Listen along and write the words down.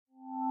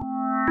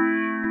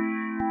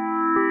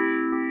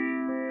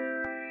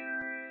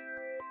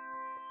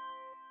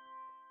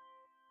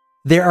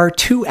There are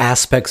two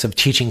aspects of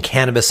teaching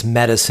cannabis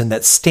medicine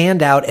that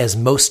stand out as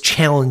most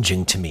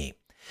challenging to me.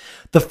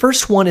 The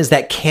first one is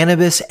that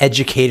cannabis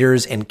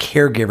educators and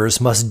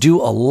caregivers must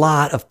do a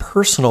lot of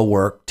personal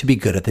work to be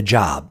good at the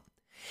job.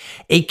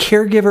 A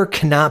caregiver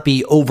cannot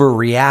be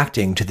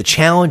overreacting to the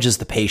challenges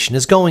the patient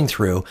is going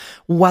through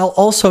while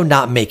also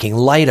not making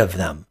light of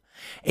them.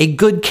 A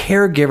good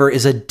caregiver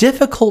is a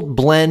difficult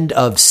blend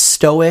of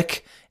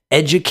stoic,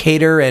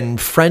 educator, and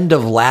friend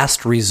of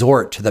last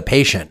resort to the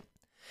patient.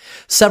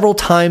 Several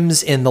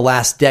times in the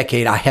last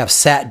decade, I have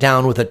sat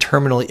down with a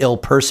terminally ill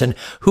person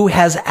who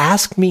has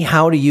asked me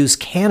how to use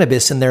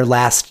cannabis in their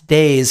last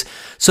days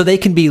so they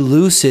can be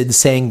lucid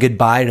saying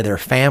goodbye to their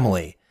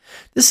family.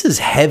 This is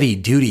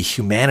heavy-duty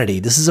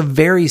humanity. This is a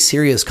very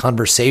serious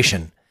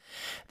conversation.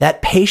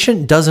 That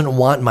patient doesn't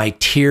want my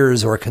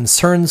tears or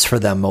concerns for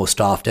them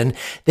most often.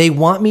 They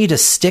want me to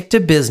stick to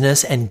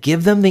business and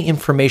give them the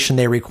information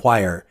they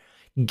require,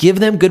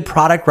 give them good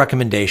product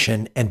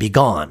recommendation, and be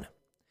gone.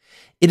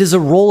 It is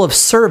a role of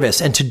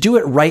service, and to do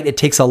it right, it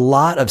takes a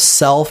lot of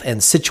self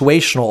and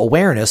situational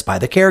awareness by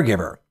the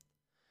caregiver.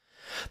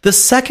 The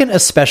second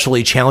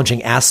especially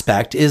challenging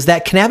aspect is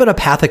that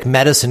cannabinopathic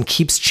medicine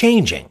keeps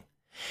changing.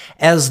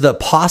 As the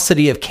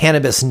paucity of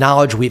cannabis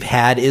knowledge we've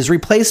had is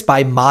replaced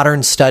by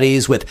modern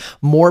studies with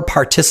more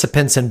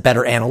participants and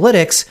better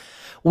analytics,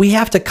 we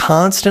have to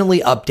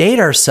constantly update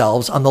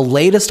ourselves on the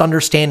latest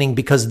understanding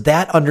because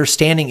that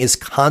understanding is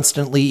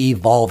constantly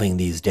evolving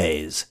these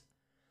days.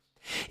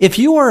 If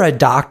you are a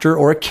doctor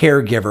or a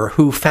caregiver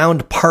who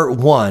found part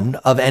 1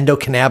 of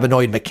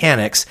endocannabinoid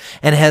mechanics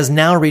and has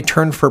now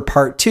returned for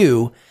part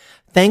 2,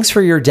 thanks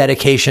for your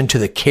dedication to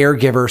the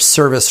caregiver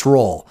service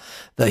role.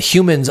 The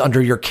humans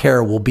under your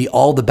care will be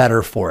all the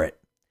better for it.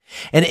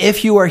 And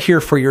if you are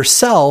here for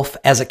yourself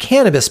as a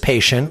cannabis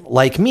patient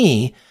like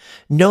me,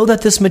 know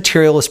that this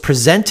material is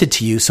presented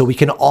to you so we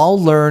can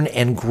all learn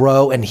and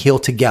grow and heal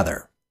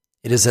together.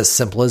 It is as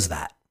simple as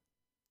that.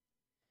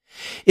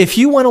 If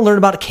you want to learn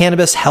about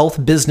cannabis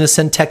health, business,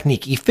 and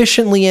technique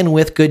efficiently and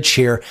with good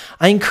cheer,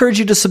 I encourage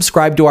you to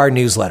subscribe to our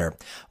newsletter.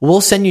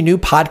 We'll send you new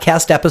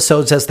podcast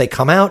episodes as they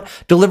come out,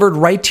 delivered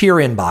right to your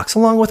inbox,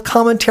 along with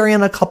commentary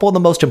on a couple of the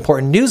most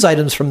important news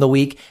items from the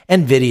week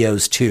and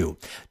videos too.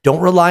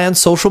 Don't rely on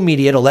social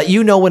media to let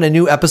you know when a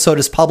new episode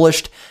is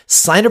published.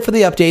 Sign up for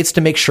the updates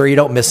to make sure you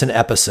don't miss an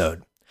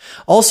episode.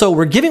 Also,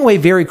 we're giving away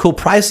very cool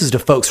prizes to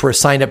folks who are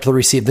signed up to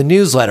receive the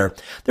newsletter.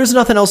 There's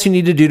nothing else you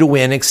need to do to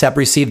win except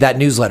receive that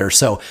newsletter.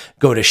 So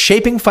go to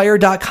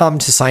shapingfire.com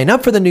to sign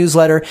up for the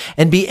newsletter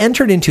and be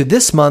entered into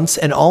this month's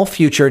and all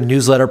future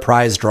newsletter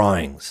prize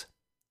drawings.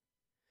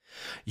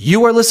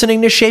 You are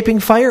listening to Shaping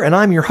Fire, and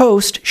I'm your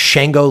host,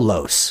 Shango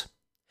Los.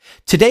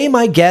 Today,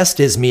 my guest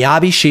is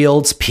Miyabi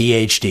Shields,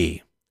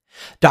 PhD.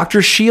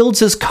 Dr.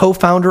 Shields is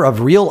co-founder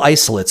of Real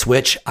Isolates,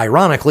 which,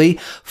 ironically,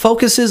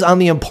 focuses on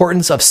the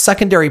importance of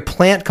secondary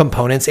plant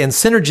components and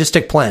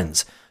synergistic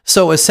blends,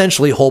 so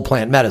essentially whole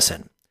plant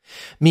medicine.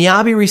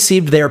 Miyabi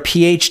received their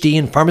PhD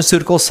in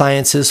pharmaceutical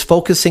sciences,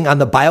 focusing on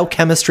the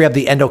biochemistry of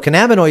the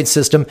endocannabinoid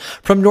system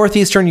from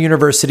Northeastern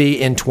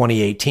University in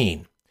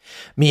 2018.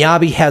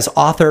 Miyabi has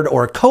authored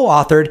or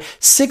co-authored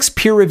 6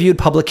 peer-reviewed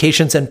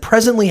publications and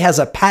presently has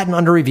a patent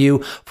under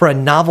review for a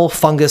novel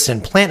fungus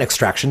and plant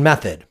extraction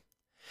method.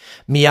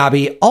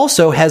 Miyabi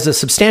also has a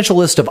substantial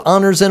list of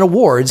honors and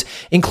awards,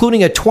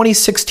 including a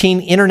 2016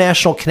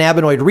 International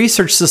Cannabinoid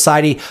Research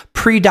Society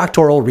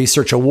Pre-Doctoral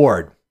Research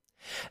Award.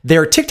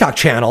 Their TikTok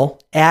channel,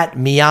 at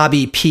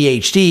Miyabi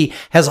PhD,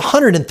 has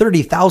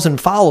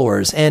 130,000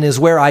 followers and is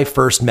where I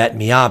first met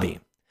Miyabi.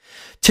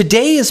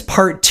 Today is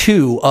part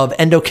 2 of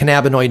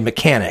endocannabinoid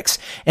mechanics,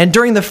 and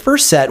during the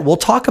first set, we'll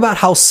talk about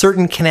how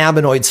certain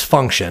cannabinoids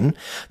function.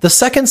 The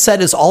second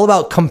set is all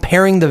about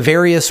comparing the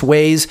various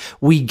ways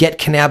we get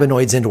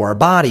cannabinoids into our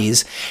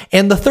bodies,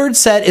 and the third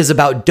set is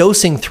about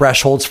dosing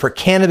thresholds for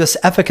cannabis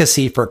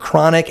efficacy for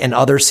chronic and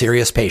other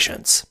serious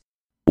patients.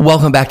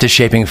 Welcome back to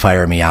Shaping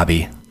Fire,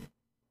 Miyabi.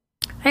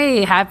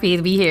 Hey, happy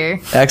to be here.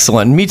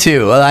 Excellent. Me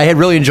too. I had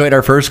really enjoyed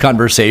our first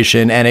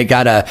conversation, and it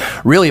got a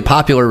really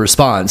popular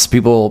response.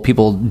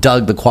 People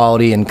dug the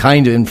quality and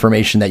kind of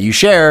information that you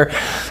share.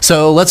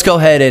 So let's go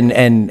ahead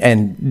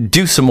and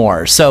do some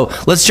more. So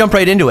let's jump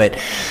right into it.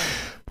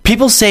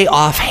 People say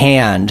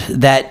offhand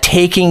that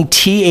taking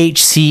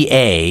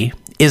THCA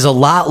is a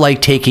lot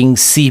like taking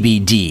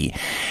CBD.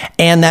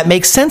 And that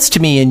makes sense to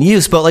me in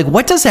use, but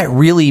what does that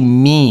really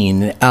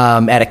mean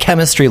at a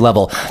chemistry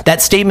level?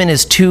 That statement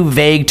is too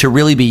vague to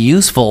really be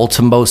useful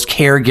to most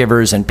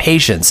caregivers and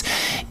patients.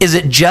 Is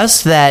it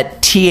just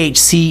that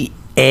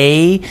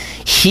THCA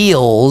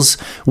heals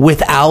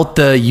without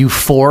the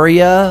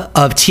euphoria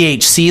of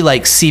THC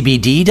like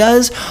CBD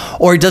does?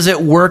 Or does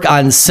it work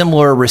on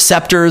similar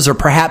receptors or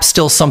perhaps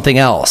still something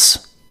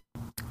else?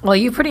 Well,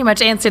 you pretty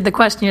much answered the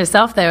question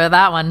yourself there with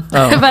that one.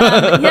 Oh.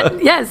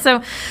 But yeah,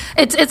 so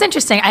it's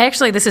interesting.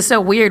 This is so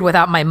weird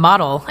without my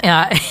model.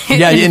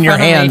 In your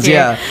hands,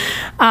 yeah.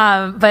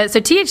 But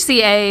so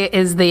THCA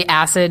is the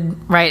acid,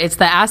 right? It's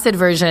the acid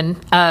version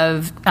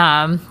of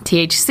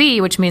THC,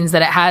 which means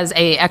that it has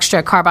a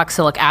extra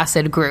carboxylic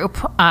acid group.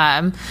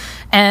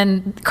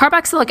 And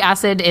carboxylic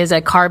acid is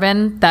a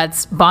carbon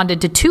that's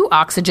bonded to 2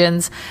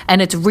 oxygens,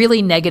 and it's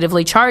really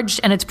negatively charged,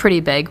 and it's pretty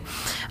big.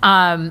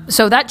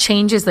 So that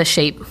changes the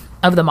shape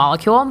of the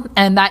molecule,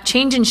 and that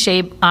change in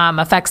shape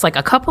affects like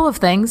a couple of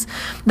things.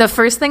 The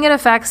first thing it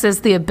affects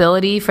is the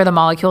ability for the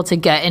molecule to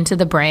get into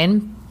the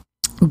brain.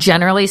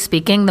 Generally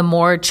speaking, the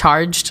more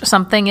charged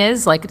something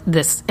is, like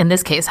this, in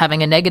this case,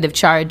 having a negative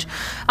charge,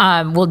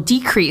 will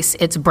decrease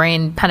its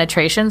brain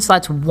penetration. So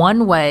that's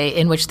one way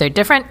in which they're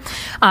different.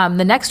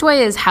 The next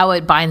way is how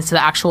it binds to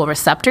the actual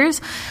receptors.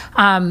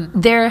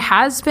 There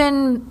has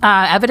been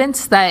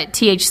evidence that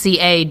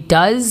THCA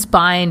does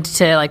bind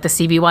to like the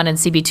CB1 and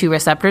CB2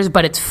 receptors,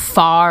 but it's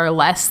far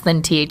less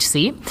than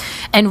THC.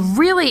 And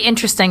really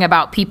interesting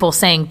about people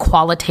saying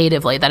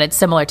qualitatively that it's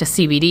similar to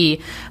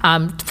CBD.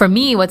 For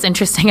me, what's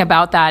interesting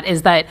about that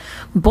is that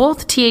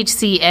both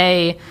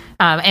THCA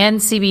and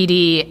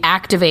CBD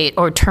activate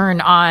or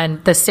turn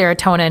on the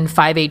serotonin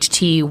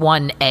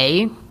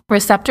 5-HT1A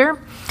receptor.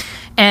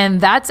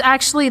 And that's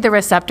actually the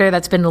receptor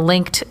that's been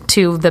linked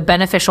to the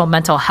beneficial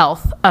mental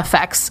health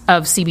effects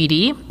of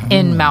CBD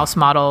in mouse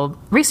model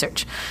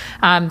research.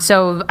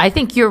 So I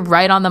think you're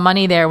right on the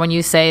money there when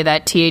you say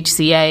that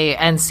THCA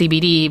and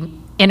CBD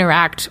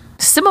interact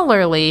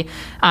similarly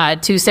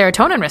to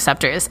serotonin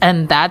receptors.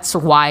 And that's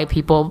why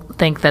people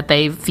think that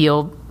they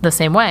feel the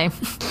same way.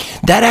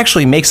 That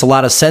actually makes a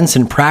lot of sense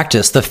in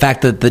practice. The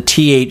fact that the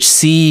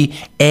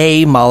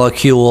THCA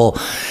molecule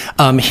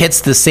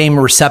hits the same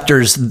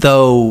receptors,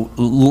 though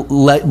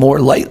more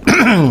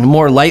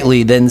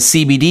lightly than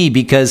CBD,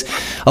 because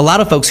a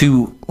lot of folks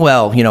who,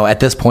 well, you know, at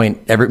this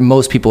point,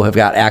 most people have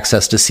got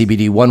access to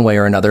CBD one way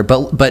or another.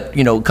 But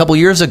you know, a couple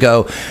years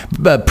ago,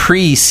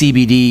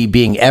 pre-CBD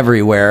being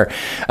everywhere,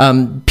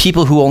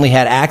 people who only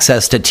had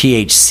access to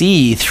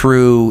THC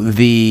through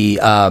the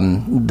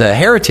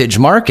heritage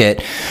market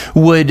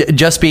would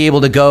just be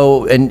able to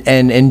go and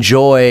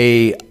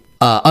enjoy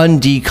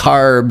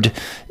undecarbed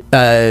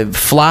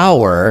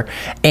flower,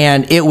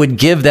 and it would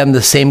give them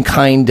the same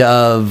kind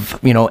of,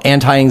 you know,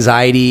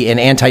 anti-anxiety and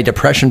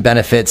anti-depression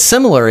benefits,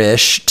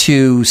 similar-ish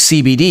to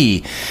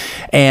CBD.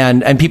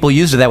 And people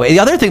used it that way. The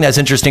other thing that's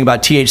interesting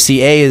about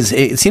THCA is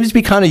it seems to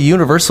be kind of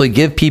universally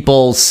give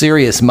people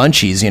serious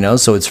munchies, you know,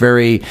 so it's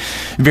very,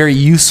 very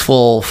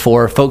useful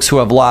for folks who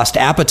have lost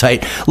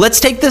appetite.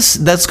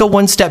 Let's go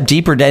one step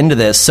deeper into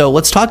this. So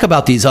let's talk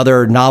about these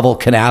other novel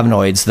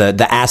cannabinoids,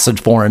 the acid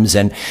forms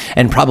and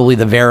probably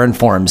the varin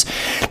forms.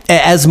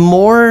 As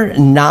more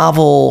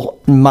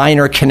novel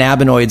minor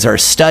cannabinoids are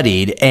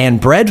studied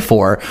and bred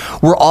for,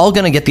 we're all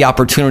going to get the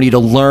opportunity to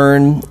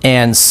learn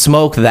and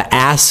smoke the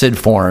acid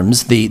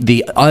forms,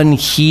 the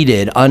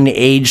unheated,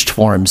 unaged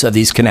forms of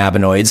these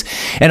cannabinoids,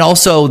 and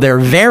also their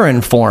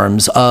varin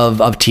forms of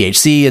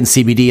THC and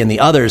CBD and the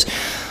others.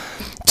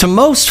 To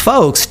most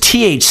folks,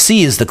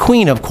 THC is the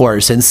queen, of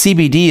course, and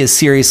CBD is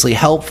seriously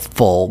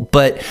helpful,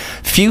 but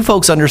few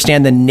folks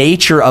understand the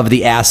nature of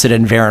the acid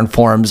and varin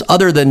forms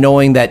other than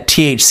knowing that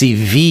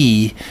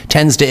THCV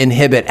tends to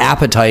inhibit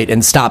appetite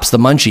and stops the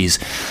munchies.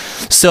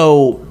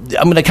 So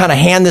I'm going to kind of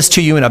hand this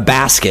to you in a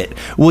basket.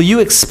 Will you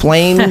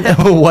explain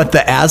what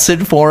the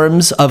acid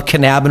forms of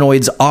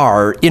cannabinoids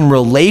are in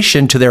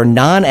relation to their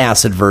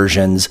non-acid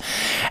versions,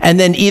 and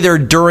then either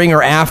during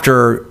or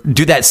after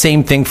do that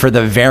same thing for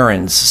the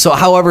varins? So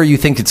however you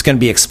think it's going to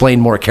be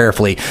explained more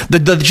carefully.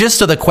 The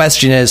gist of the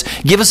question is,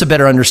 give us a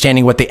better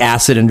understanding what the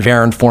acid and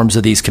varin forms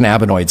of these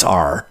cannabinoids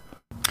are.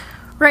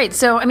 Right.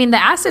 So, I mean,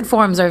 the acid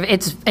forms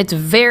it's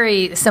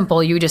very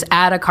simple. You just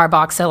add a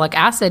carboxylic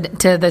acid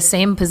to the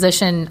same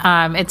position.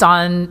 It's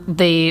on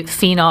the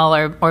phenol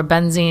or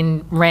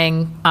benzene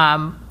ring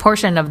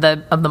portion of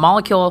the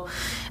molecule.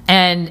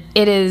 And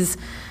it is,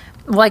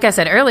 like I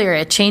said earlier,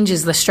 it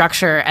changes the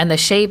structure and the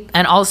shape,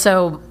 and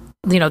also,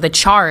 you know, the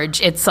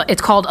charge. It's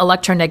called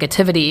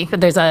electronegativity.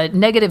 There's a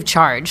negative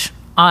charge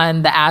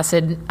on the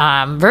acid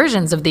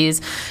versions of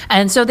these.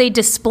 And so they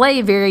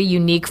display very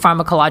unique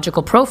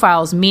pharmacological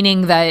profiles,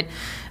 meaning that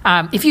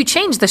if you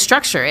change the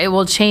structure, it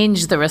will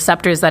change the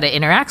receptors that it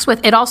interacts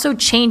with. It also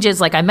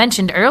changes, like I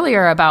mentioned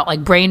earlier, about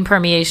like brain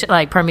permeation,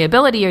 like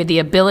permeability, or the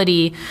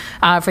ability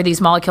for these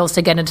molecules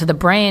to get into the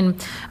brain.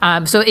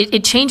 So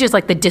it changes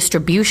like the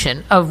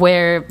distribution of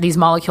where these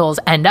molecules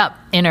end up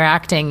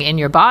interacting in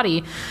your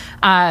body.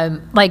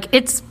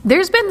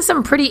 There's been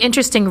some pretty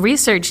interesting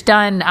research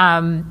done.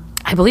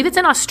 I believe it's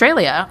in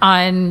Australia,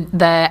 on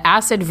the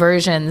acid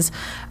versions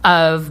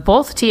of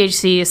both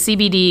THC,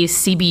 CBD,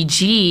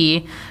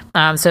 CBG,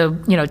 so,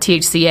 you know,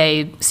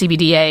 THCA,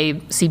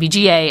 CBDA,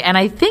 CBGA, and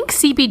I think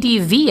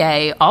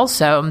CBDVA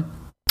also,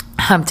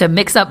 to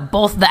mix up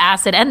both the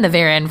acid and the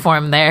varin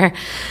form there.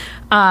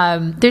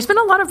 There's been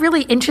a lot of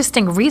really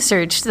interesting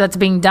research that's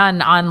being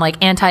done on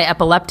like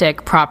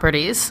anti-epileptic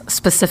properties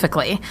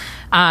specifically,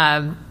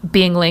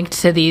 being linked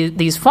to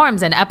these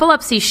forms. And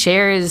epilepsy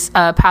shares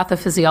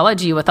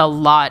pathophysiology with a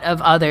lot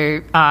of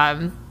other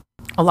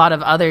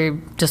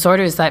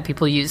disorders that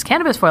people use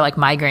cannabis for, like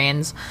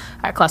migraines,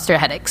 cluster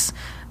headaches.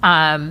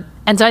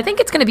 And so I think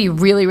it's going to be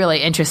really,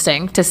 really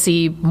interesting to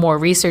see more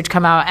research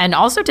come out, and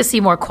also to see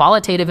more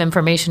qualitative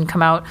information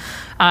come out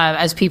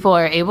as people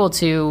are able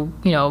to,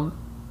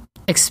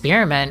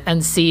 experiment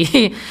and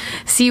see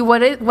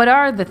what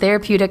are the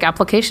therapeutic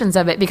applications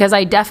of it, because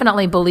I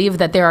definitely believe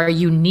that there are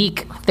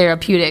unique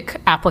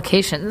therapeutic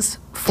applications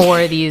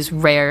for these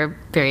rare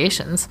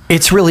variations.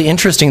 It's really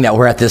interesting that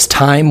we're at this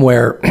time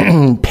where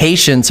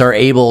patients are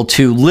able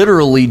to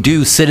literally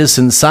do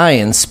citizen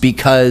science,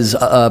 because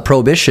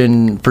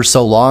prohibition for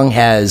so long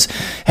has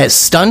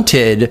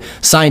stunted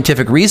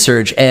scientific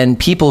research, and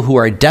people who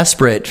are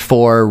desperate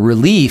for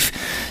relief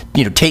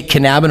take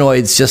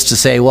cannabinoids just to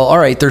say, well, all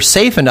right, they're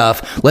safe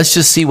enough. Let's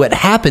just see what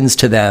happens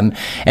to them.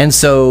 And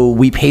so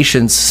we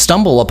patients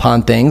stumble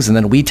upon things, and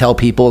then we tell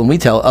people, and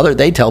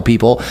they tell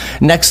people.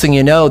 Next thing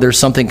you know, there's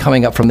something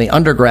coming up from the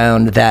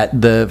underground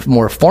that the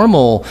more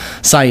formal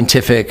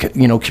scientific,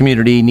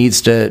 community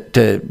needs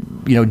to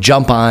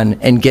jump on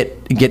and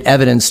get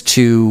evidence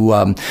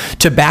to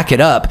back it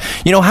up.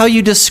 How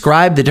you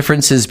describe the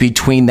differences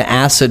between the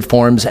acid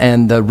forms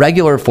and the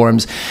regular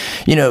forms,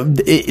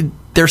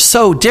 they're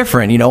so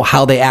different.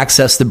 How they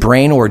access the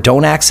brain or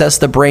don't access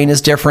the brain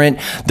is different.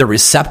 The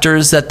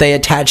receptors that they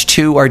attach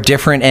to are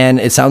different, and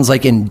it sounds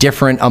like in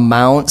different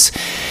amounts.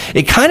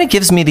 It kind of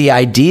gives me the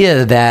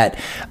idea that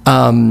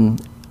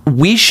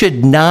we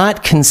should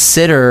not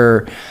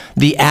consider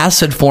the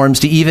acid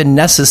forms to even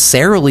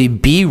necessarily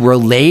be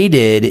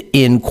related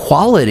in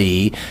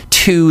quality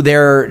to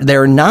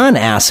their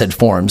non-acid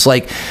forms.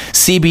 Like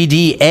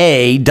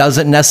CBDA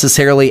doesn't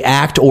necessarily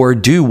act or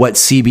do what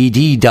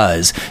CBD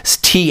does.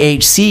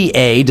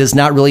 THCA does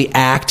not really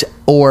act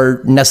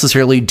or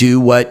necessarily do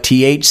what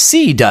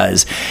THC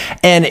does.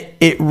 And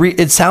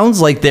it sounds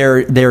like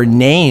their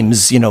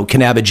names,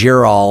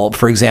 cannabigerol,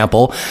 for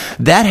example,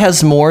 that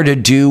has more to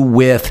do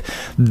with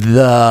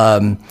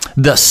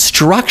the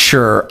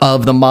structure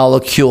of the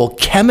molecule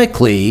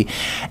chemically,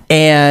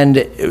 and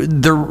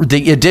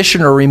the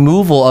addition or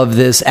removal of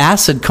this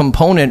acid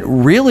component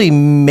really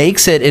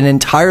makes it an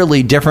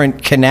entirely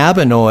different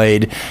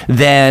cannabinoid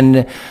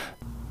than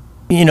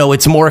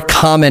its more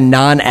common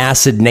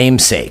non-acid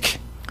namesake.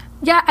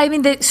 Yeah, I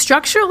mean,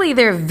 structurally,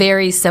 they're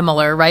very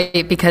similar,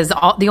 right? Because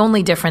the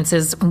only difference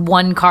is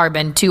one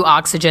carbon, two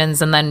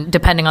oxygens, and then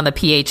depending on the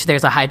pH,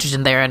 there's a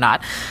hydrogen there or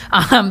not.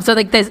 So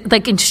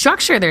in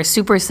structure, they're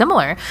super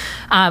similar.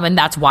 And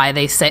that's why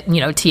they say,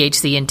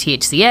 THC and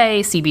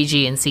THCA,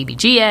 CBG and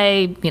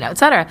CBGA, et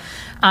cetera.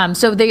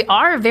 So they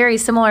are very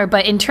similar,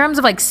 but in terms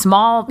of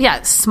small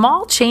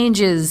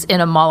changes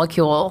in a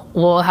molecule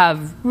will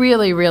have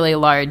really, really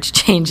large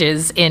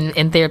changes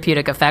in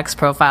therapeutic effects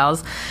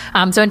profiles.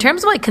 So in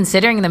terms of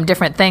considering them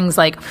different things,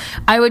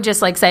 I would just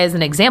say as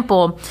an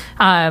example,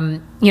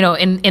 in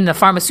the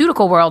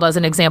pharmaceutical world, as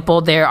an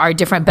example, there are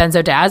different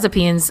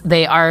benzodiazepines.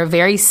 They are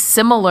very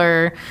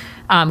similar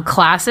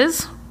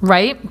classes,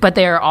 right? But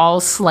they're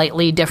all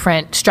slightly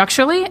different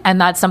structurally.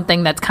 And that's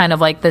something that's kind of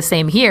the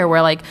same here,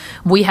 where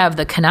we have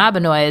the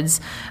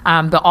cannabinoids,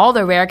 but all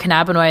the rare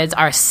cannabinoids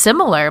are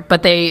similar,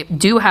 but they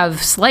do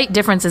have slight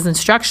differences in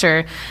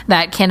structure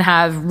that can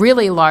have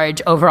really large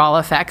overall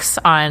effects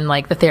on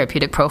the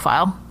therapeutic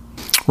profile.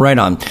 Right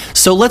on.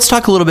 So let's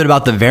talk a little bit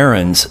about the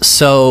varins.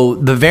 So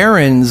the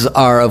varins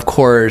are, of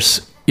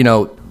course,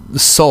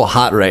 so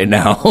hot right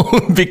now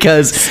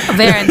because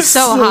Varen's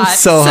so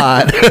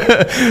hot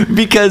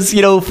because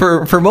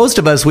for most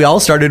of us, we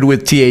all started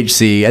with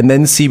THC, and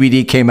then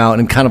CBD came out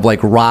and kind of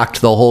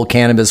rocked the whole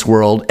cannabis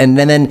world. And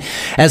then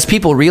as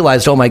people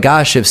realized, oh my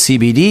gosh, if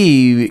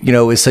CBD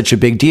is such a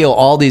big deal,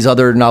 all these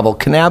other novel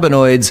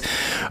cannabinoids,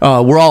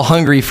 we're all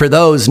hungry for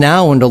those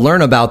now and to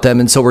learn about them.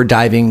 And so we're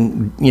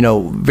diving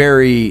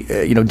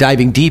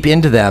diving deep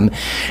into them.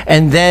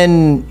 And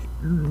then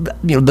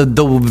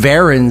the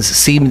varins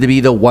seem to be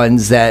the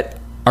ones that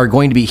are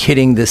going to be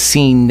hitting the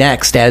scene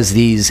next as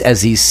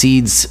these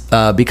seeds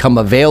become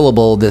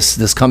available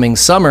this coming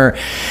summer.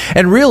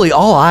 And really,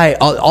 all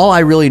I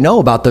really know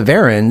about the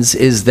varins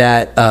is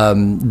that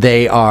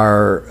they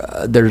are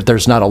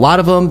there's not a lot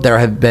of them. There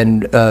have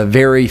been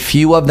very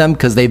few of them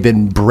because they've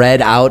been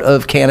bred out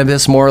of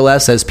cannabis more or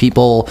less as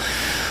people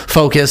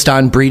focused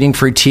on breeding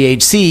for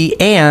THC.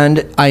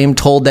 And I am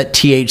told that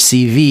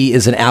THCV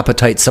is an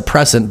appetite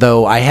suppressant,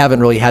 though I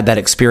haven't really had that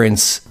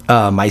experience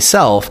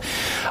myself,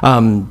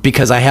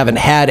 because I haven't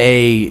had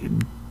a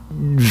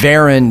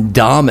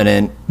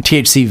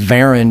THC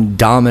varin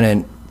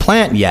dominant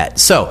plant yet.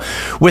 So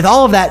with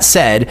all of that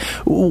said,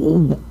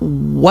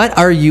 what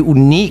are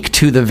unique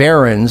to the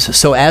varins?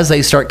 So as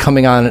they start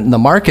coming on in the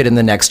market in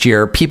the next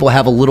year, people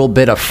have a little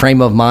bit of frame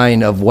of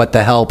mind of what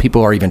the hell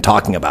people are even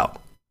talking about.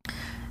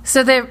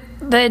 So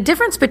the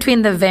difference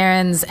between the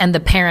varins and the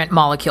parent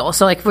molecule.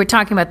 So we're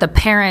talking about the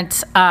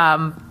parent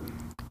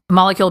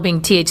molecule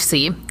being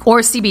THC or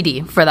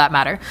CBD for that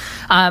matter.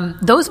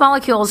 Those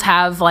molecules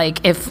have,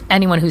 if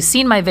anyone who's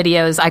seen my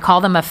videos, I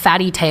call them a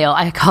fatty tail.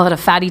 I call it a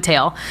fatty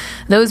tail.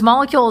 Those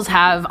molecules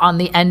have on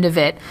the end of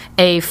it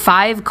a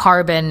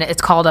 5-carbon,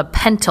 it's called a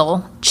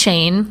pentyl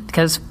chain,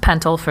 because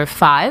pentyl for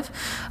 5.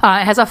 It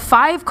has a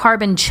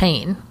 5-carbon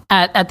chain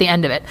at the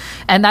end of it.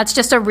 And that's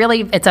just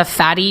it's a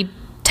fatty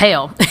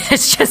tail.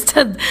 It's just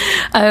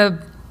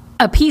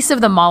a piece of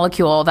the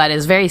molecule that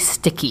is very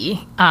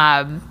sticky,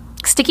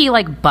 sticky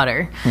like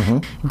butter,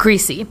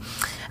 greasy.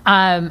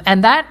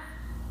 And that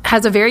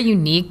has a very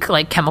unique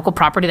chemical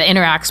property that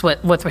interacts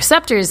with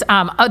receptors. The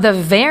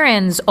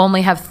varins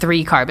only have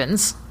 3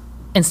 carbons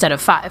instead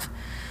of 5.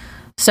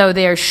 So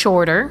they're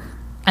shorter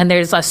and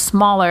there's a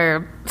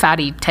smaller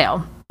fatty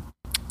tail.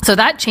 So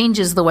that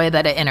changes the way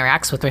that it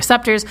interacts with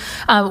receptors.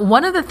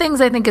 One of the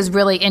things I think is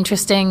really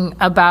interesting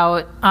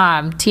about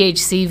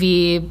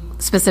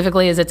THCV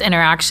specifically is its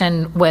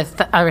interaction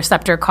with a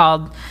receptor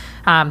called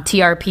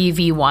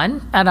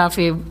TRPV1. I don't know if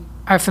you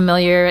are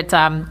familiar. It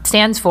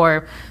stands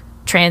for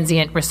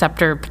transient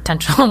receptor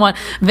potential 1,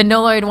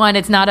 vanilloid 1.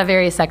 It's not a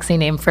very sexy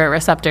name for a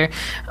receptor,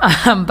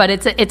 but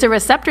it's a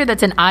receptor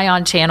that's an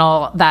ion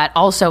channel that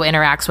also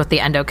interacts with the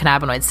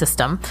endocannabinoid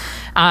system,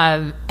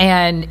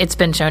 and it's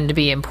been shown to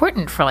be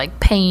important for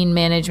pain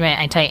management,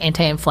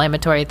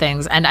 anti-inflammatory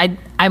things. And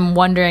I'm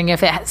wondering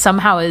if it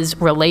somehow is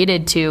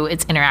related to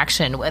its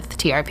interaction with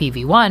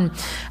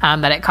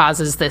TRPV1, that it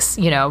causes this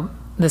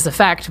this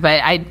effect. But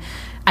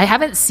I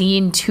haven't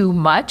seen too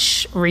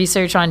much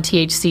research on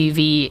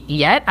THCV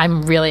yet.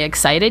 I'm really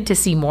excited to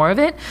see more of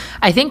it.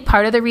 I think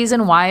part of the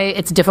reason why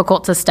it's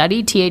difficult to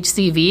study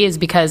THCV is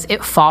because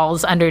it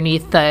falls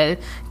underneath the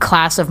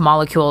class of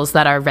molecules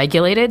that are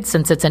regulated,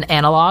 since it's an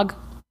analog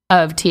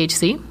of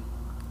THC.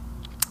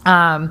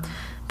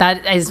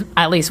 That is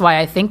at least why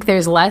I think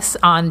there's less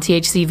on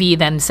THCV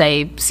than,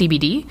 say,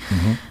 CBD.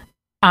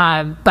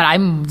 But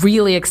I'm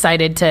really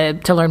excited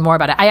to learn more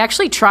about it. I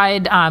actually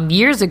tried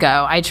years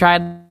ago. I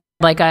tried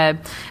I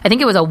think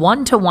it was a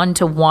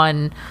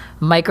 1-to-1-to-1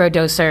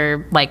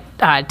 microdoser,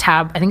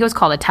 tab. I think it was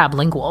called a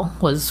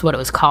tablingual was what it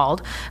was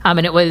called.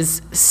 And it was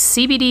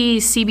CBD,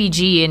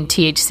 CBG, and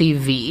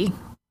THCV,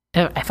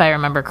 if I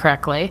remember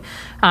correctly.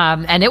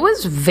 And it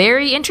was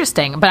very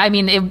interesting. But I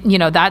mean,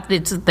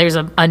 there's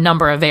a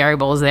number of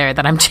variables there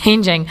that I'm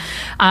changing.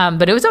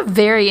 But it was a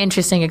very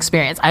interesting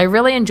experience. I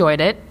really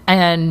enjoyed it.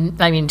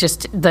 And I mean,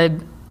 just the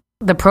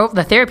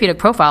therapeutic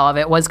profile of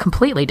it was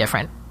completely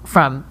different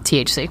from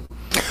THC.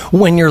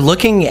 When you're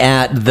looking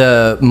at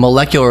the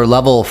molecular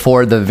level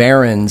for the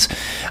varins,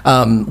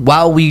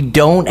 while we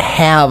don't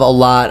have a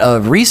lot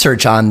of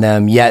research on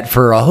them yet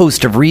for a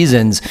host of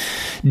reasons,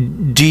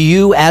 do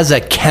you as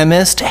a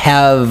chemist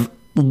have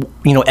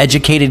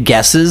educated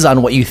guesses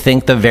on what you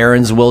think the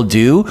varins will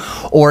do?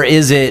 Or are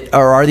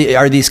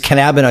these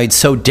cannabinoids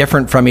so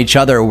different from each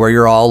other where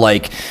you're all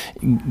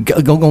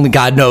only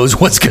God knows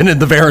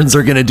the varins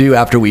are going to do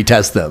after we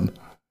test them?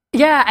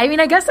 Yeah, I mean,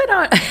 I guess I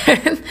don't.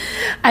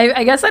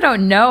 I guess I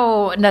don't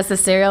know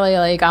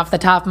necessarily, off the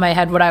top of my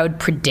head, what I would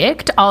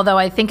predict. Although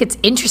I think it's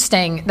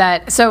interesting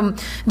that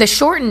the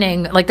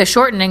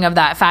shortening of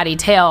that fatty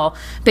tail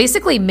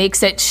basically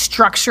makes it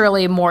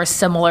structurally more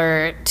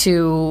similar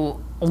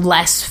to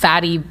less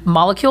fatty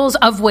molecules,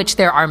 of which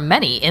there are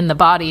many in the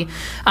body.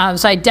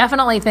 So I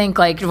definitely think,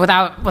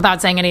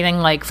 without saying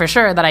anything for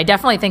sure, that I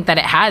definitely think that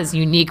it has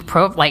unique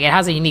it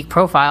has a unique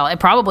profile. It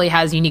probably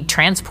has unique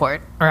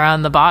transport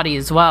around the body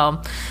as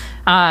well.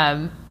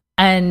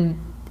 And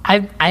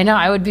I know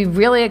I would be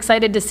really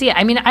excited to see it.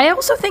 I mean, I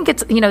also think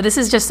it's, this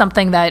is just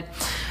something that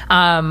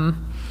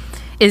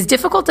is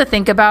difficult to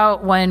think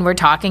about when we're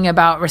talking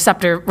about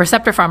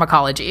receptor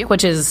pharmacology,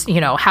 which is,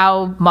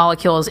 how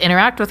molecules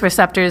interact with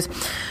receptors.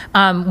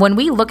 When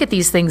we look at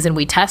these things and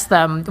we test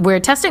them,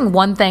 we're testing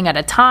one thing at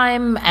a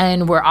time,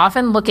 and we're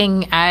often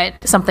looking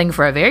at something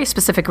for a very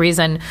specific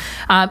reason.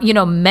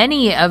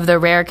 Many of the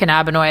rare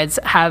cannabinoids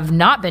have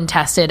not been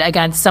tested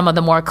against some of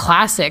the more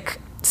classic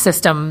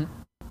system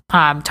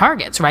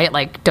targets, right?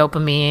 Like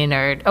dopamine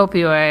or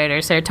opioid or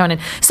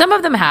serotonin. Some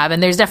of them have,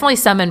 and there's definitely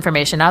some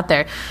information out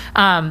there.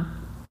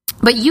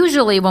 But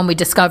usually when we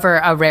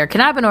discover a rare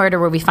cannabinoid, or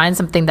where we find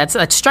something that's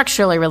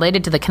structurally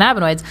related to the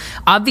cannabinoids,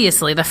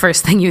 obviously the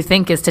first thing you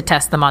think is to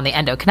test them on the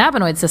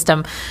endocannabinoid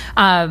system.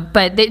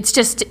 But it's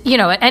just,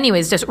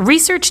 anyways, just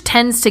research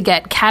tends to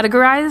get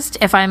categorized,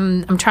 if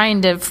I'm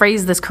trying to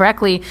phrase this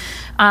correctly,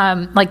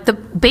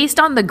 based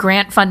on the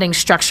grant funding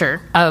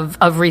structure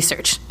of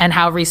research and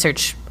how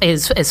research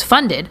is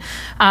funded.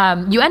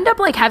 You end up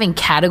having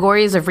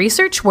categories of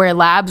research where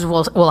labs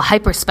will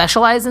hyper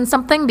specialize in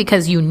something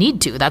because you need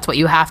to. That's what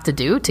you have to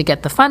do to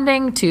get the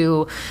funding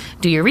to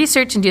do your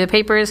research and do the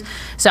papers.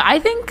 So I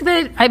think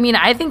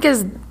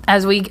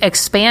as we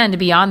expand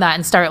beyond that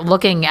and start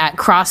looking at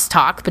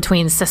crosstalk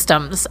between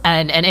systems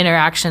and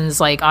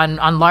interactions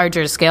on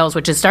larger scales,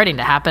 which is starting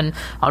to happen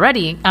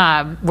already,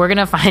 we're going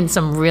to find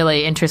some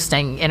really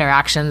interesting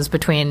interactions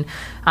between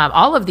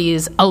all of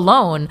these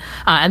alone.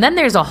 And then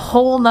there's a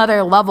whole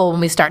nother level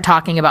when we start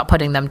talking about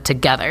putting them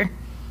together.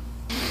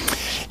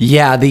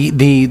 Yeah,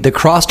 the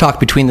crosstalk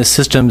between the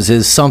systems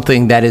is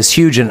something that is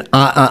huge, and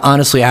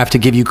honestly, I have to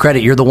give you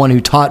credit. You're the one who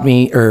taught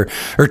me or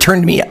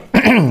turned me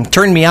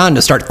on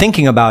to start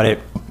thinking about it.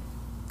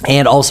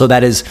 And also,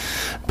 that is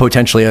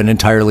potentially an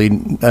entirely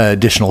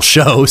additional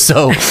show.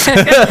 So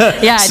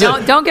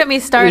don't get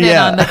me started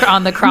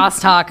on the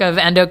crosstalk of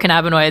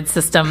endocannabinoid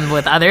system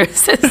with other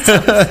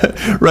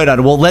systems. Right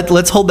on. Well,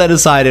 let's hold that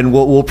aside, and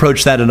we'll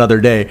approach that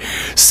another day.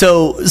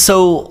 So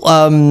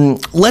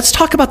let's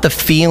talk about the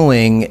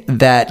feeling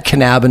that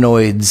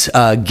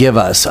cannabinoids give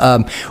us.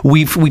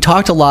 We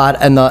talked a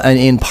lot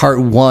in part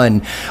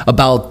one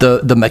about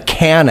the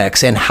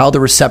mechanics and how the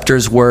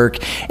receptors work,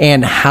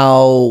 and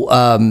how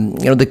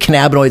the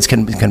cannabinoids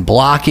can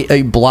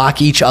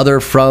block each other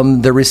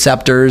from the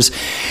receptors,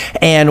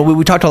 and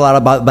we talked a lot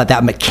about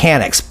that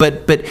mechanics.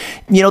 But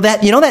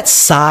that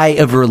sigh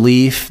of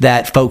relief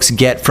that folks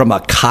get from a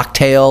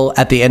cocktail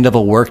at the end of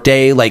a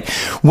workday, like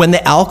when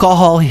the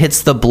alcohol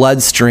hits the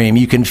bloodstream,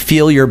 you can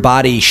feel your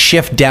body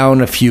shift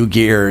down a few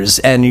gears,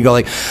 and you go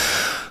like,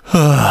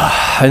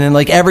 and then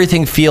like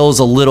everything feels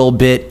a little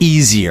bit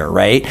easier,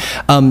 right?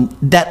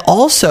 That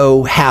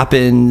also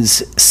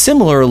happens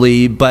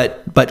similarly,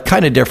 but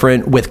kind of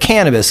different with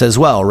cannabis as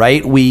well,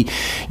 right? We,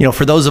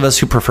 for those of us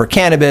who prefer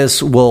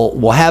cannabis,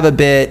 we'll have a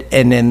bit,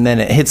 and then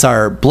it hits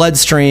our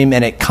bloodstream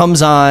and it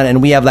comes on,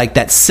 and we have like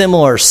that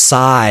similar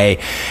sigh,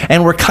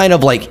 and we're kind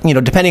of like,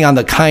 depending on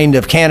the kind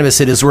of cannabis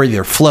it is, we're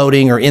either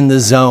floating or in the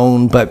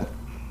zone, but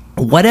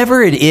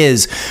whatever it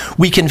is,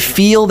 we can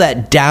feel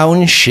that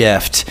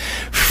downshift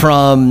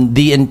from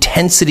the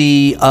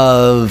intensity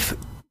of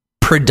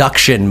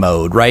production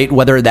mode, right?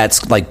 Whether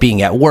that's like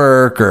being at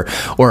work or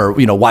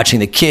watching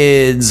the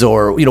kids,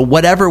 or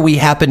whatever we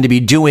happen to be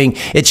doing,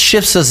 it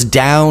shifts us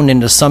down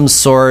into some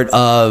sort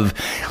of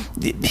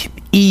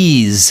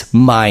ease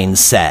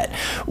mindset.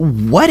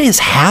 What is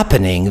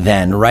happening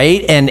then,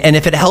 right? And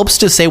if it helps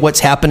to say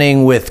what's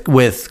happening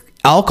with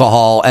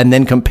alcohol and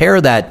then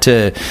compare that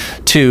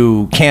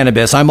to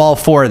cannabis, I'm all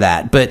for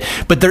that. But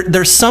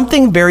there's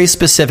something very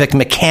specific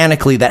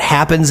mechanically that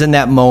happens in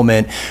that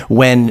moment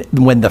when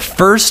the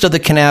first of the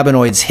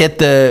cannabinoids hit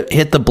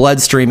the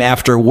bloodstream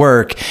after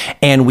work,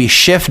 and we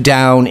shift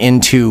down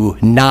into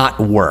not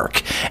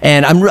work.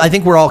 And I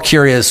think we're all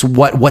curious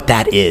what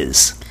that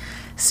is.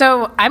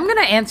 So I'm going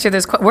to answer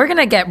this. We're going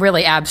to get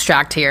really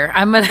abstract here.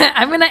 I'm going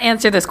to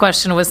answer this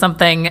question with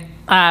something,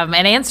 an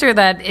answer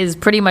that is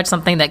pretty much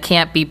something that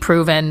can't be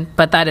proven,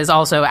 but that is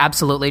also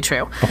absolutely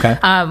true. Okay.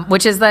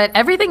 Which is that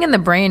everything in the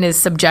brain is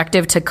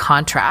subjective to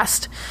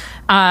contrast.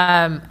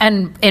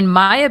 And in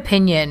my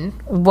opinion,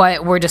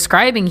 what we're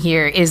describing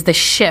here is the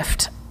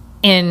shift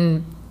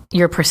in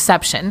your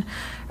perception.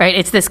 Right,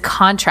 it's this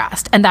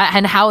contrast, and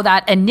how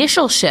that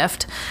initial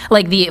shift,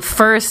 like the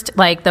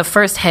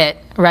first hit,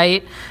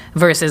 right,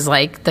 versus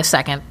like the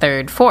second,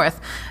 third,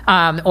 fourth,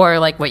 or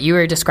like what you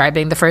were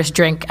describing, the first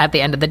drink at the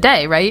end of the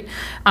day, right,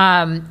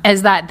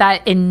 as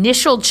that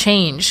initial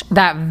change,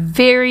 that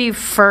very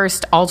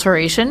first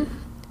alteration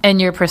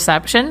in your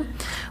perception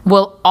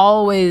will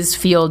always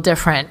feel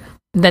different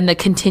than the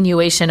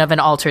continuation of an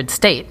altered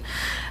state,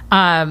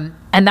 and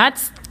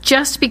that's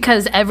just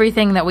because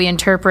everything that we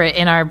interpret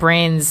in our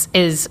brains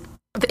is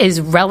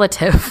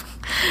relative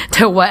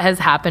to what has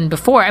happened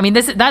before. I mean,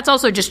 that's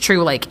also just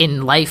true like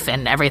in life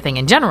and everything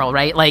in general,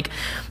 right? Like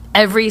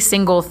every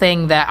single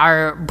thing that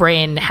our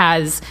brain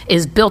has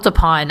is built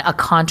upon a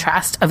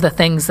contrast of the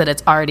things that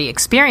it's already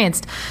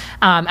experienced.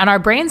 And our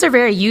brains are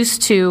very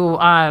used to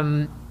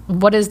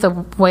what is the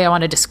way I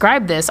want to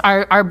describe this?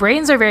 Our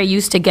brains are very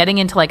used to getting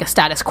into like a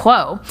status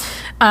quo,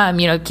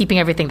 keeping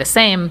everything the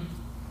same.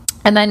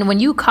 And then when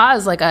you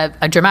cause like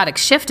a dramatic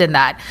shift in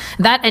that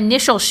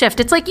initial shift,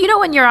 it's like,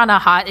 when you're on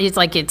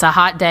it's a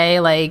hot day,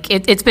 like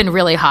it's been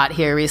really hot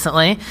here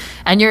recently,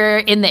 and you're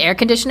in the air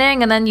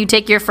conditioning, and then you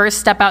take your first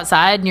step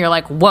outside and you're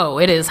like, whoa,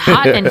 it is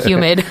hot and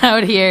humid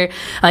out here.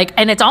 Like,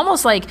 and it's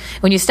almost like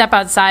when you step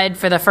outside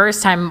for the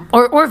first time,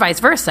 or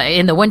vice versa,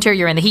 in the winter,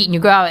 you're in the heat and you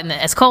go out and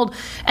it's cold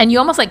and you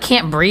almost like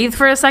can't breathe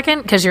for a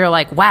second, because you're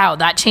like, wow,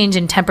 that change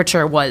in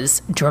temperature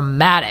was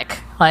dramatic.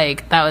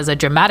 Like that was a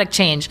dramatic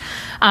change.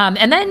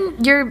 And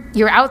then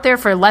you're out there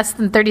for less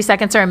than 30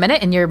 seconds or a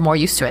minute and you're more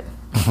used to it.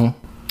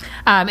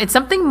 Mm-hmm. It's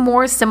something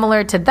more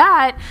similar to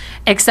that,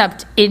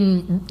 except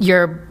in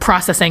your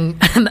processing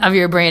of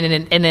your brain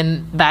and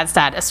in that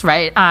status,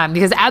 right?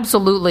 Because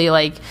absolutely,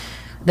 like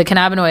the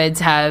cannabinoids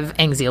have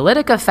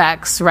anxiolytic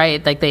effects,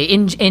 right? Like they,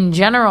 in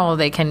general,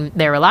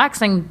 they're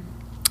relaxing.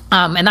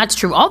 And that's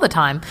true all the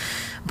time.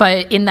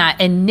 But in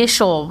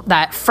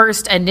that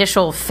first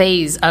initial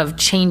phase of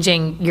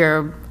changing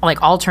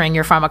altering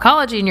your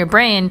pharmacology in your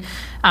brain,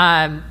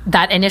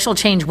 that initial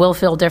change will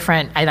feel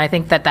different. And I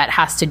think that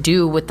has to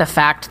do with the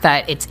fact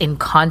that it's in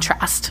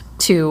contrast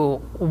to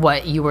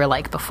what you were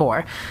like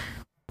before.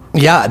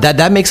 Yeah,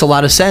 that makes a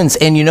lot of sense.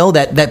 And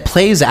that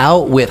plays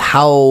out with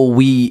how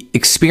we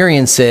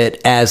experience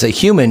it as a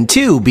human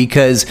too,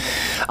 because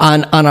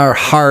on our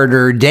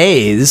harder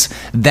days,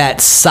 that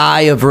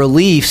sigh of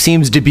relief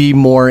seems to be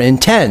more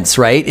intense,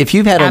 right? If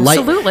you've had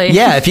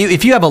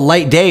if you have a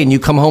light day and you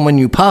come home and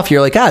you puff,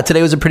 you're like,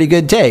 today was a pretty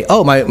good day.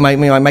 Oh,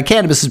 my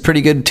cannabis is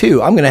pretty good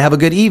too. I'm going to have a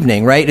good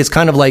evening, right? It's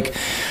kind of like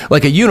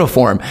a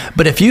uniform.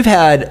 But if you've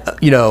had,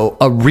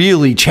 a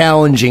really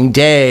challenging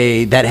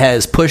day that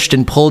has pushed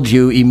and pulled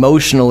you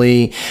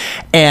emotionally,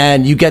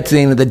 and you get to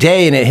the end of the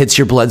day and it hits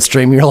your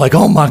bloodstream. You're like,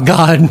 oh my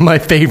God, my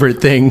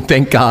favorite thing.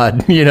 Thank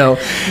God,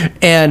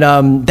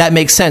 and that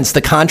makes sense.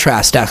 The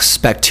contrast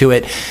aspect to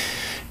it.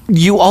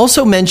 You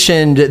also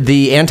mentioned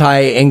the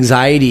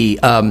anti-anxiety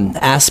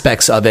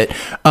aspects of it.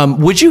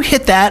 Would you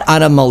hit that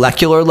on a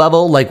molecular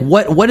level? Like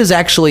what is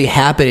actually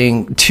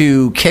happening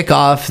to kick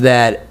off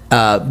that?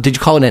 Did you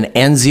call it an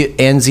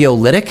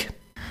anxiolytic?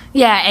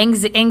 Yeah,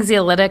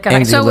 anxiolytic.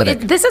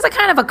 Anxiolytic. So this is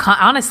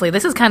honestly,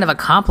 this is kind of a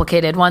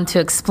complicated one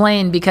to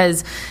explain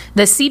because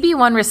the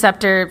CB1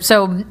 receptor,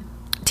 so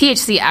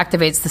THC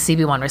activates the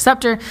CB1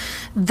 receptor.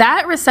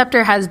 That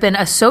receptor has been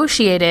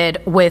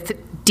associated with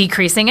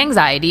decreasing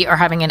anxiety or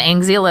having an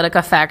anxiolytic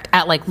effect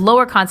at like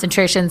lower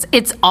concentrations.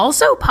 It's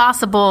also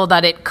possible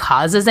that it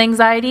causes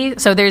anxiety.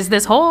 So there's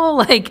this whole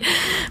like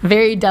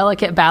very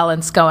delicate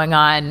balance going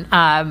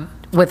on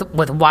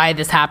with why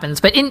this happens.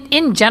 But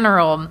in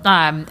general,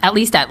 at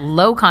least at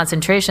low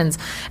concentrations,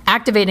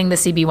 activating the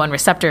CB1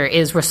 receptor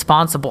is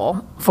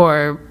responsible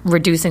for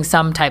reducing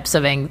some types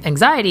of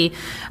anxiety.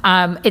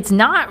 It's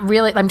not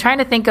really, I'm trying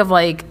to think of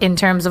like, in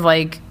terms of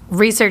like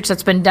research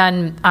that's been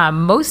done,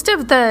 most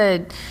of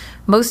the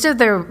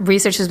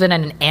research has been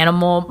in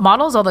animal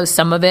models, although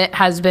some of it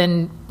has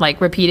been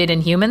like repeated in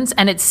humans.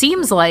 And it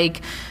seems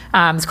like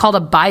it's called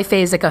a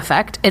biphasic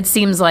effect. It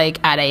seems like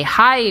at a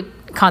high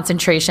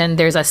concentration,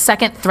 there's a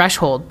second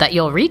threshold that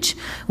you'll reach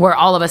where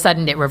all of a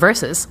sudden it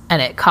reverses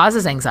and it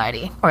causes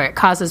anxiety or it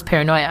causes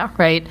paranoia,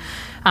 right?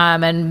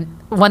 And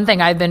one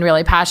thing I've been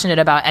really passionate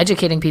about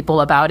educating people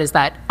about is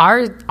that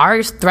our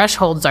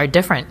thresholds are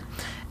different.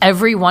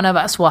 Every one of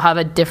us will have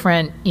a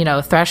different,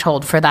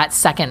 threshold for that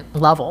second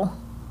level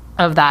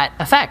of that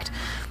effect.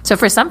 So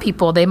for some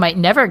people, they might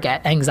never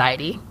get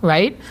anxiety,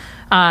 right?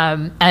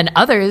 And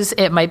others,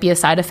 it might be a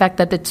side effect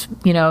that it's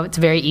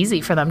very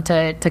easy for them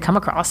to come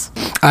across.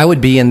 I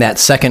would be in that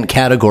second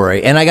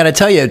category. And I got to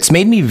tell you, it's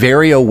made me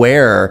very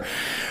aware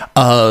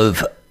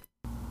of,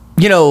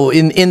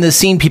 in the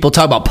scene, people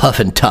talk about puff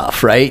and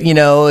tough, right?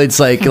 It's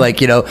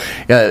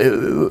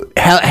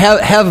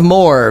have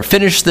more,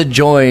 finish the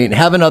joint,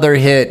 have another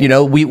hit.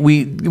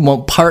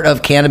 Part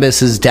of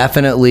cannabis is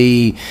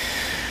definitely,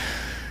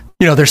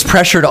 there's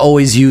pressure to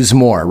always use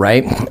more,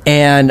 right?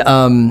 And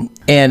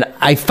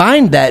I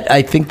find that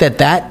I think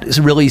that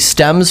really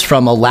stems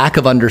from a lack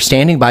of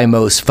understanding by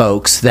most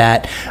folks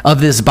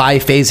of this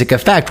biphasic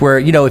effect where,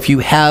 if you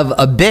have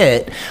a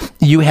bit,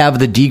 you have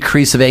the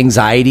decrease of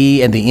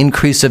anxiety and the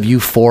increase of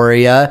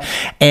euphoria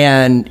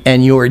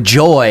and your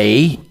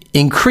joy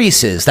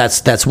increases.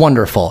 That's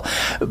wonderful.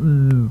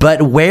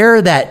 But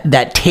where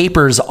that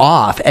tapers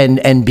off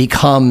and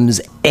becomes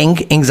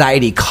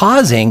anxiety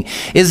causing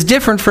is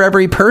different for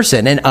every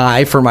person.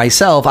 And for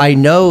myself, I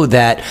know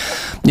that,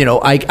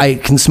 I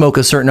can smoke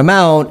a certain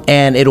amount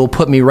and it'll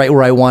put me right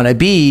where I want to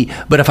be.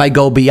 But if I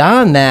go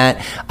beyond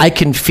that, I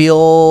can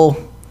feel,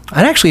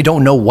 I actually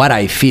don't know what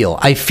I feel.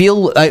 I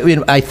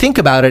think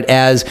about it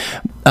as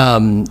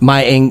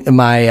my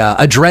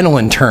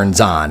adrenaline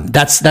turns on.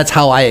 That's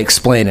how I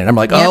explain it. I'm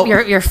like,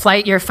 your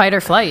fight or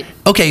flight.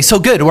 Okay, so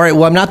good. All right,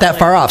 well, I'm not that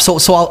far off. So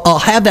I'll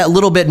have that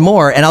little bit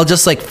more, and I'll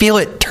just like feel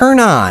it turn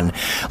on,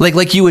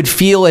 like you would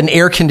feel an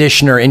air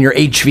conditioner in your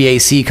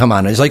HVAC come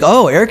on. It's like,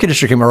 oh, air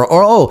conditioner came on,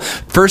 or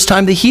first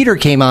time the heater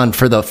came on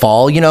for the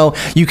fall.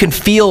 You can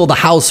feel the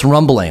house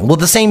rumbling. Well,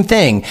 the same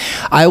thing.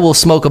 I will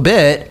smoke a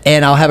bit,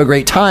 and I'll have a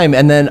great time,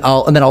 and then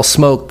I'll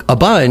smoke a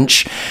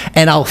bunch,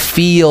 and I'll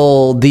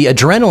feel the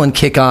adrenaline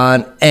kick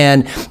on.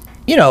 And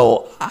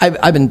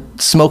I've been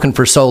smoking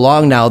for so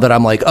long now that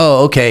I'm like,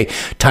 oh, okay,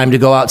 time to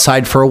go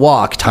outside for a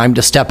walk, time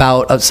to step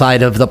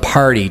outside of the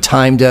party,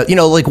 time to,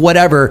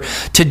 whatever,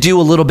 to do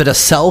a little bit of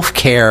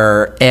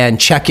self-care and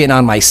check in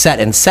on my set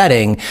and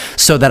setting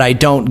so that I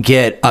don't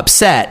get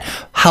upset.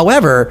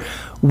 However,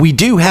 we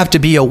do have to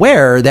be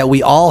aware that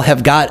we all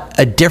have got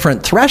a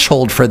different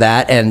threshold for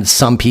that. And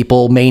some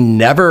people may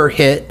never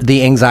hit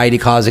the anxiety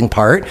causing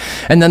part.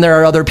 And then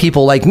there are other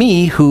people like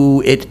me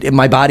who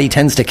my body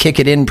tends to kick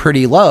it in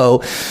pretty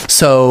low.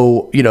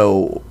 So,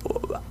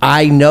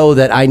 I know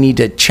that I need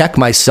to check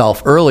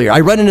myself earlier.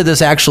 I run into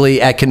this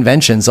actually at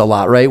conventions a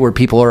lot, right? Where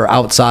people are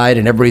outside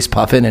and everybody's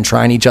puffing and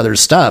trying each other's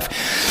stuff.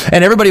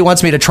 And everybody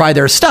wants me to try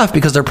their stuff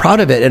because they're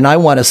proud of it. And I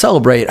want to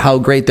celebrate how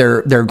great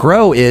their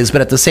grow is. But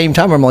at the same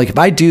time, I'm like, if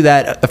I do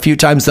that a few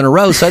times in a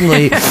row,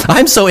 suddenly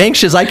I'm so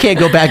anxious I can't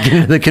go back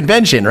into the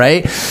convention,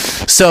 right?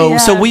 So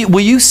will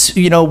you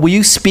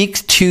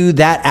speak to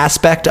that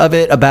aspect of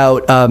it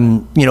about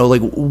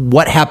like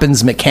what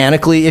happens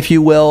mechanically, if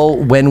you will,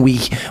 when we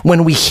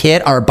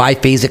hit our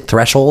biphasic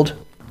threshold?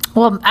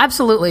 Well,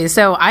 absolutely.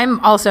 So I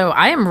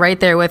am right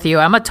there with you.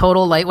 I'm a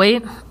total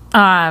lightweight,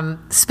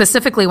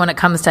 specifically when it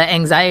comes to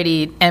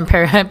anxiety and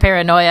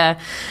paranoia.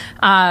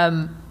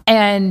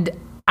 And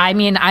I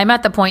mean, I'm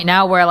at the point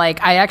now where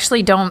like I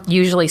actually don't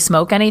usually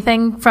smoke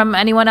anything from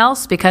anyone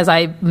else because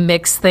I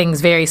mix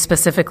things very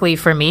specifically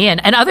for me,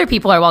 and other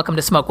people are welcome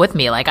to smoke with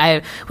me. Like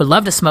I would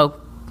love to smoke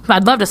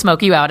I'd love to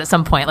smoke you out at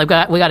some point.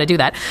 Like we got to do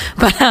that.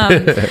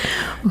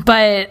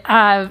 But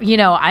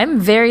I'm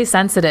very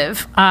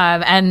sensitive,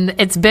 and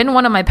it's been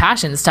one of my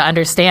passions to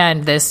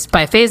understand this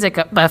biphasic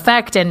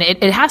effect, and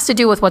it has to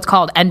do with what's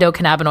called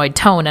endocannabinoid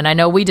tone. And I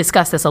know we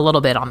discussed this a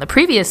little bit on the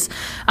previous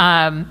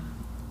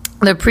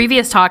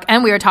talk,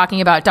 and we were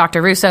talking about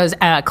Dr. Russo's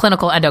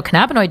clinical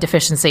endocannabinoid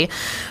deficiency,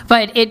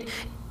 but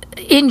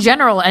in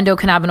general,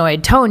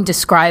 endocannabinoid tone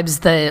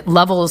describes the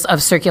levels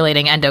of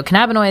circulating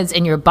endocannabinoids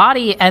in your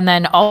body, and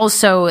then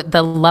also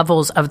the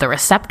levels of the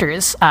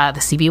receptors,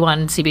 the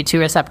CB1, CB2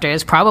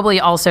 receptors,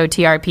 probably also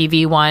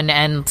TRPV1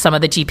 and some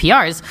of the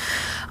GPRs.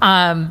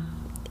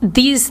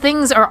 These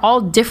things are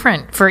all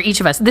different for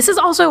each of us. This is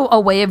also a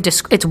way of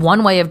it's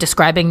one way of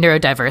describing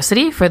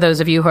neurodiversity. For those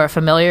of you who are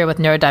familiar with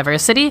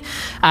neurodiversity,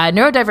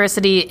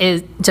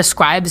 neurodiversity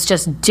describes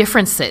just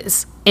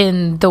differences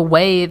in the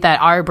way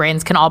that our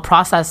brains can all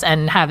process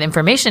and have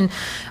information.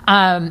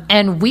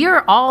 And we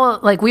are all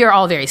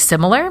very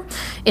similar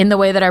in the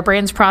way that our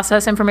brains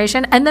process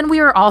information. And then we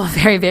are all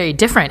very, very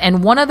different.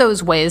 And one of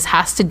those ways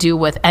has to do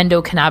with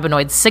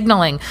endocannabinoid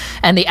signaling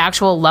and the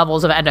actual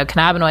levels of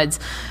endocannabinoids.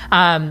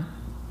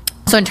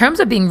 So in terms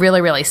of being really,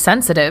 really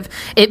sensitive,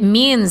 it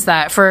means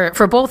that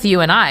for both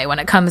you and I, when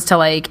it comes to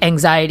like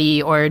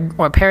anxiety or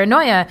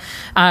paranoia,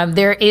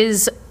 there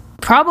is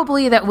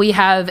probably that we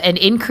have an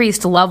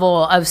increased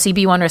level of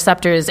CB1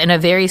 receptors in a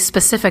very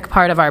specific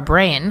part of our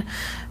brain,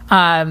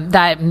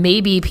 that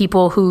maybe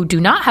people who do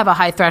not have a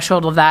high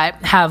threshold of that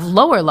have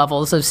lower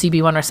levels of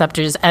CB1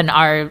 receptors and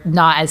are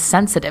not as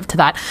sensitive to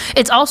that.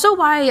 It's also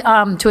why,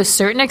 to a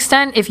certain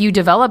extent, if you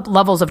develop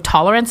levels of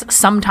tolerance,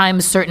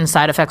 sometimes certain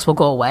side effects will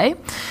go away.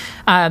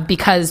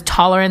 Because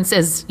tolerance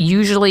is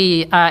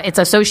usually, it's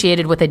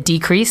associated with a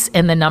decrease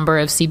in the number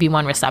of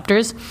CB1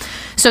 receptors.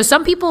 So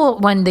some people,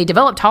 when they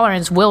develop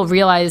tolerance, will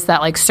realize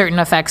that like certain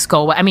effects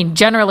go away. I mean,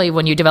 generally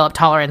when you develop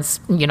tolerance,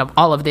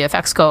 all of the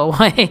effects go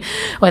away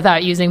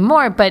without using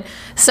more. But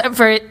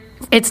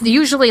it's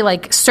usually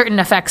like certain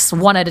effects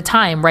one at a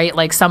time, right?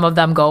 Like some of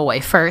them go away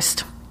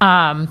first.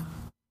 And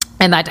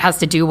that has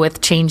to do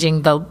with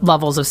changing the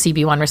levels of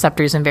CB1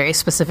 receptors in very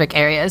specific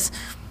areas.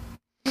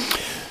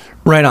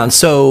 Right on.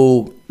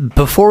 So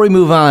before we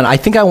move on, I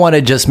think I want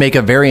to just make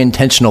a very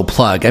intentional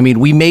plug. I mean,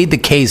 we made the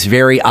case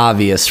very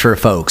obvious for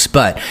folks,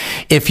 but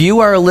if you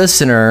are a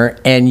listener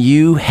and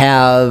you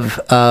have,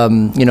 a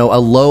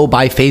low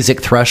biphasic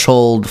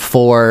threshold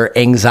for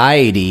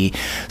anxiety,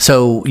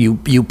 so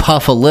you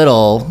puff a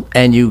little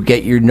and you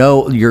get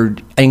your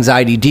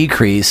anxiety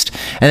decreased,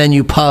 and then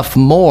you puff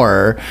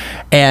more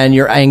and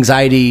your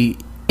anxiety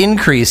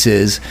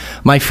increases,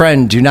 my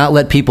friend, do not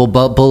let people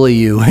bully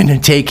you into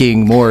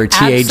taking more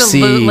THC.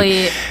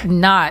 Absolutely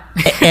not.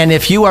 And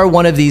if you are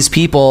one of these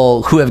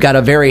people who have got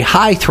a very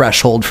high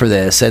threshold for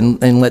this,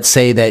 and let's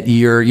say that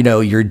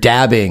you're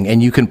dabbing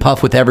and you can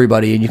puff with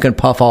everybody and you can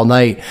puff all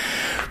night,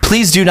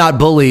 please do not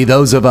bully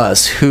those of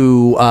us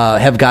who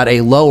have got a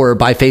lower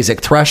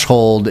biphasic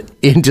threshold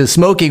into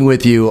smoking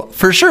with you.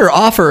 For sure,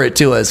 offer it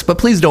to us, but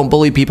please don't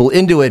bully people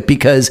into it,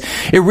 because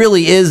it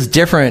really is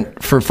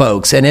different for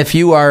folks. And if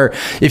you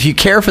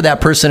care for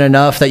that person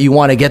enough that you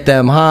want to get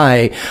them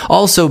high,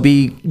 also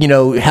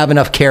have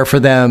enough care for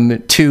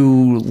them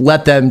to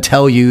let them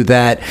tell you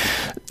that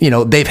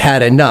they've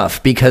had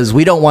enough, because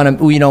you don't want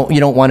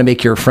to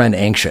make your friend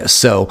anxious.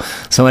 So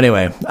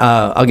anyway,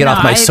 I'll get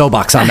off my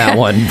soapbox on that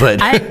one,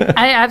 but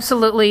I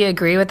absolutely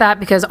agree with that,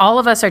 because all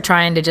of us are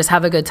trying to just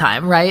have a good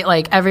time, right?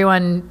 Like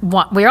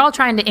we're all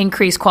trying to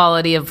increase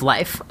quality of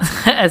life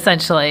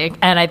essentially.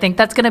 And I think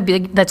that's going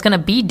to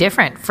be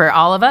different for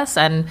all of us.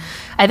 And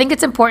I think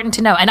it's important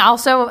to know. And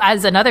also,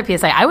 as another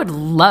PSA, I would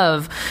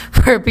love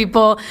for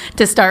people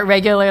to start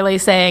regularly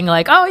saying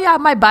like, oh yeah,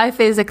 my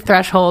biphasic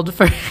threshold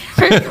for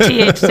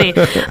THC.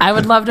 I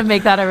would love to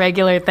make that a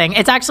regular thing.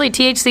 It's actually,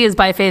 THC is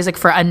biphasic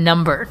for a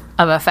number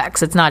of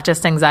effects. It's not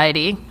just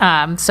anxiety.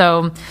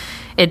 So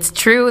it's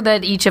true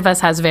that each of us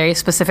has very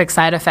specific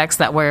side effects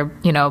that we're,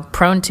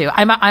 prone to.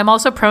 I'm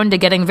also prone to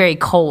getting very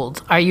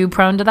cold. Are you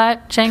prone to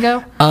that,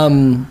 Shango?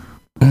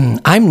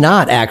 I'm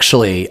not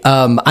actually.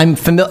 I'm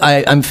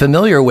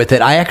familiar with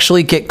it. I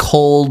actually get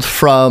cold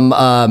from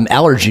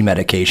allergy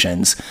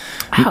medications.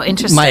 Oh,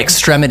 interesting. My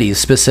extremities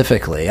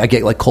specifically. I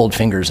get like cold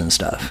fingers and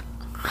stuff.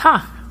 Huh.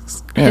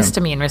 Yeah.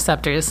 Histamine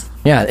receptors.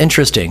 Yeah,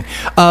 interesting.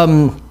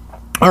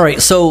 All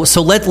right, so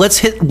let's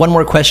hit one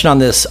more question on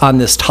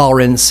this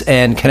tolerance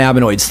and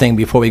cannabinoids thing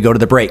before we go to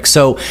the break.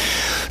 So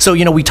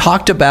we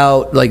talked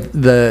about like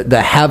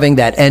the having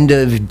that end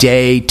of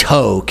day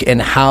toke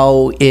and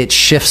how it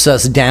shifts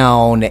us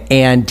down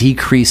and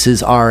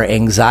decreases our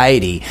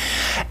anxiety,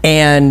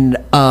 and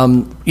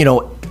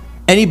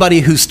anybody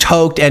who's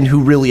toked and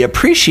who really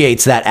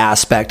appreciates that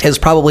aspect has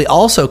probably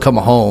also come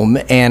home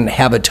and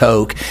have a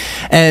toke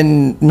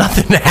and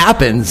nothing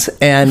happens.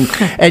 And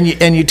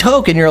you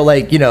toke and you're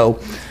like,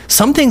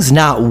 something's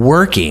not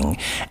working.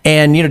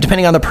 And,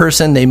 depending on the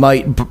person, they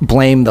might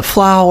blame the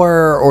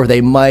flower, or they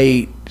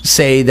might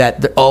say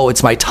that, oh,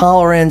 it's my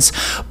tolerance.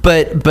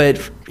 But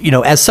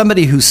as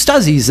somebody who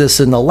studies this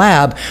in the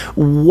lab,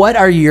 what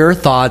are your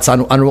thoughts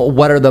on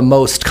what are the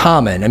most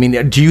common? I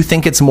mean, do you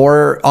think it's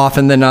more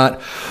often than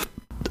not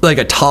like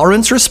a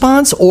tolerance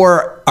response,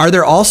 or are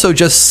there also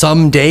just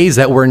some days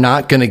that we're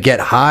not going to get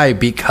high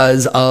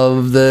because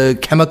of the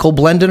chemical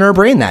blend in our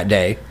brain that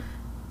day?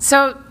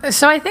 So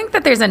I think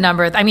that there's a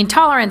number of,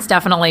 tolerance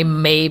definitely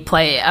may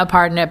play a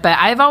part in it, but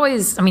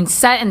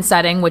set and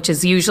setting, which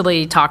is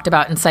usually talked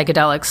about in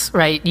psychedelics,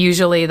 right?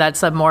 Usually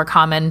that's a more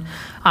common,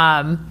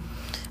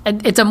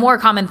 it's a more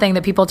common thing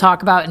that people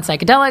talk about in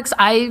psychedelics.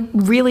 I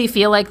really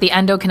feel like the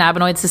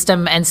endocannabinoid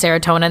system and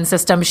serotonin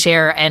system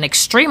share an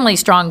extremely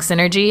strong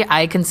synergy.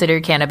 I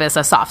consider cannabis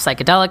a soft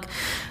psychedelic.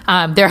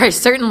 There are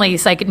certainly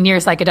near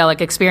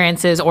psychedelic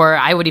experiences, or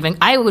I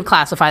would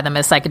classify them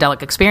as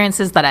psychedelic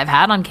experiences that I've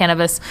had on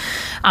cannabis.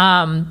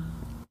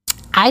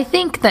 I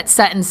think that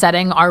set and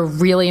setting are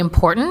really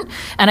important,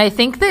 and I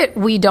think that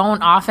we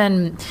don't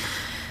often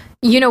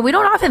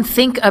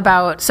think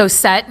about, so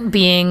set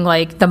being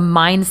like the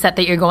mindset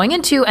that you're going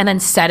into, and then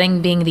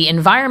setting being the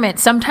environment.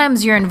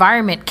 Sometimes your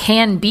environment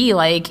can be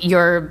like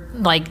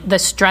the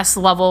stress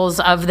levels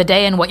of the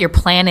day and what you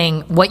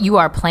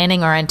are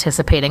planning or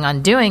anticipating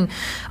on doing.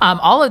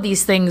 All of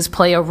these things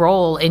play a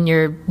role in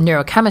your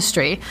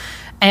neurochemistry.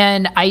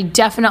 And I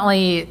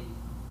definitely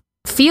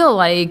feel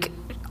like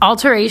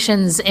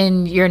alterations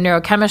in your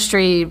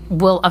neurochemistry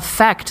will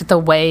affect the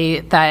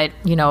way that,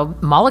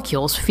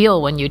 molecules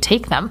feel when you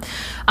take them.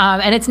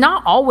 And it's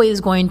not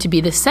always going to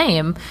be the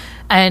same.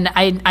 And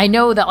I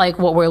know that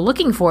what we're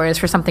looking for is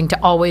for something to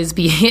always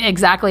be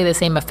exactly the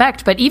same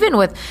effect. But even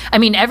with,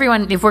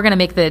 everyone, if we're going to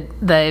make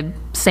the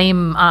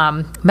same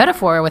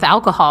metaphor with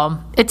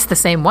alcohol, it's the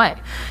same way.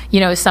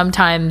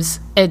 Sometimes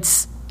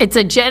it's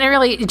a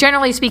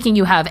generally speaking,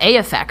 you have a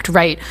effect,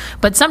 right?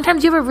 But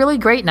sometimes you have a really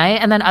great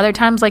night, and then other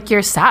times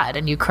you're sad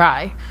and you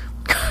cry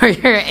or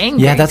you're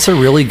angry. Yeah, that's a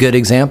really good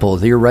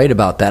example. You're right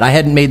about that. I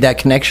hadn't made that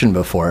connection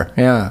before.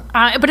 Yeah.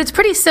 But it's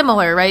pretty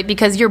similar, right?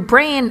 Because your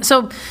brain,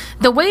 so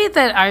the way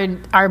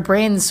that our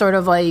brains sort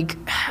of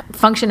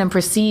function and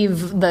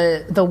perceive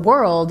the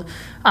world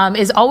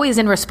is always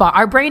in response.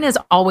 Our brain is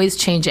always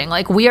changing.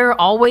 We are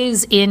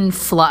always in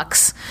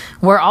flux.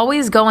 We're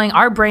always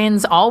our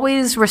brain's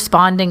always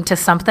responding to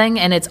something,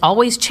 and it's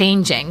always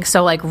changing.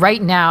 So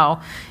right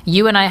now,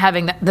 you and I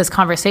having this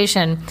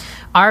conversation,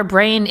 our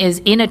brain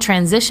is in a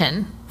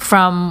transition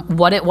from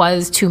what it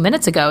was 2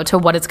 minutes ago to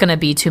what it's going to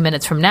be 2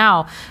 minutes from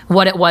now,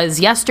 what it was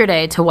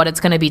yesterday to what it's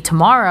going to be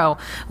tomorrow,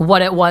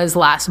 what it was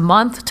last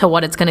month to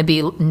what it's going to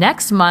be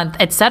next month,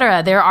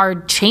 etc. There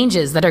are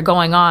changes that are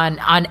going on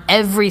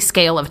every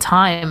scale of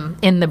time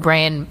in the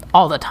brain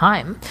all the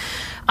time.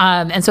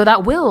 And so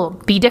that will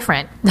be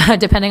different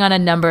depending on a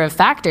number of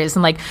factors.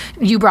 And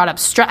you brought up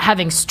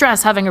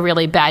having a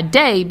really bad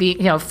day,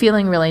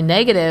 feeling really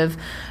negative,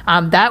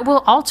 that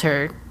will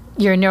alter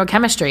your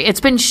neurochemistry.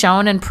 It's been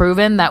shown and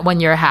proven that when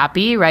you're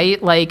happy,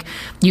 right,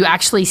 you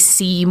actually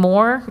see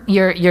more,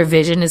 your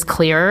vision is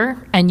clearer,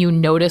 and you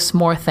notice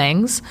more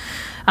things.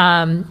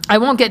 I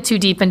won't get too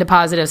deep into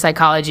positive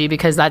psychology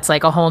because that's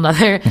a whole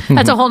nother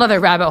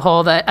rabbit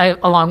hole that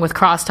along with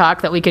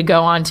crosstalk that we could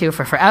go on to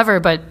for forever.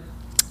 But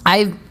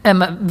I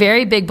am a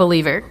very big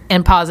believer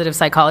in positive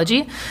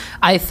psychology.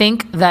 I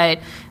think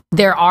that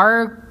there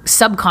are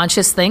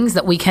subconscious things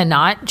that we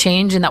cannot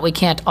change and that we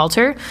can't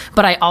alter.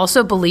 But I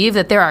also believe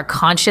that there are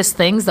conscious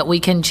things that we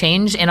can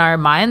change in our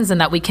minds and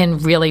that we can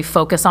really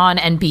focus on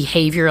and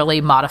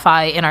behaviorally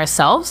modify in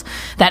ourselves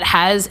that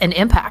has an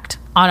impact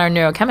on our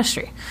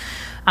neurochemistry.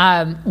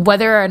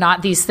 Whether or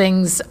not these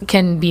things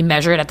can be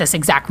measured at this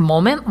exact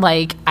moment,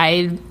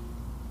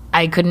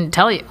 I couldn't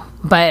tell you.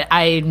 But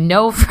I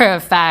know for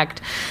a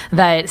fact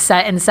that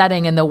set and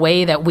setting and the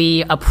way that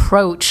we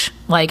approach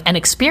an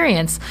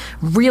experience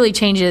really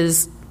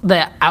changes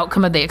the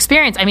outcome of the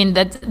experience.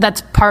 That's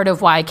part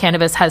of why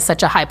cannabis has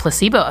such a high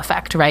placebo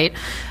effect, right?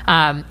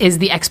 Is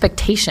the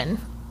expectation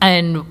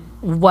and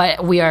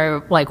what we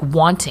are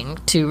wanting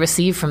to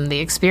receive from the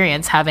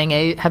experience having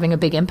a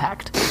big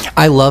impact.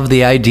 I love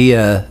the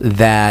idea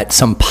that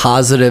some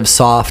positive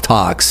soft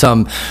talk,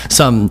 some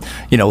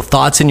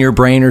thoughts in your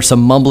brain or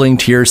some mumbling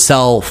to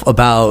yourself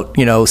about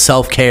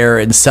self-care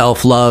and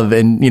self-love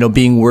and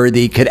being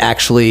worthy could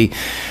actually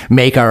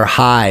make our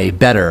high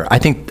better. I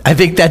think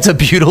that's a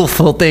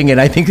beautiful thing,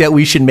 and I think that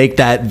we should make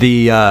that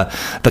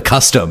the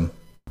custom.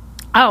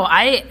 Oh,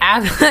 I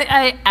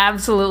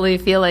absolutely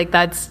feel like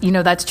that's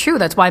true.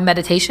 That's why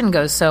meditation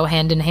goes so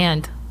hand in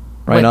hand.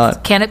 Right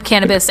on.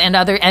 Cannabis and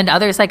other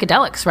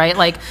psychedelics,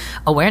 right?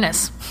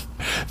 Awareness.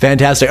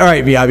 Fantastic. All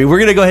right, Miyabi, we're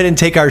going to go ahead and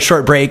take our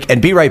short break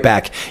and be right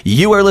back.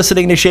 You are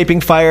listening to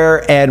Shaping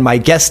Fire, and my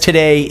guest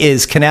today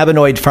is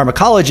cannabinoid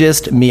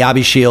pharmacologist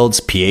Miyabi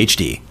Shields,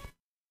 PhD.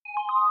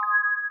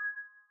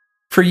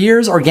 For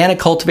years, organic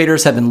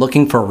cultivators have been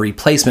looking for a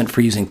replacement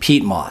for using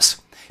peat moss.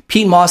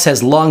 Peat moss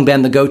has long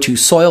been the go-to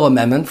soil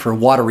amendment for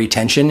water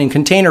retention and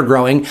container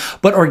growing,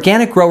 but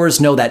organic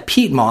growers know that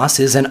peat moss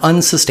is an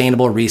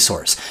unsustainable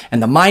resource,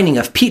 and the mining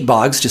of peat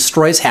bogs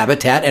destroys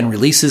habitat and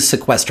releases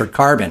sequestered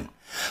carbon.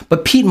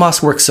 But peat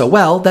moss works so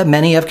well that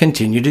many have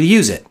continued to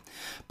use it.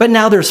 But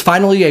now there's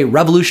finally a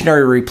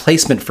revolutionary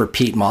replacement for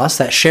peat moss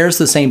that shares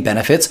the same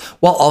benefits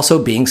while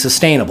also being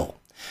sustainable.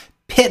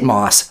 Pit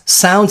moss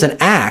sounds and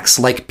acts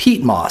like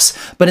peat moss,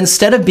 but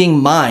instead of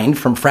being mined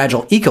from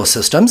fragile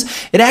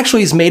ecosystems, it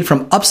actually is made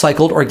from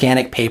upcycled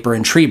organic paper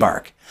and tree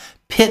bark.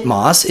 Pit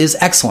moss is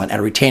excellent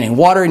at retaining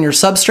water in your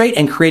substrate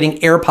and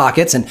creating air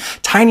pockets and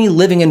tiny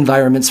living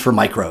environments for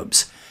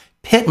microbes.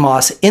 Pit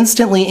moss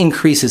instantly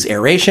increases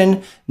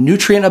aeration,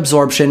 nutrient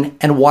absorption,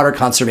 and water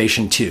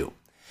conservation too.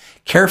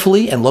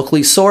 Carefully and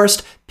locally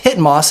sourced, pit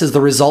moss is the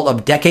result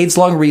of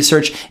decades-long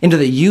research into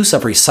the use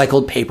of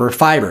recycled paper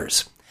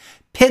fibers.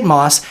 Pit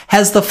moss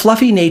has the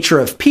fluffy nature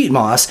of peat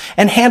moss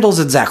and handles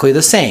exactly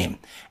the same.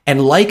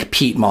 And like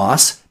peat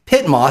moss,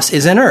 pit moss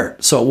is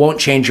inert, so it won't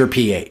change your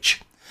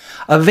pH.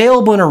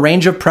 Available in a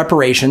range of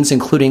preparations,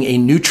 including a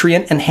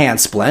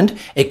nutrient-enhanced blend,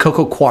 a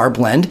cocoa coir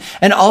blend,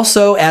 and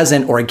also as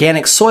an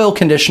organic soil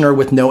conditioner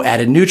with no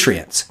added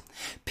nutrients.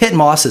 Pit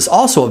moss is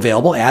also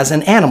available as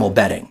an animal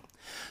bedding.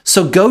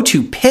 So go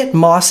to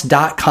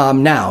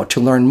pitmoss.com now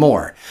to learn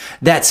more.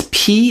 That's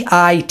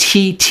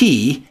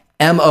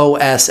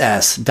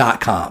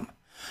PITTMOSS.com.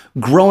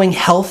 Growing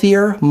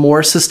healthier,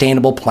 more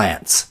sustainable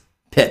plants.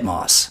 Pit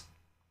moss.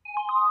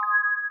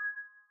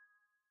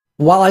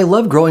 While I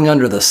love growing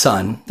under the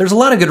sun, there's a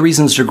lot of good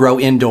reasons to grow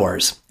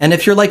indoors. And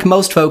if you're like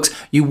most folks,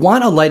 you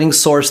want a lighting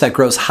source that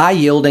grows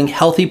high-yielding,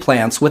 healthy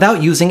plants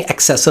without using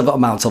excessive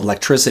amounts of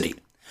electricity.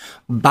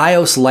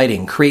 BIOS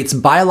Lighting creates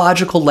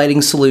biological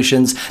lighting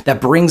solutions that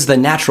brings the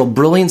natural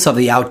brilliance of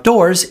the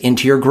outdoors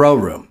into your grow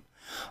room.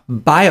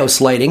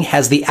 BIOS Lighting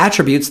has the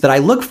attributes that I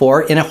look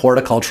for in a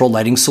horticultural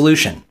lighting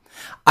solution.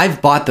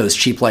 I've bought those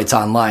cheap lights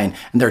online,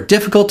 and they're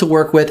difficult to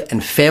work with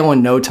and fail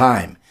in no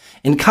time.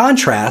 In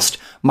contrast,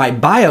 my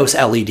BIOS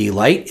LED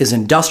light is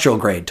industrial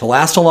grade to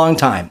last a long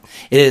time.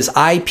 It is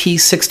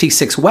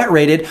IP66 wet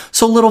rated,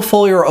 so little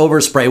foliar or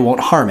overspray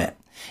won't harm it.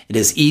 It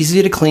is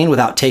easy to clean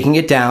without taking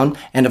it down,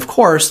 and of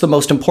course, the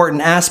most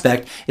important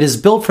aspect, it is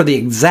built for the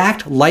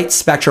exact light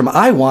spectrum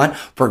I want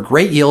for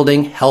great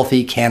yielding,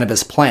 healthy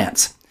cannabis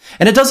plants.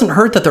 And it doesn't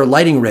hurt that their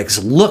lighting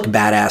rigs look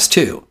badass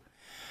too.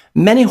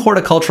 Many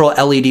horticultural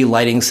LED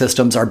lighting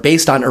systems are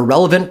based on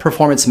irrelevant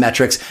performance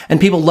metrics, and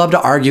people love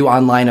to argue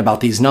online about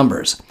these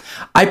numbers.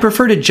 I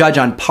prefer to judge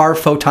on par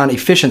photon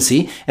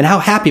efficiency and how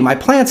happy my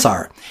plants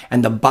are,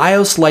 and the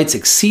BIOS lights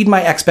exceed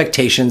my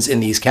expectations in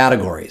these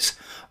categories.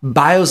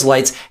 BIOS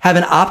lights have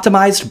an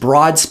optimized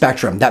broad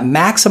spectrum that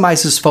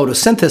maximizes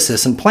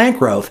photosynthesis and plant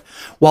growth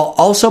while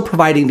also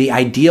providing the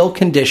ideal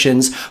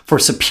conditions for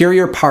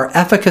superior par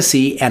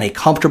efficacy and a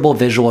comfortable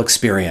visual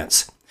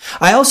experience.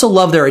 I also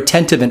love their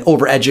attentive and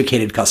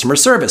overeducated customer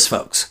service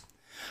folks.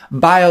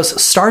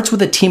 BIOS starts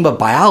with a team of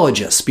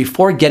biologists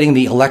before getting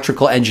the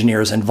electrical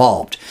engineers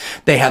involved.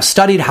 They have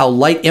studied how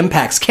light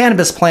impacts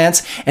cannabis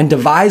plants and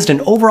devised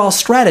an overall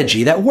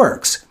strategy that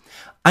works.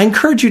 I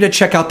encourage you to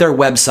check out their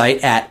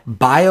website at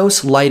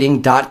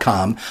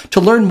bioslighting.com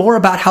to learn more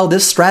about how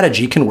this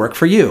strategy can work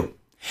for you.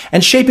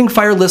 And Shaping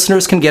Fire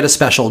listeners can get a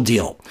special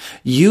deal.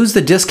 Use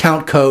the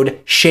discount code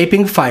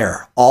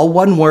SHAPINGFIRE, all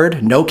one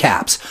word, no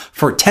caps,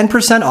 for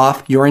 10%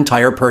 off your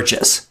entire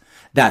purchase.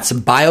 That's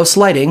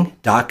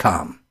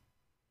bioslighting.com.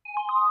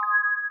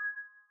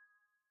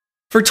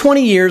 For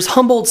 20 years,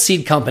 Humboldt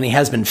Seed Company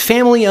has been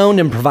family-owned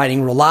and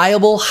providing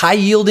reliable,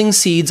 high-yielding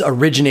seeds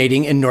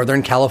originating in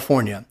Northern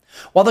California.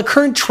 While the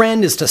current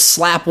trend is to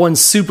slap one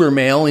super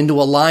male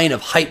into a line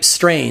of hype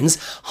strains,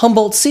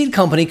 Humboldt Seed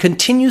Company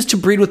continues to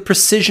breed with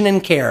precision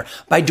and care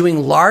by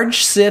doing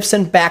large sifts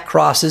and back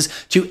crosses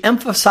to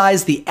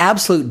emphasize the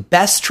absolute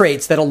best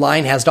traits that a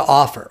line has to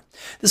offer.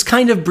 This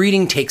kind of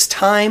breeding takes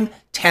time,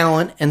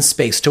 talent, and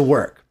space to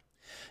work.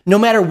 No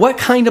matter what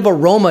kind of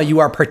aroma you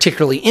are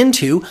particularly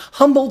into,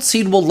 Humboldt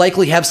Seed will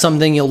likely have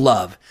something you'll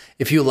love.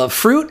 If you love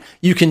fruit,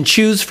 you can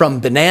choose from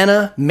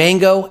banana,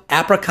 mango,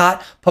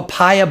 apricot,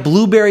 papaya,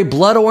 blueberry,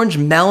 blood orange,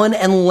 melon,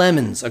 and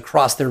lemons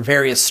across their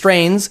various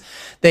strains.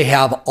 They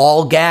have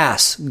all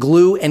gas,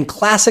 glue, and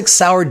classic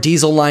sour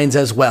diesel lines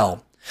as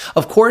well.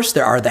 Of course,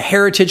 there are the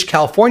heritage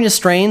California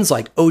strains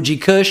like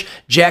OG Kush,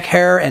 Jack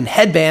Hare, and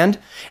Headband,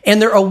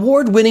 and their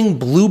award-winning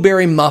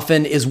blueberry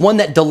muffin is one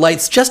that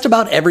delights just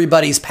about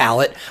everybody's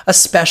palate,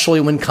 especially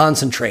when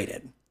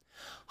concentrated.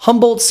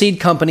 Humboldt Seed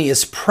Company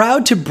is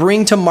proud to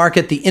bring to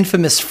market the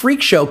infamous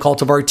Freak Show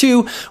Cultivar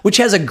 2, which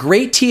has a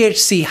great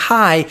THC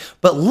high,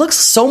 but looks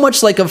so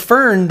much like a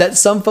fern that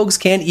some folks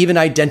can't even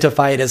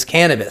identify it as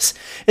cannabis.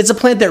 It's a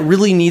plant that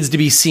really needs to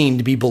be seen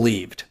to be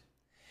believed.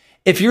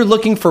 If you're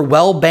looking for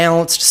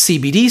well-balanced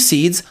CBD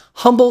seeds,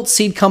 Humboldt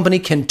Seed Company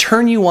can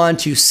turn you on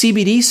to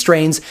CBD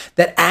strains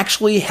that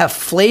actually have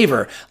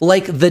flavor,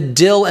 like the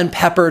dill and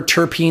pepper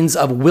terpenes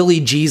of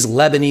Willie G's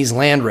Lebanese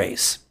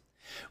landrace.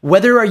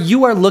 Whether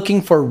you are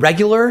looking for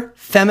regular,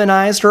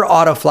 feminized, or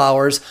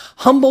autoflowers,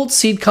 Humboldt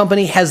Seed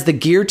Company has the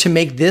gear to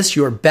make this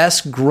your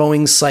best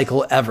growing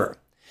cycle ever.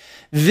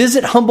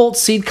 Visit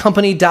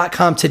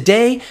HumboldtSeedCompany.com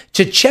today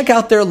to check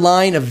out their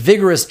line of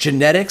vigorous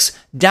genetics,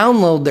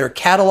 download their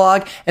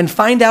catalog, and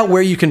find out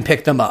where you can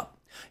pick them up.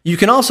 You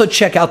can also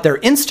check out their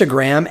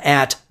Instagram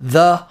at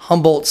The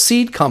Humboldt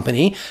Seed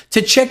Company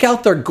to check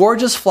out their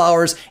gorgeous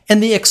flowers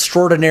and the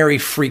extraordinary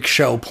freak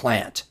show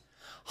plant.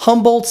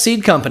 Humboldt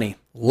Seed Company.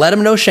 Let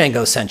them know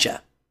Shango sent you.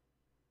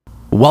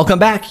 Welcome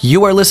back.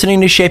 You are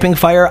listening to Shaping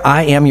Fire.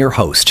 I am your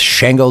host,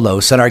 Shango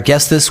Los, and our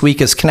guest this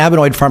week is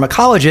cannabinoid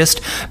pharmacologist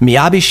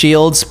Miyabi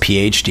Shields,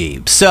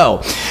 PhD.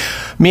 So,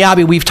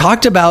 Miyabi, we've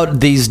talked about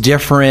these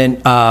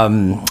different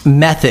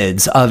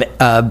methods of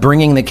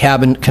bringing the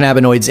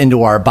cannabinoids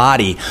into our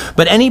body,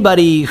 but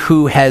anybody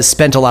who has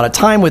spent a lot of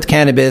time with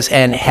cannabis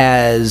and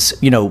has,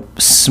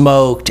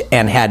 smoked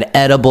and had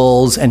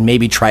edibles and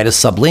maybe tried a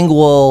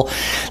sublingual,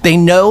 they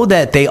know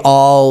that they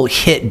all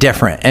hit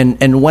different.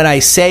 And when I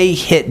say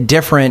hit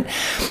different,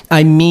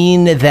 I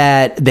mean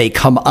that they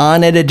come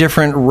on at a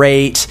different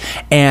rate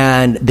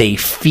and they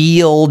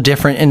feel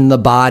different in the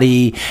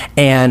body,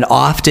 and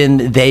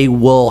often they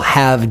will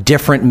have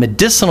different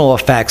medicinal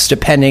effects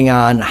depending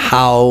on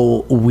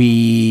how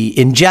we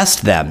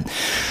ingest them.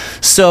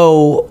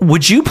 So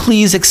would you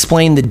please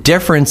explain the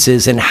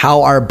differences in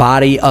how our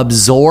body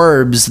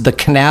absorbs the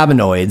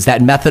cannabinoids,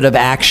 that method of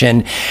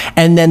action,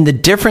 and then the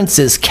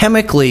differences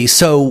chemically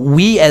so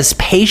we as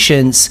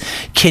patients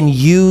can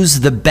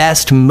use the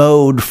best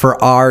mode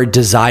for our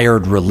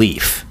desired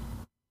relief?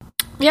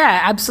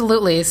 Yeah,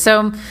 absolutely.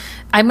 So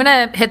I'm going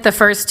to hit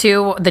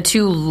the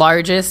two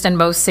largest and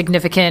most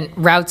significant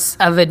routes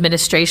of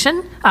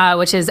administration,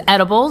 which is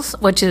edibles,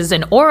 which is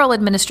an oral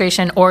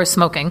administration, or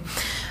smoking.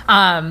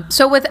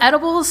 So with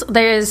edibles,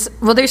 there's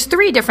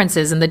three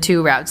differences in the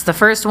two routes. The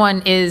first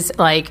one is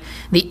like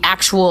the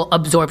actual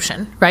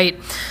absorption, right?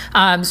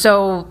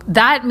 So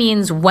that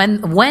means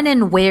when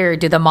and where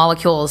do the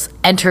molecules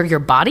enter your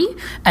body,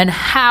 and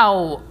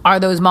how are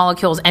those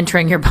molecules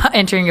entering your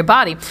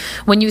body?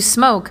 When you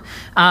smoke,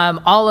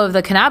 all of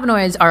the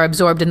cannabinoids are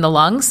absorbed in the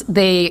lungs.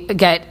 They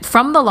get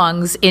from the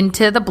lungs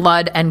into the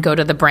blood and go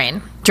to the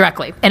brain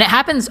directly. And it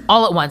happens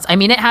all at once. I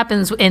mean, it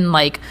happens in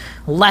like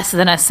less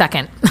than a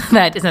second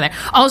that isn't there.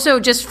 Also,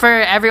 just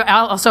for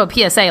also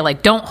a PSA,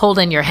 like, don't hold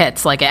in your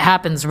hits. Like, it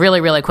happens really,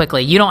 really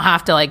quickly. You don't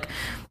have to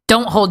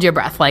don't hold your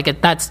breath.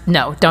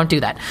 Don't do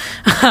that.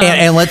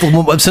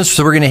 Since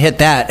we're going to hit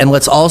that, and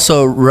let's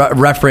also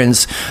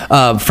reference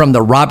from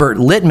the Robert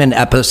Littman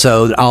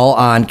episode all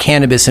on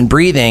cannabis and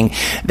breathing,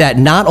 that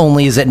not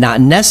only is it not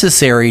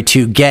necessary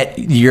to get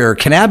your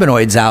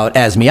cannabinoids out,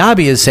 as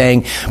Miyabi is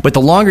saying, but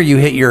the longer you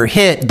hit your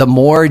hit, the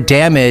more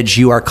damage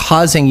you are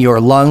causing your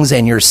lungs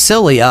and your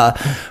cilia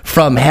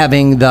from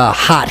having the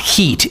hot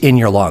heat in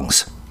your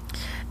lungs.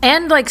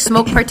 And like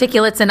smoke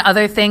particulates and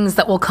other things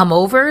that will come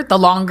over the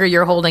longer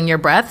you're holding your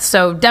breath.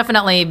 So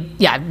definitely,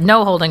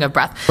 no holding of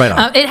breath. Right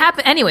on. It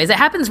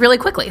happens really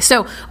quickly.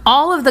 So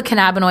all of the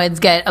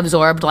cannabinoids get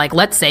absorbed, like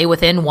let's say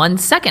within 1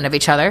 second of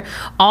each other.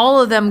 All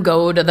of them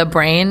go to the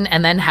brain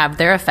and then have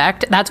their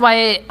effect. That's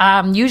why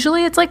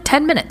usually it's like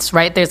 10 minutes,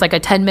 right? There's like a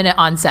 10-minute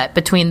onset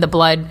between the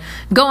blood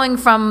going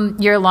from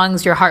your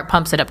lungs, your heart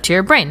pumps it up to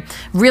your brain.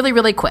 Really,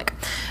 really quick.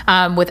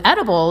 With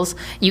edibles,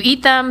 you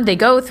eat them, they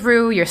go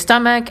through your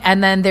stomach,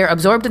 and then they're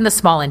absorbed in the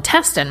small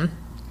intestine.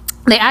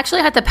 They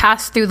actually have to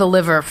pass through the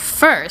liver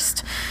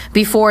first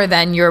before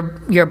then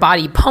your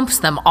body pumps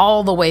them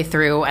all the way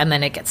through, and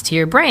then it gets to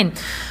your brain.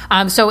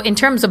 So in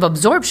terms of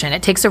absorption,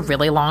 it takes a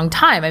really long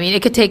time. I mean,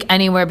 it could take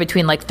anywhere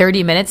between like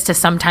 30 minutes to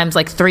sometimes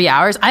like 3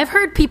 hours. I've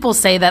heard people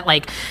say that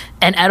like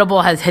an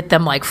edible has hit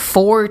them like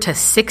 4 to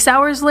 6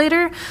 hours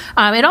later.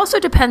 It also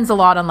depends a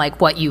lot on like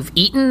what you've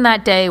eaten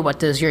that day. What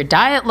does your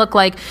diet look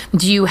like?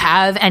 Do you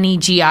have any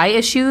GI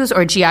issues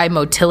or GI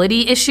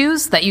motility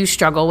issues that you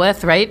struggle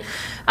with, right?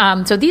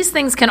 So these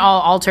things can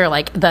all alter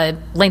like the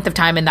length of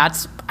time, and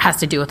that's has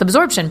to do with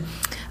absorption.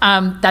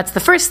 That's the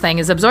first thing,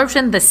 is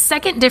absorption. The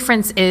second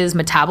difference is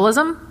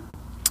metabolism.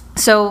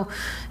 So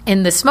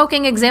in the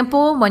smoking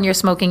example, when you're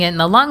smoking it in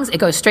the lungs, it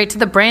goes straight to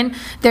the brain.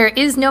 There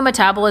is no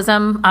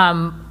metabolism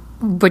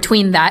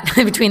between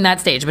that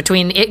stage,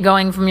 between it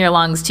going from your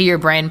lungs to your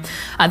brain.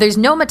 There's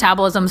no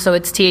metabolism, so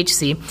it's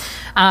THC.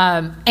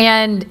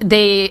 And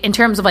in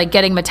terms of like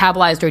getting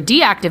metabolized or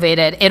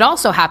deactivated, it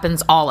also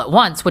happens all at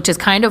once, which is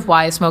kind of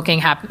why smoking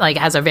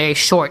has a very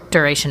short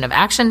duration of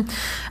action.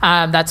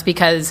 That's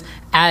because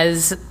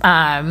as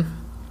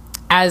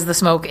the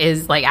smoke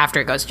is like after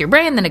it goes to your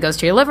brain, then it goes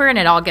to your liver and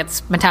it all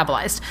gets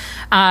metabolized.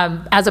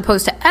 As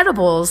opposed to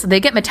edibles, they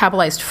get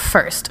metabolized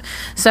first.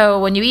 So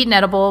when you eat an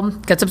edible,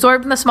 it gets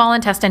absorbed in the small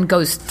intestine,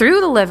 goes through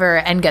the liver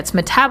and gets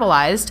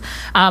metabolized.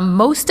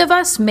 Most of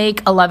us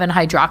make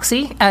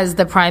 11-hydroxy as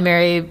the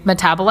primary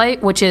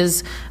metabolite, which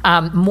is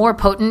more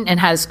potent and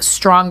has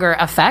stronger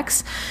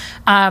effects.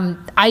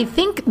 I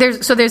think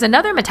there's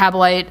another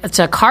metabolite, it's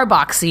a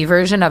carboxy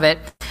version of it,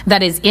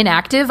 that is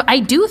inactive. I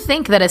do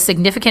think that a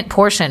significant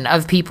portion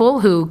of people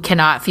who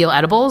cannot feel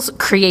edibles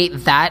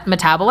create that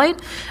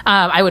metabolite.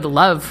 I would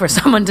love for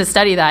someone to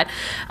study that.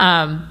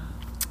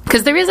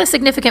 because there is a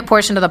significant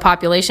portion of the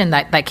population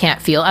that can't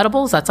feel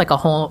edibles. That's like a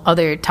whole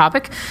other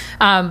topic.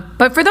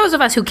 But for those of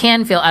us who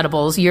can feel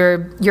edibles, your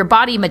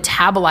body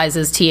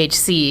metabolizes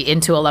THC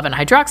into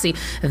 11-hydroxy.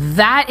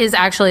 That is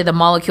actually the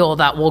molecule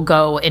that will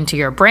go into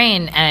your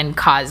brain and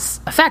cause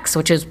effects,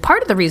 which is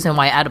part of the reason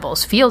why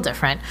edibles feel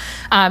different.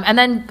 And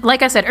then,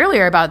 like I said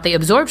earlier about the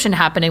absorption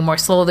happening more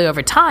slowly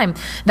over time,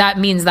 that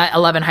means that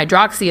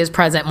 11-hydroxy is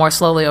present more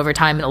slowly over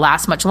time and it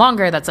lasts much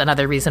longer. That's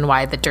another reason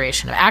why the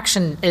duration of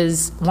action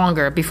is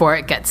longer before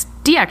it gets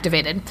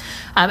deactivated.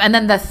 And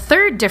then the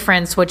third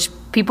difference, which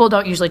people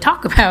don't usually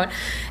talk about,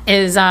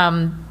 is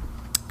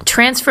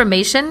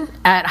transformation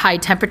at high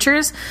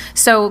temperatures.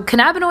 So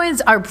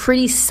cannabinoids are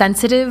pretty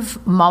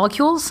sensitive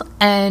molecules,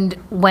 and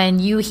when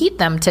you heat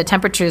them to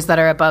temperatures that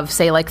are above,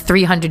 say, like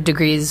 300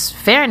 degrees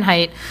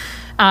Fahrenheit,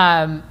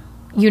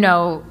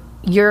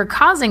 you're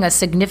causing a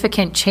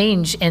significant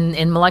change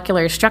in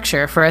molecular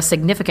structure for a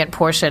significant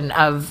portion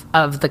of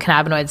the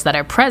cannabinoids that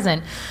are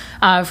present.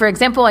 For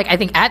example, like I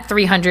think at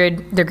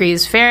 300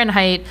 degrees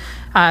Fahrenheit,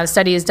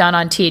 studies done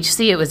on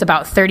THC, it was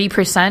about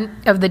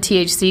 30% of the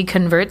THC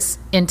converts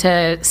into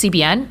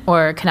CBN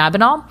or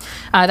cannabinol.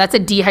 That's a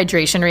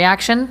dehydration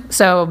reaction.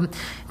 So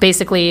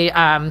basically, 2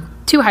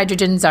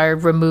 hydrogens are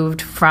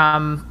removed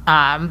from,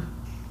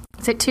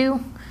 is it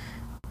 2?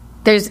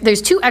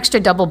 There's 2 extra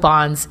double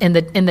bonds in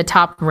the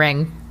top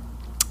ring,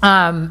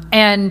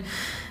 and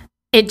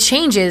it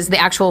changes the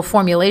actual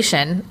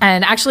formulation.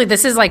 And actually,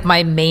 this is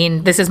my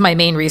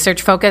main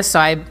research focus. So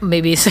I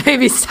maybe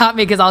stop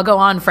me because I'll go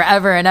on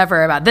forever and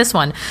ever about this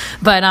one.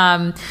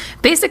 But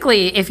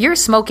basically, if you're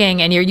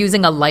smoking and you're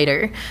using a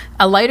lighter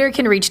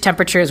can reach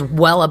temperatures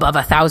well above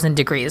 1,000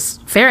 degrees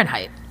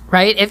Fahrenheit.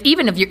 Right?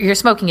 Even if you're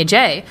smoking a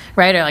J,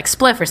 right, or like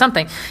spliff or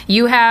something,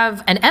 you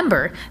have an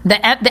ember.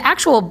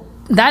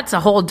 That's a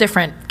whole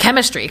different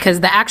chemistry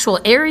because the actual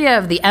area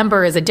of the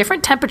ember is a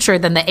different temperature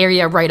than the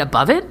area right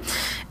above it.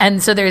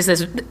 And so there's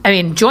this,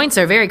 joints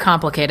are very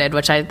complicated,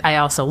 which I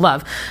also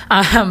love.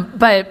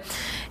 But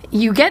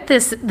you get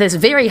this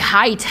very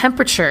high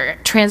temperature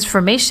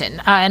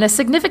transformation, and a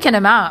significant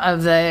amount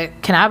of the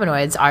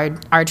cannabinoids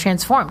are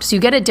transformed. So you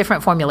get a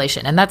different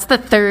formulation, and that's the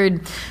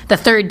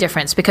third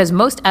difference, because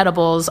most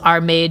edibles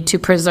are made to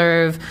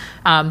preserve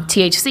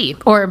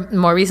THC, or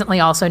more recently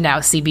also now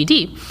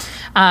CBD.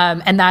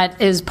 And that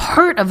is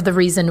part of the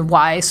reason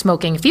why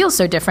smoking feels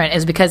so different,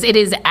 is because it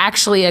is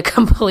actually a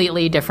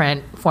completely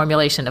different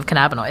formulation of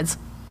cannabinoids.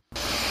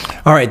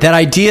 All right, that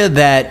idea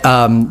that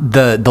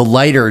the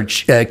lighter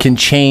can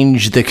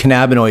change the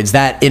cannabinoids,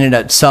 that in and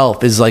of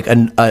itself is like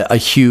a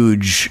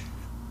huge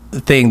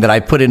thing that I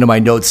put into my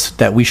notes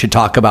that we should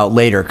talk about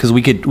later, because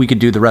we could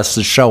do the rest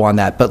of the show on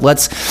that. But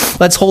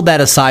let's hold that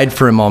aside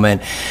for a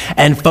moment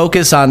and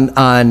focus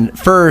on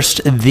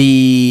first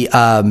the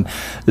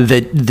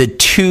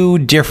 2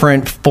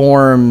 different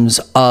forms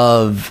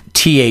of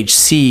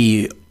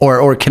THC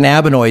or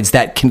cannabinoids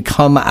that can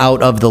come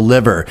out of the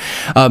liver.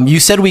 You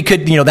said we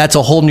could, that's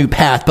a whole new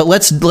path, but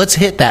let's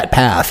hit that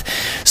path.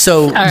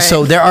 So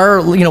there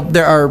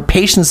are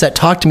patients that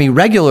talk to me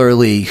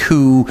regularly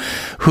who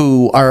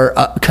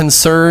are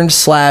concerned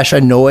 /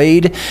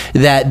 annoyed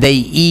that they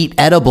eat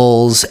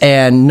edibles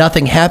and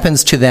nothing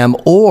happens to them,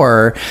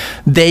 or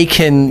they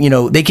can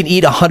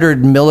eat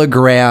 100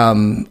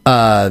 milligram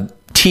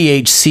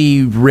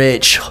THC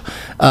rich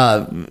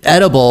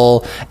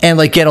edible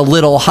and get a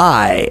little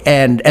high,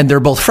 and they're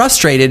both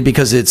frustrated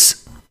because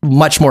it's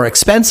much more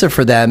expensive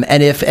for them,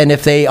 and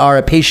if they are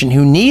a patient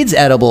who needs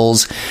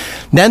edibles,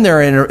 then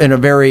they're in a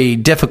very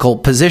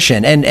difficult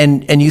position.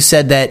 And you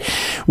said that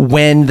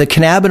when the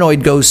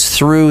cannabinoid goes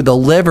through the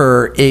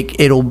liver,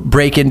 it'll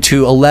break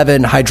into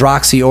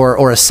 11-hydroxy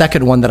or a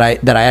second one that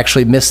I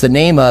actually missed the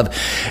name of.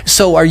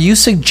 So are you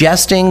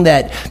suggesting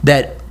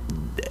that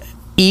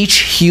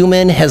each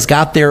human has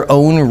got their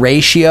own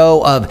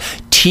ratio of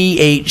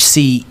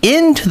THC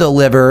into the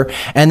liver,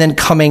 and then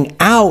coming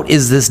out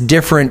is this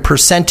different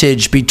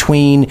percentage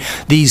between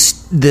the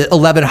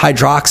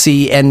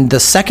 11-hydroxy and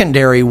the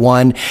secondary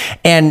one,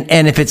 and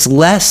if it's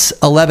less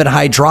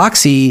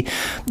 11-hydroxy,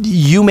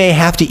 you may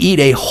have to eat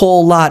a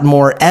whole lot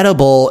more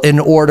edible in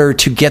order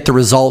to get the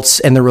results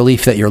and the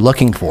relief that you're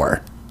looking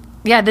for.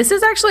 Yeah, this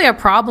is actually a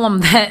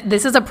problem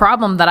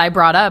that I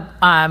brought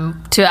up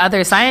to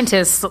other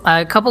scientists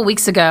a couple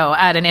weeks ago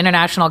at an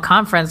international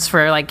conference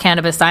for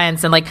cannabis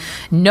science, and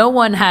no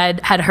one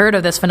had heard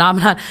of this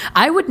phenomenon.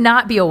 I would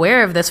not be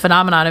aware of this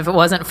phenomenon if it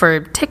wasn't for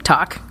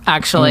TikTok.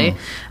 Actually,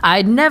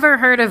 I'd never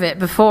heard of it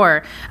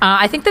before.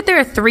 I think that there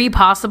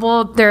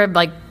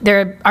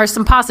are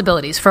some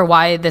possibilities for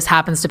why this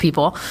happens to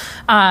people,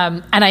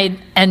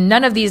 and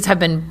none of these have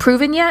been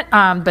proven yet.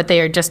 But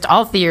they are just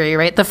all theory,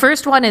 right? The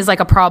first one is a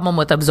problem problem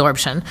with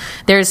absorption.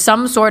 There's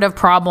some sort of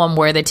problem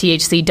where the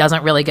THC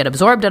doesn't really get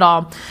absorbed at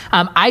all.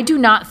 I do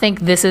not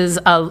think this is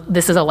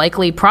a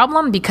likely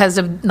problem because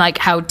of like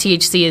how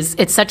THC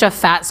it's such a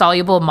fat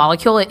soluble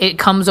molecule. It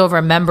comes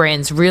over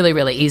membranes really,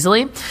 really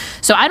easily.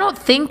 So I don't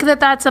think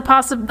that's a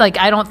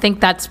I don't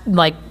think that's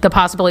like the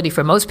possibility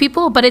for most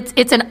people, but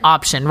it's an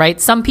option, right?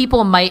 Some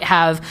people might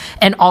have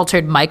an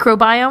altered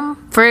microbiome,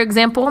 for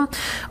example,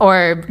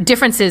 or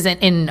differences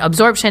in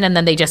absorption, and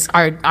then they just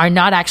are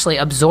not actually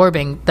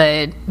absorbing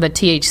the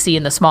THC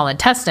in the small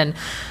intestine.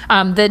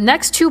 The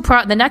next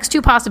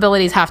two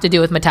possibilities have to do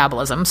with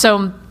metabolism.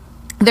 So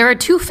there are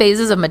two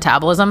phases of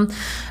metabolism.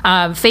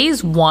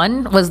 Phase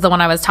 1 was the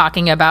one I was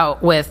talking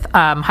about with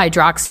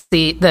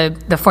hydroxy,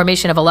 the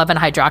formation of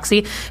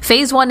 11-hydroxy.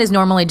 Phase 1 is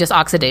normally just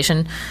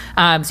oxidation.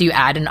 So you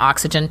add an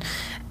oxygen.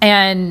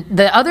 And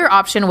the other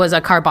option was a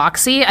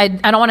carboxy. I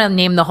don't want to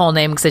name the whole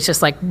name because it's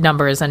just like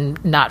numbers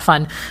and not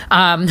fun.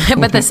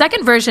 But the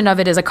second version of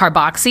it is a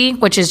carboxy,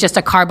 which is just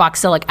a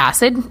carboxylic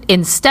acid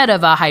instead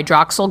of a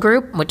hydroxyl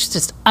group, which is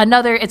just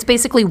it's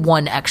basically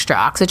one extra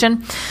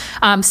oxygen.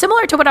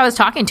 Similar to what I was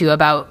talking to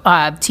about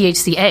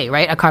THCA,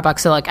 right? A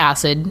carboxylic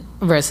acid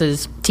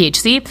versus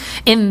THC.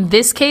 In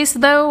this case,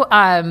 though,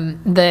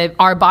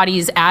 our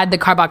bodies add the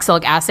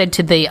carboxylic acid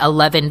to the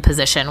 11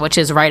 position, which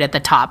is right at the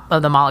top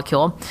of the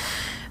molecule.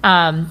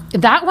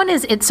 That one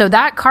is it. So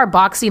that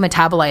carboxy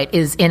metabolite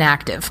is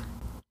inactive.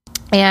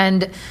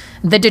 And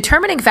the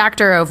determining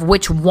factor of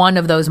which one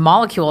of those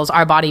molecules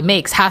our body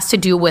makes has to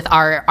do with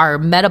our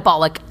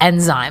metabolic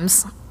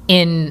enzymes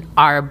in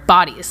our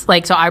bodies.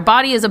 Like, so our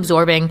body is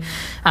absorbing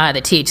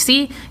the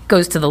THC,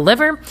 goes to the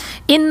liver.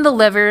 In the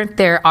liver,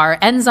 there are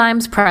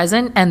enzymes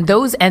present, and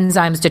those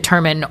enzymes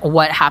determine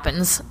what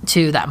happens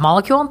to that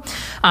molecule.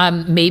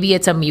 Maybe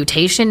it's a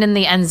mutation in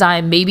the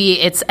enzyme.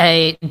 Maybe it's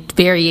a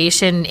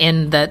variation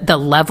in the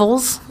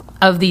levels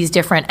of these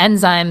different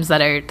enzymes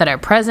that are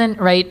present,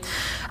 right?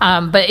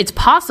 But it's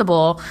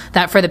possible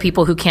that for the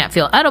people who can't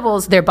feel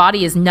edibles, their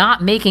body is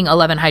not making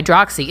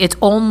 11-hydroxy. It's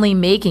only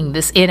making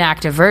this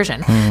inactive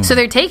version. So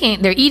they're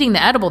eating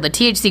the edible, the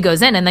THC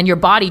goes in, and then your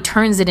body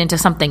turns it into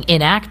something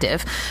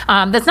inactive.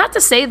 That's not to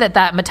say that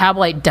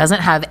metabolite doesn't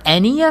have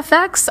any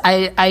effects.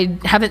 I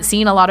haven't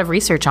seen a lot of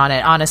research on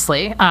it,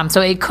 honestly.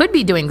 So it could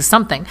be doing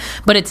something,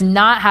 but it's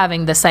not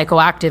having the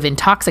psychoactive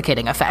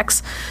intoxicating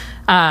effects.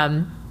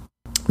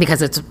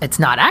 Because it's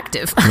not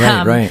active.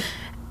 Right.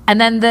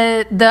 And then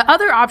the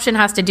other option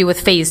has to do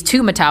with phase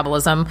 2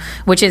 metabolism,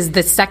 which is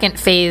the second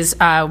phase.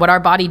 What our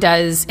body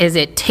does is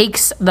it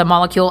takes the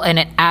molecule and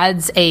it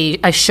adds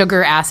a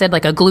sugar acid,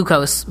 like a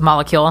glucose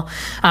molecule.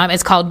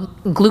 It's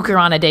called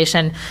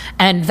glucuronidation,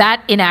 and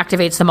that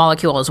inactivates the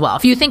molecule as well.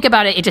 If you think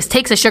about it, it just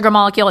takes a sugar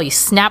molecule, you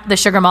snap the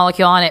sugar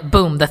molecule on it,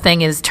 boom, the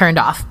thing is turned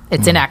off.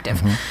 It's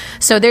inactive.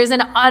 So there's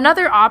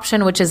another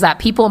option, which is that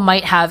people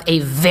might have a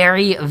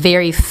very,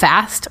 very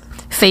fast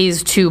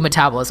phase 2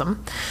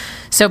 metabolism.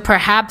 So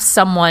perhaps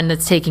someone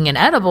that's taking an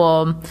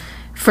edible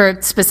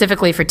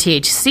specifically for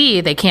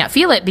THC, they can't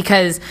feel it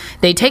because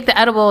they take the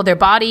edible, their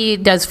body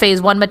does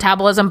phase 1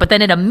 metabolism, but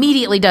then it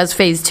immediately does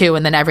phase 2,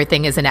 and then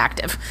everything is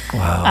inactive.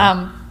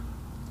 Wow.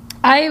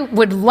 I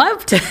would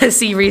love to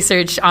see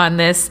research on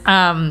this.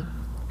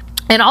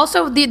 And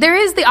also there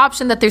is the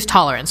option that there's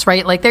tolerance,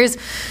 right? Like there's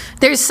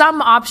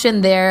some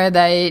option there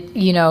that,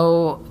 you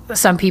know,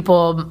 some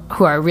people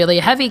who are really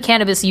heavy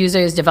cannabis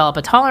users develop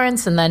a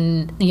tolerance, and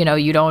then, you know,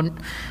 you don't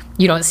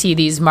see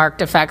these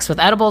marked effects with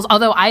edibles.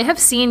 Although I have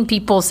seen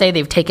people say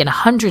they've taken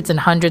hundreds and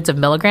hundreds of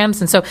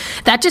milligrams. And so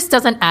that just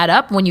doesn't add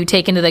up when you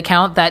take into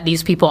account that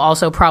these people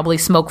also probably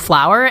smoke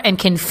flower and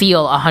can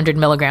feel 100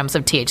 milligrams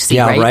of THC.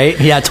 Yeah, right?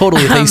 Yeah,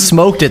 totally. If they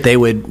smoked it, they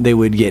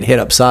would get hit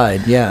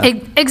upside. Yeah.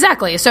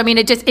 Exactly. So, I mean,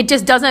 it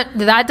just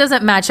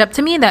doesn't match up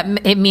to me. That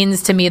it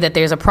means to me that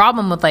there's a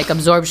problem with like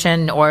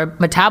absorption or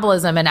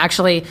metabolism. And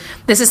actually,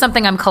 this is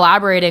something I'm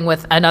collaborating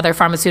with another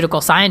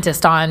pharmaceutical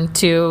scientist on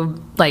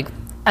to like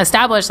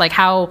establish like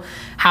how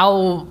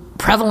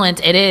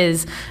prevalent it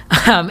is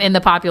in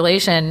the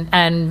population.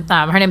 And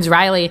her name's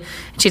Riley.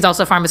 She's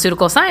also a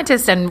pharmaceutical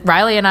scientist. And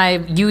Riley and I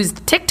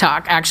used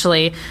TikTok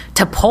actually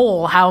to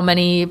poll how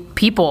many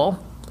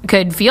people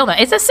could feel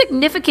that. It's a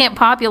significant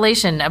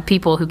population of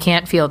people who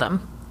can't feel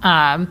them.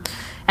 And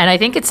I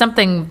think it's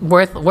something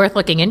worth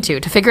looking into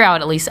to figure out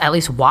at least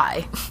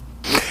why.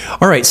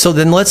 All right, so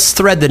then let's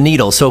thread the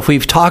needle. So if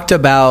we've talked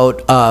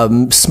about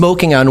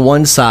smoking on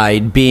one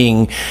side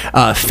being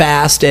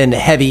fast and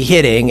heavy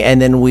hitting,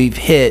 and then we've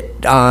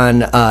hit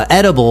on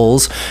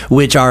edibles,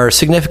 which are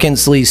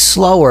significantly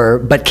slower,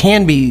 but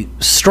can be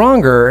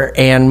stronger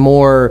and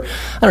more,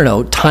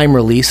 time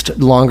released,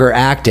 longer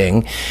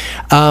acting.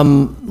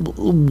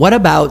 What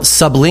about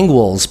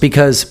sublinguals?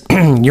 Because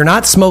you're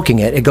not smoking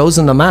it, it goes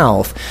in the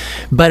mouth,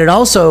 but it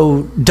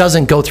also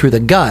doesn't go through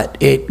the gut.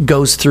 It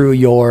goes through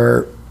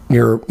your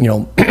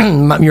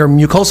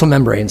mucosal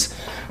membranes.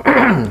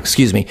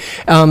 Excuse me.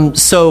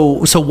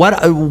 So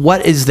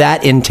what is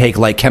that intake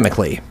like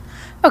chemically?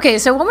 Okay,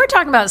 so when we're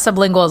talking about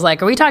sublinguals,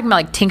 like, are we talking about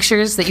like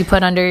tinctures that you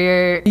put under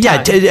your tongue,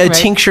 right?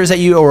 Tinctures that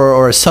you,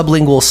 or a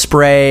sublingual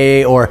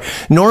spray, or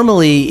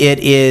normally it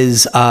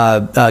is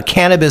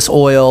cannabis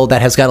oil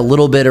that has got a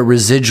little bit of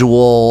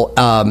residual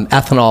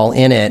ethanol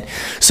in it,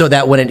 so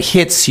that when it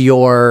hits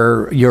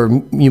your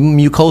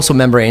mucosal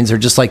membranes, or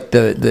just like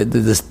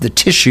the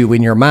tissue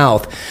in your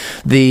mouth,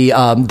 the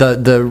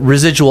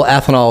residual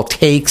ethanol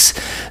takes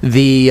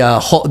the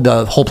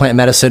whole plant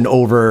medicine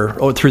over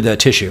or through the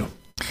tissue.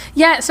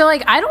 Yeah, so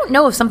like I don't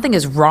know if something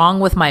is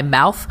wrong with my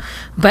mouth,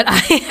 but I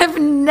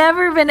have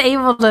never been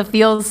able to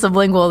feel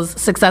sublinguals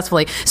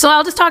successfully. So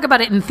I'll just talk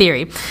about it in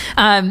theory.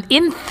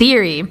 In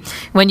theory,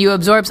 when you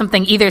absorb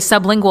something either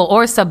sublingual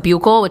or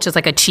subbuccal, which is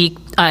like a cheek,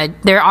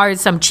 there are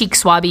some cheek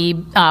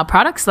swabby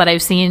products that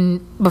I've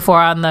seen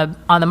before on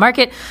the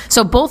market.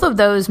 So both of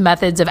those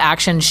methods of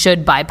action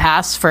should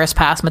bypass first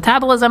pass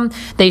metabolism.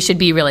 They should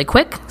be really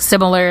quick,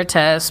 similar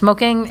to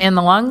smoking in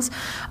the lungs,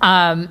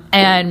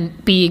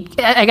 and be,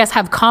 I guess,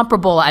 have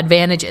comparable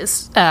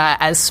advantages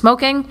as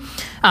smoking.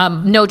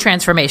 No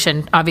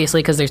transformation,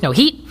 obviously, because there's no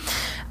heat.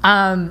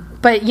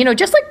 But,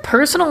 just like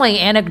personally,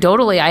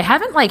 anecdotally, I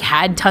haven't like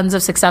had tons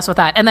of success with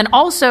that. And then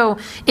also,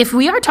 if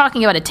we are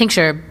talking about a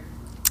tincture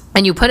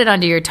and you put it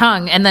under your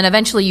tongue and then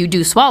eventually you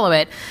do swallow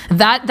it,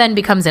 that then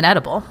becomes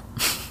inedible.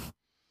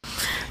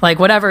 Like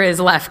whatever is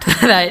left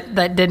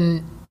that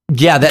didn't.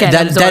 Yeah,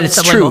 that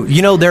is true.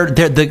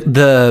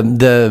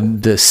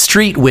 The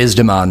street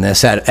wisdom on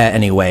this,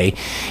 anyway,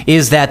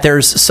 is that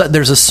there's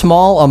a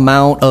small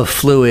amount of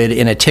fluid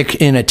in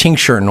a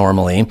tincture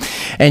normally,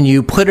 and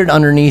you put it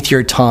underneath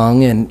your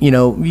tongue, and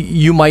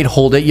you might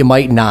hold it, you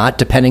might not,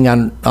 depending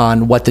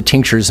on what the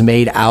tincture is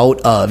made out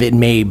of. It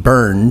may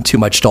burn too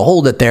much to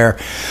hold it there,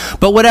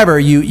 but whatever.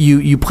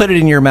 You put it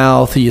in your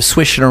mouth, you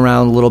swish it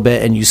around a little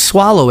bit, and you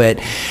swallow it.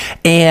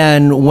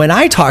 And when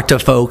I talk to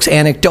folks,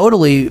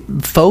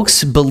 anecdotally, folks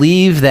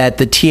believe that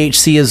the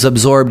THC is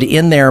absorbed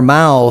in their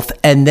mouth,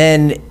 and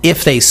then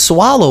if they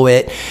swallow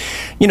it,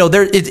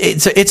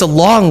 it's a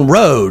long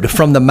road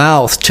from the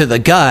mouth to the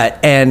gut,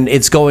 and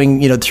it's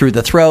going through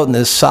the throat and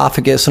the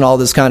esophagus and all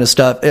this kind of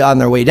stuff on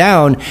their way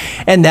down,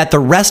 and that the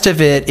rest of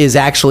it is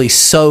actually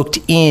soaked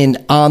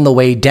in on the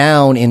way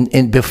down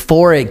in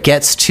before it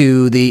gets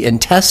to the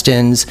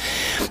intestines,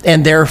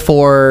 and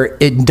therefore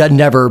it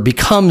never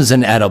becomes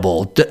an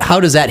edible.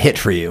 How does that hit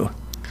for you?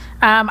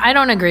 I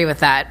don't agree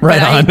with that.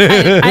 Right on.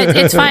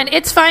 It's fine.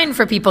 It's fine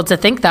for people to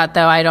think that,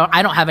 though. I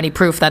don't have any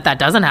proof that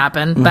doesn't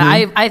happen. But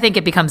I think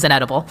it becomes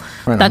inedible.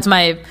 Right. That's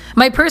my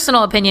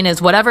personal opinion.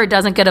 Is whatever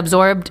doesn't get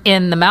absorbed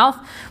in the mouth,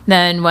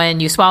 then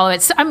when you swallow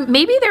it,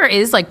 maybe there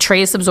is like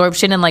trace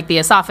absorption in like the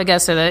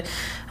esophagus or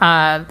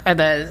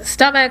the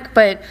stomach.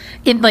 But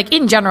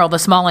in general, the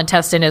small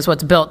intestine is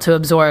what's built to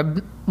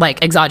absorb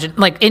like exogenous.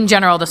 Like in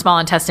general, the small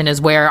intestine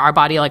is where our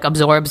body like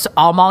absorbs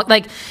all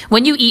like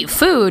when you eat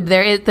food,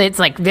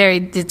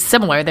 it's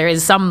similar. There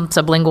is some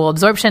sublingual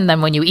absorption.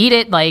 Then when you eat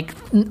it,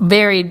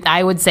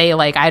 I would say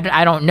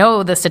I don't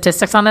know the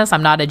statistics on this.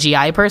 I'm not a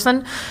GI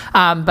person,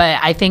 but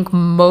I think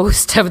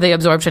most of the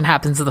absorption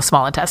happens in the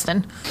small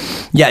intestine.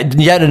 Yeah,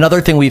 yet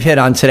another thing we've hit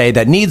on today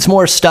that needs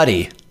more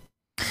study.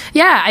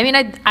 Yeah, I mean,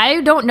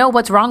 I don't know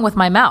what's wrong with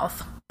my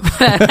mouth.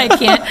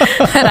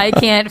 I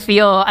cannot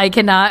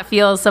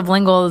feel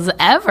sublinguals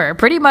ever.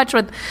 Pretty much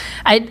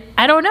I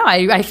don't know.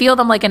 I feel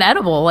them like an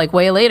edible, like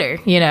way later,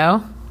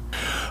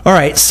 All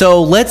right,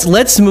 so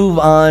let's move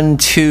on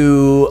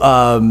to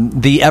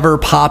the ever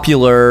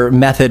popular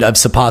method of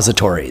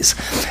suppositories.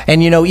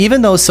 And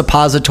even though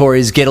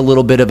suppositories get a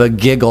little bit of a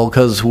giggle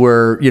because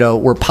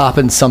we're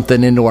popping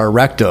something into our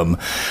rectum,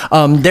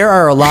 there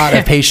are a lot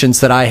of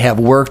patients that I have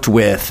worked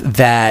with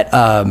that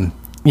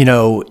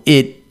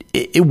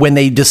when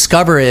they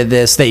discover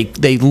this,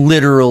 they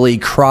literally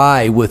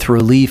cry with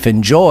relief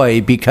and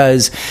joy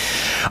because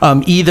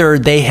either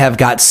they have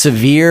got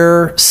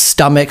severe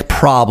stomach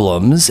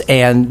problems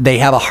and they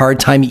have a hard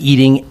time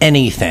eating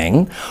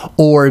anything,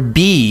 or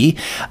B,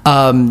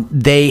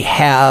 they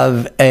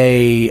have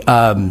they've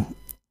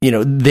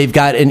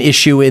got an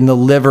issue in the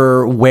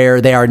liver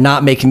where they are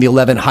not making the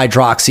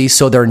 11-hydroxy,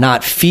 so they're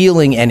not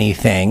feeling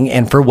anything,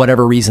 and for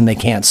whatever reason they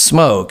can't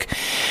smoke.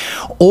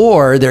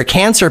 Or they're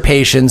cancer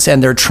patients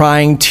and they're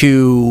trying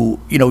to,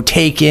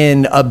 take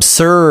in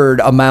absurd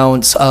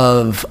amounts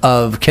of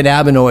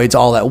cannabinoids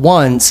all at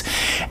once,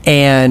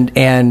 and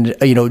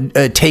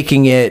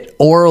taking it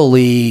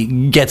orally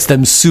gets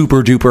them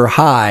super duper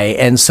high,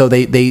 and so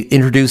they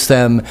introduce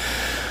them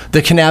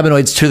the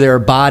cannabinoids to their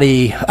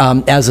body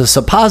as a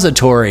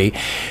suppository.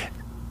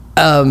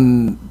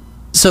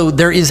 So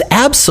there is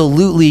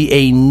absolutely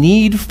a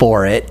need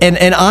for it.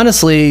 And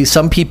honestly,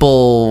 some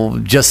people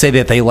just say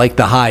that they like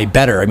the high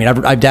better. I mean,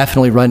 I've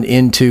definitely run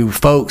into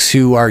folks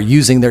who are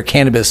using their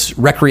cannabis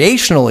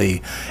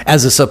recreationally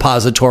as a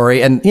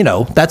suppository. And,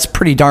 that's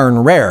pretty darn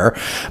rare.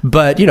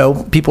 But,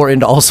 people are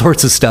into all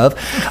sorts of stuff.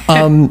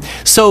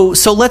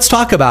 So let's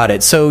talk about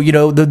it. So,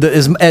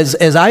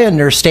 as I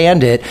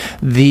understand it,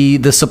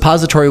 the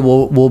suppository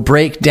will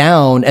break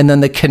down, and then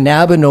the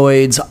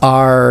cannabinoids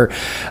are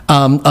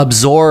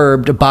absorbed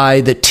absorbed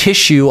by the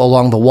tissue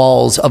along the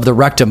walls of the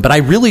rectum, but I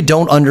really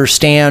don't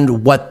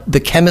understand what the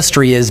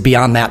chemistry is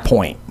beyond that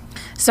point.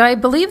 So I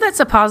believe that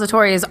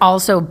suppositories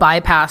also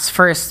bypass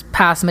first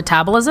pass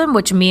metabolism,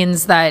 which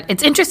means that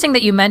it's interesting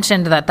that you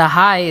mentioned that the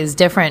high is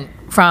different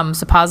from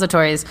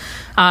suppositories,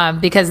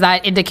 because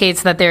that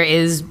indicates that there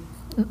is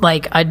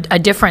like a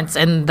difference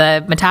in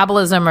the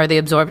metabolism or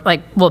the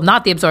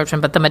not the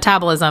absorption, but the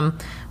metabolism,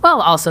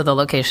 also the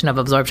location of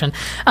absorption,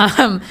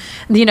 so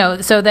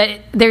that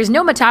there's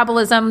no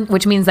metabolism,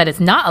 which means that it's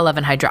not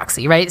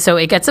 11-hydroxy, right? So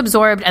it gets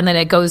absorbed and then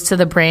it goes to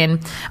the brain.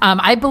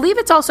 I believe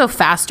it's also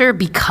faster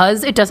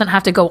because it doesn't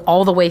have to go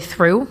all the way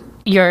through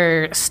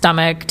your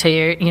stomach to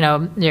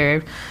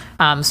your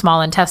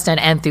small intestine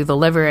and through the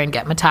liver and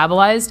get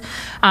metabolized.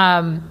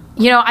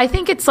 I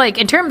think it's like,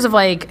 in terms of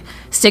like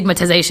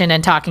stigmatization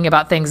and talking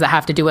about things that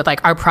have to do with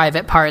like our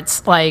private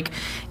parts,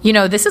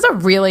 this is a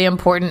really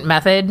important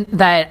method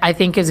that I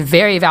think is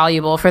very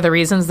valuable for the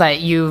reasons that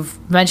you've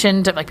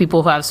mentioned, like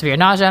people who have severe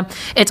nausea.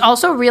 It's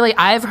also really,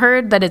 I've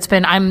heard that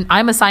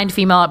I'm assigned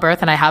female at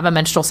birth and I have a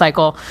menstrual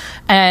cycle.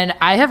 And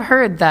I have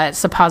heard that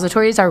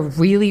suppositories are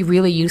really,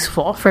 really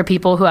useful for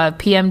people who have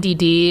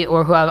PMDD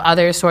or who have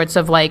other sorts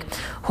of like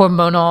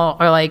hormonal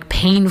or like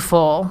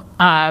painful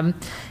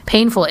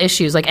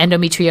issues like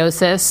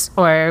endometriosis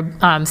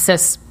or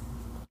cysts.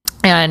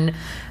 And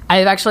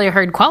I've actually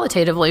heard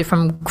qualitatively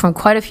from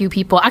quite a few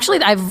people.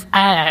 Actually,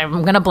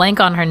 I'm going to blank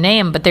on her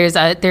name, but there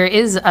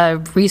is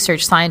a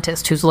research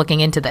scientist who's looking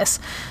into this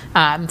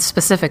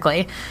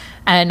specifically.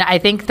 And I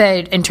think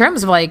that in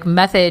terms of like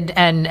method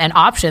and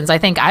options, I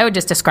think I would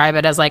just describe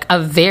it as like a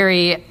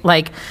very,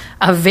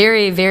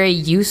 very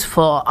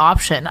useful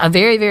option, a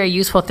very, very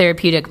useful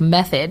therapeutic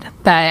method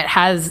that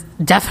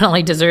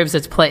definitely deserves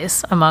its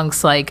place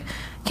amongst like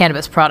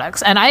cannabis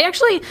products. And I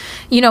actually,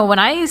 when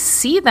I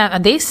see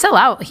them, they sell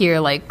out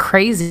here like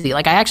crazy.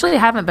 Like I actually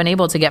haven't been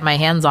able to get my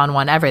hands on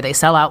one ever. They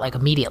sell out like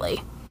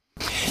immediately.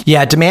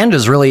 Yeah, demand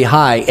is really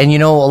high. And,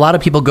 a lot of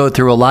people go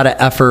through a lot of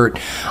effort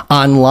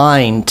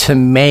online to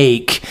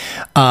make,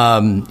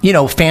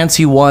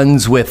 fancy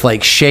ones with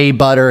like shea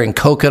butter and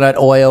coconut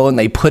oil, and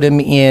they put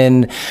them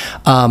in,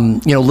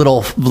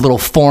 little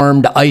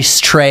formed ice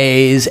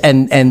trays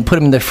and put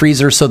them in the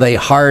freezer so they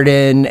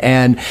harden.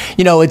 And,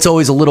 it's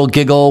always a little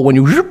giggle when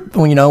you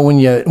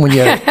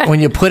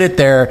put it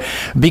there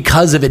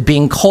because of it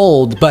being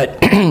cold. But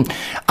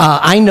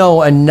I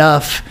know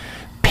enough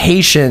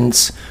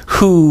patients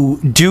who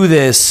do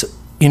this,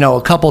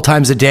 a couple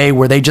times a day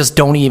where they just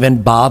don't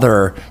even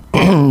bother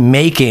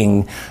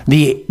making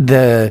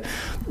the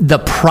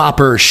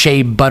proper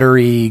shea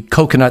buttery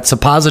coconut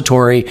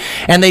suppository,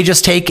 and they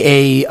just take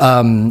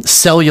a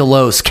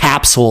cellulose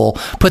capsule,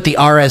 put the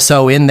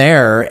RSO in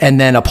there, and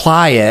then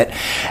apply it,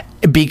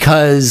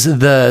 because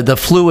the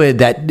fluid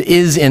that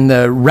is in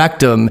the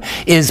rectum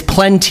is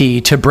plenty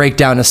to break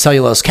down a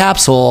cellulose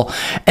capsule,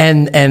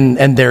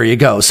 and there you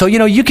go. So,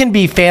 you can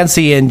be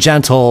fancy and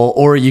gentle,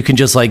 or you can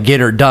just like get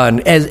her done.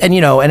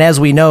 And as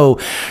we know,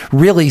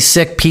 really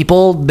sick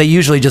people, they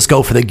usually just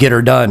go for the get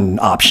her done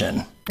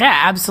option.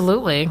 Yeah,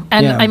 absolutely.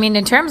 And I mean,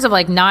 in terms of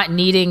like not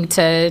needing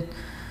to,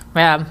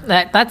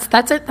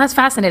 that's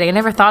fascinating. I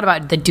never thought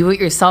about the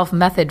do-it-yourself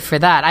method for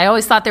that. I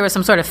always thought there was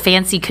some sort of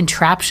fancy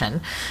contraption,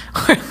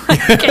 or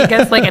I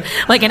guess like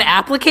an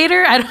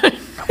applicator. I don't.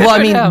 Well, I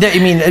mean,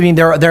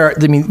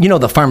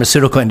 the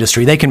pharmaceutical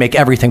industry, they can make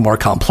everything more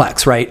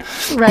complex, right?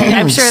 Right.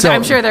 I'm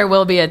sure there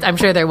will be. I'm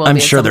sure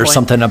there's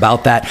something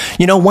about that.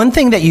 One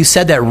thing that you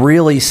said that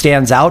really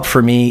stands out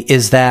for me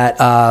is that.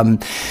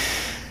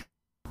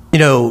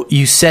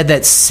 You said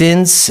that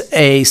since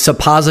a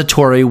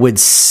suppository would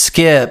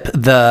skip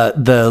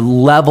the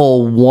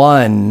level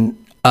 1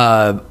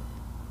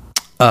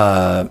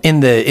 in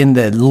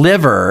the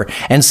liver,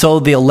 and so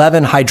the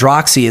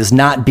 11-hydroxy is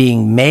not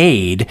being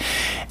made,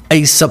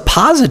 a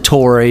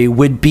suppository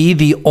would be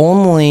the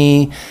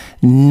only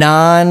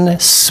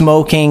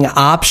non-smoking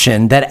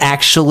option that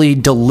actually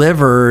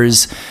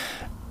delivers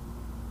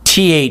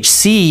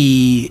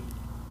THC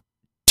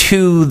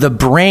to the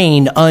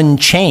brain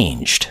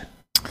unchanged.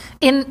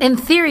 In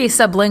theory,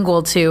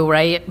 sublingual too,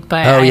 right?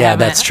 But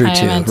that's true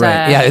too,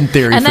 right? Yeah, in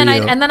theory. And then for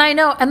you. And then I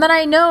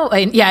know.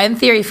 Yeah, in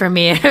theory for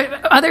me,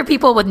 other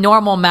people with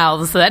normal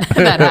mouths that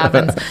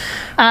happens.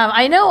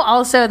 I know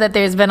also that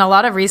there's been a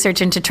lot of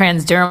research into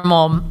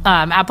transdermal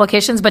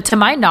applications, but to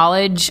my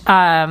knowledge,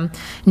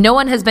 no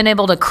one has been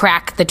able to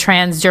crack the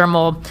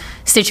transdermal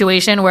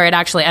situation where it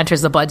actually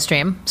enters the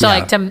bloodstream.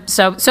 So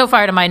so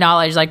far to my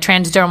knowledge, like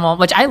transdermal,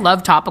 which I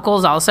love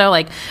topicals also,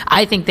 like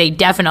I think they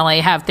definitely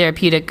have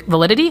therapeutic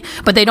validity,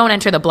 but they don't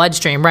enter the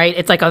bloodstream, right?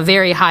 It's like a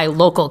very high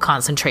local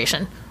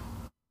concentration.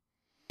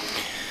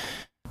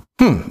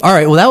 All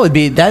right. Well, that would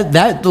be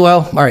that.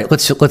 Well, all right.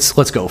 Let's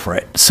go for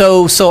it.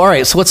 So all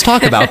right. So let's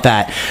talk about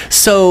that.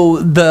 So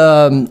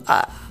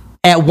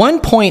At one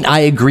point,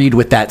 I agreed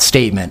with that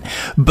statement,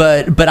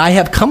 but I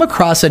have come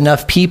across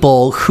enough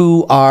people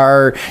who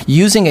are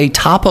using a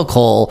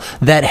topical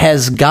that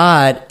has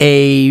got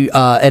an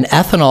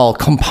ethanol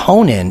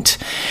component,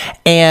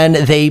 and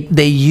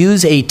they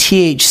use a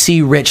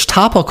THC rich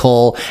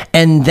topical,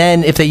 and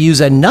then if they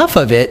use enough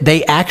of it,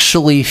 they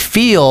actually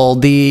feel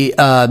the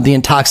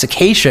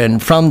intoxication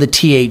from the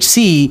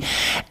THC.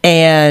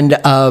 And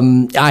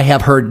I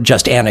have heard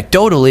just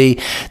anecdotally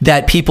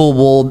that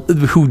people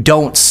who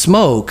don't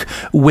smoke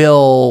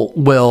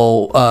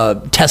will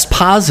test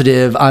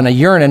positive on a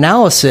urine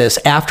analysis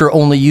after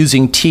only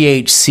using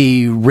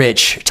THC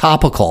rich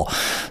topical.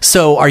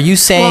 So are you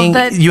saying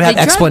you have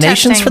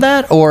explanations for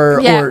that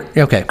or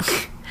okay.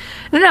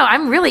 No,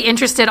 I'm really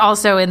interested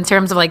also in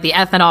terms of like the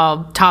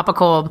ethanol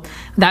topical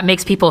that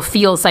makes people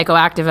feel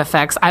psychoactive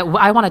effects. I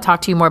want to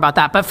talk to you more about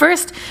that. But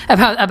first,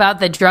 about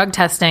the drug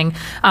testing.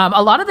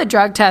 A lot of the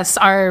drug tests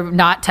are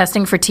not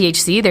testing for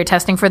THC. They're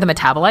testing for the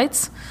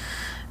metabolites.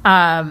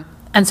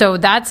 And so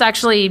that's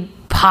actually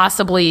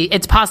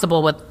it's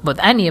possible with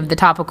any of the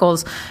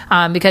topicals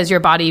because your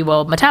body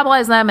will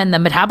metabolize them, and the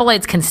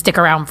metabolites can stick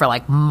around for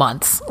like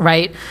months,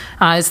 right?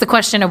 It's the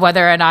question of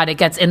whether or not it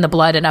gets in the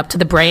blood and up to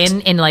the brain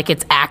in like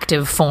its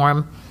active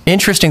form.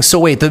 Interesting. So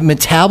wait, the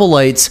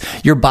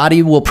metabolites, your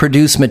body will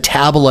produce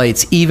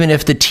metabolites even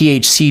if the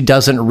THC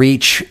doesn't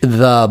reach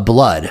the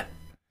blood.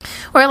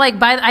 Or like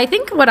I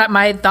think what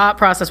my thought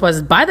process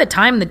was, by the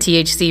time the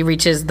THC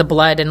reaches the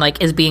blood and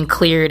like is being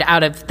cleared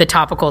out of the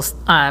topicals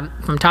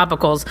from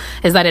topicals,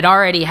 is that it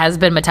already has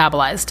been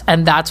metabolized,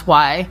 and that's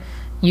why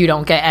you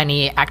don't get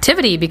any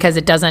activity because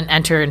it doesn't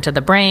enter into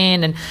the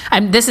brain.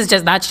 And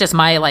that's just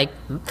my like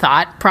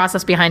thought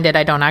process behind it.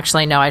 I don't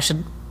actually know.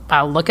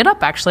 I'll look it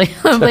up actually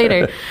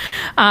later.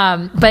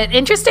 But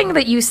interesting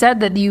that you said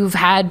that you've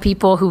had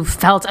people who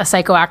felt a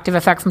psychoactive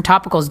effect from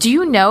topicals. Do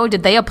you know,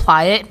 did they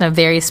apply it in a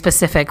very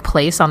specific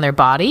place on their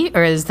body,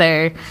 or is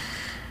there...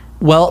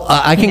 Well,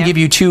 I can give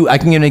you two. I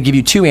can give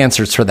you two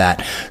answers for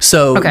that.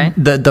 So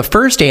the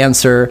first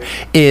answer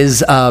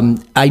is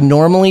I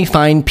normally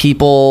find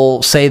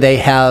people say they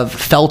have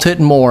felt it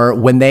more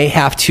when they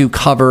have to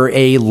cover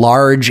a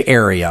large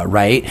area,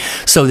 right?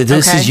 So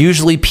this is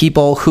usually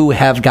people who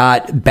have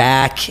got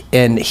back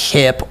and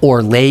hip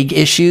or leg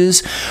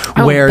issues,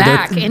 where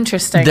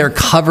interesting. They're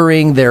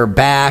covering their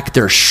back,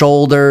 their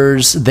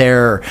shoulders,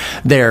 their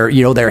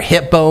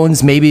hip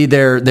bones, maybe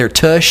their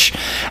tush,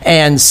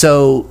 and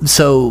so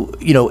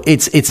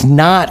it's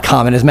not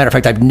common. As a matter of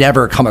fact, I've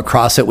never come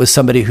across it with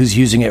somebody who's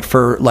using it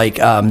for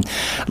hands,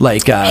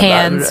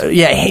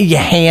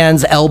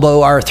 hands,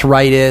 elbow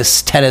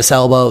arthritis, tennis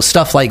elbow,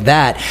 stuff like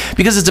that,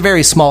 because it's a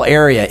very small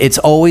area. It's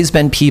always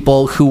been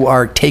people who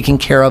are taking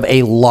care of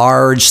a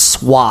large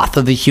swath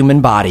of the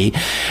human body.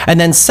 And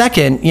then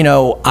second,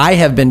 I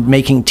have been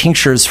making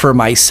tinctures for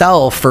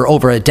myself for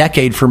over a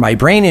decade for my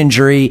brain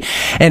injury,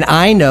 and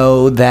I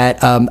know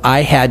that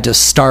I had to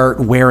start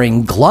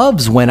wearing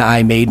gloves when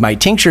I made my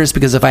tinctures,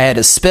 because if I had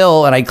a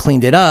spill and I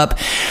cleaned it up,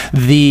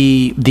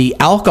 the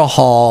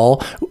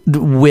alcohol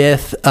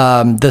with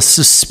the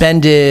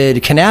suspended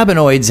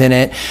cannabinoids in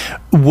it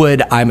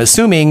would, I'm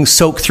assuming,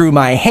 soak through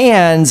my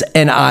hands,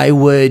 and I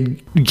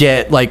would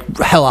get like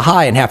hella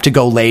high and have to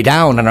go lay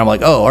down. And I'm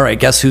like, oh, all right,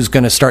 guess who's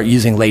going to start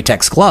using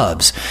latex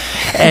gloves?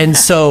 And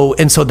so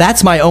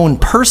that's my own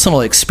personal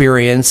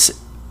experience.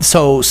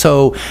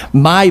 So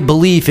my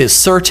belief is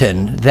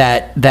certain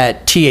that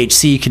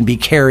THC can be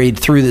carried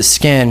through the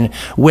skin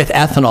with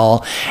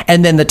ethanol.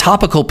 And then the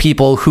topical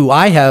people who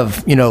I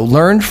have,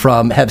 learned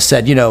from have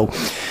said,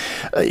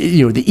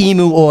 the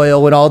emu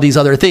oil and all these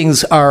other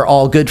things are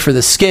all good for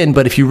the skin.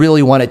 But if you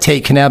really want to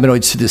take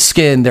cannabinoids to the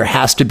skin, there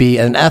has to be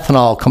an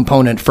ethanol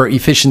component for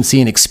efficiency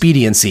and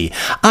expediency.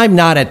 I'm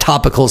not a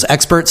topicals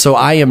expert, so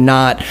I am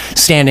not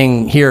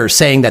standing here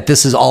saying that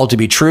this is all to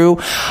be true.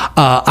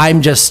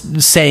 I'm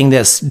just saying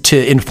this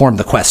to inform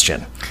the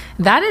question.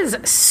 That is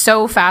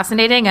so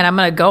fascinating, and I'm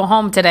going to go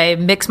home today,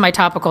 mix my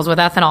topicals with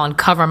ethanol, and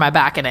cover my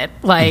back in it.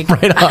 Like,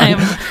 right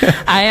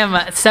I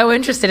am so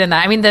interested in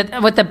that. I mean,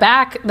 with the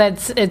back,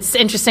 it's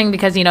interesting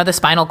because the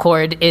spinal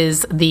cord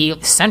is the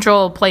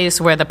central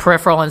place where the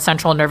peripheral and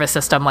central nervous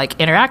system like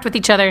interact with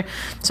each other.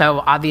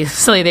 So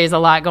obviously, there's a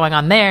lot going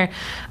on there.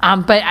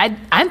 But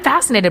I'm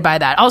fascinated by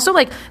that. Also,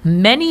 like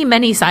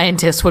many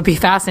scientists would be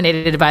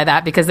fascinated by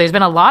that because there's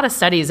been a lot of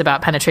studies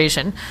about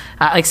penetration,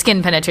 like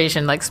skin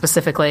penetration, like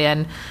specifically,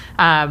 and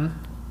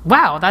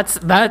wow,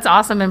 that's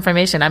awesome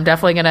information. I'm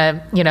definitely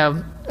gonna,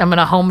 I'm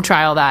gonna home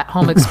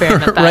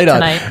experiment that right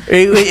tonight.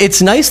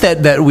 It's nice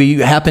that we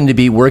happen to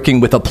be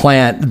working with a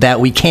plant that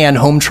we can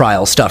home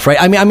trial stuff, right?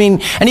 I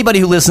mean, anybody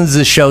who listens to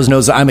this show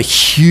knows I'm a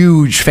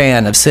huge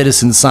fan of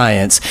citizen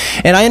science,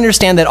 and I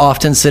understand that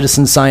often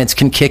citizen science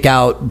can kick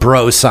out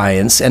bro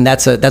science, and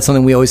that's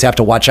something we always have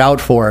to watch out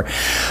for.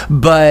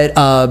 But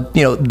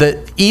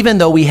even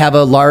though we have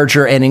a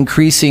larger and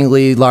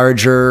increasingly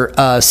larger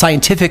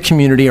scientific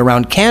community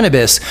around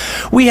cannabis,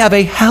 we have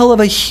a hell of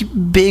a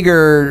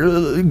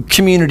bigger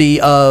community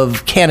community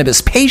of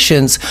cannabis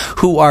patients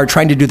who are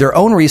trying to do their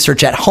own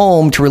research at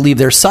home to relieve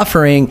their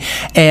suffering.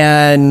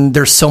 And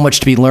there's so much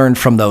to be learned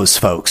from those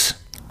folks.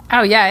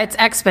 Oh, yeah, it's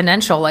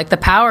exponential. Like, the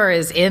power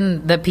is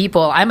in the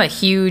people. I'm a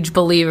huge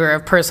believer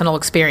of personal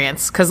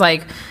experience because,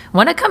 like,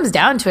 when it comes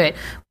down to it,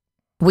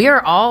 we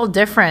are all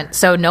different.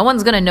 So no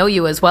one's going to know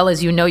you as well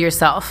as you know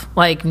yourself.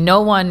 Like,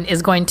 no one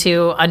is going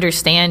to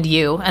understand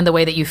you and the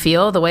way that you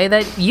feel the way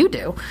that you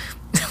do.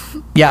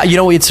 Yeah,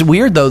 it's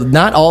weird, though.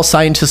 Not all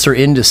scientists are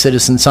into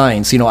citizen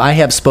science. I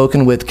have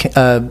spoken with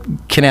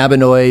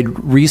cannabinoid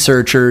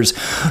researchers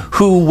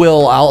who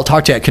I'll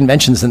talk to at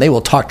conventions, and they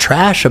will talk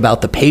trash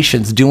about the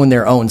patients doing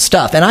their own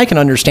stuff. And I can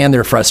understand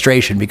their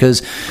frustration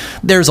because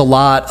there's a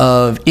lot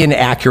of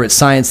inaccurate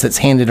science that's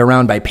handed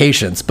around by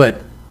patients.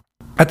 But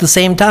at the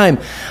same time,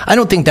 I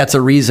don't think that's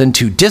a reason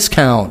to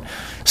discount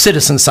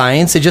citizen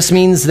science. It just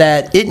means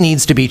that it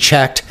needs to be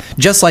checked,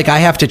 just like I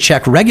have to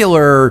check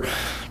regular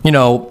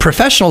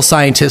professional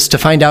scientists to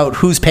find out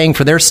who's paying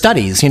for their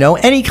studies.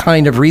 Any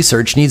kind of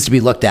research needs to be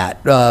looked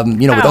at,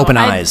 with open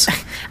eyes.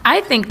 I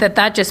think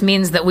that just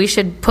means that we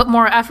should put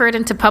more effort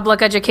into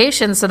public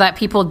education so that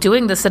people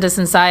doing the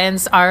citizen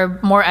science are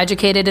more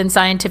educated in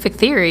scientific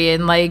theory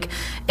and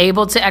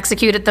able to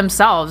execute it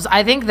themselves.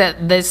 I think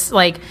that this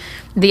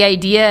the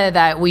idea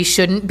that we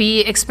shouldn't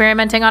be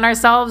experimenting on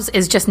ourselves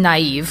is just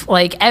naive.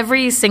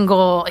 Every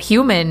single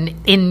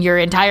human in your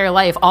entire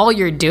life, all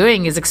you're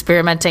doing is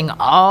experimenting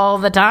all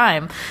the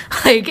time.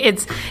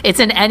 It's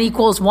an N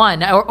equals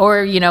 1,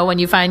 or when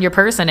you find your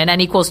person, an N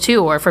equals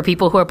 2, or for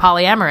people who are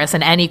polyamorous,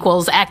 an N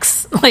equals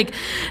X,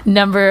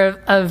 number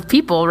of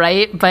people,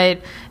 right? But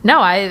no,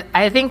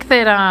 I think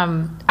that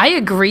I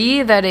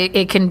agree that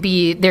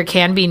there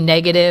can be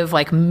negative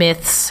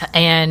myths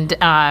and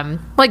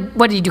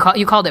what did you call it?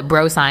 You called it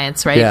bro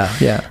science, right?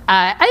 Yeah.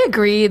 I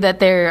agree that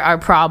there are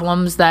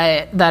problems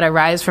that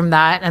arise from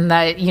that, and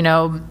that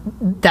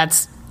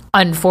that's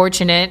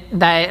unfortunate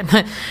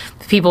that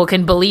people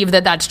can believe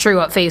that that's true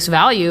at face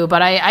value.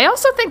 But I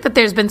also think that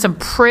there's been some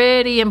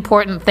pretty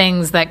important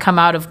things that come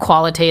out of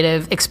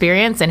qualitative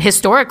experience. And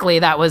historically,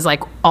 that was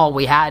all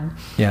we had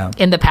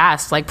in the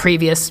past,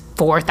 previous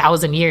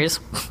 4,000 years.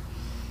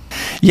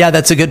 Yeah,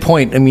 that's a good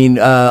point. I mean,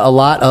 a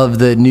lot of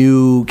the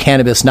new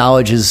cannabis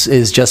knowledge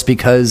is just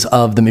because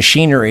of the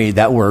machinery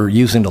that we're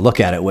using to look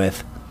at it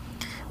with.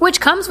 Which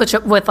comes with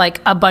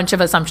a bunch of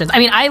assumptions. I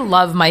mean, I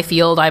love my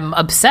field. I'm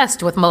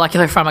obsessed with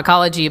molecular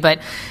pharmacology, but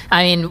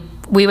I mean,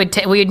 we would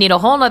need a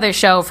whole nother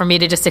show for me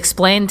to just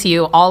explain to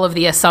you all of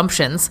the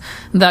assumptions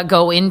that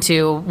go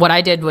into what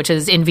I did, which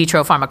is in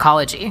vitro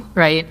pharmacology,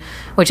 right?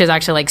 Which is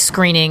actually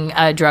screening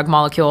a drug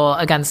molecule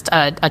against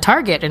a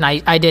target. And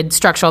I did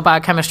structural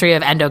biochemistry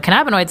of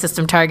endocannabinoid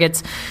system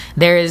targets.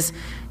 There's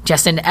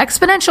just an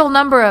exponential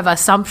number of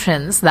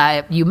assumptions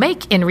that you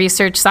make in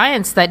research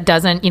science that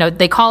doesn't,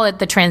 they call it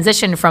the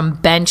transition from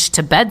bench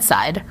to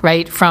bedside,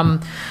 right?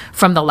 From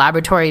the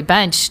laboratory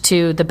bench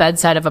to the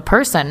bedside of a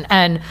person.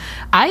 And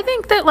I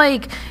think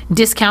that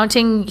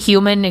discounting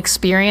human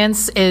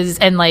experience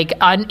and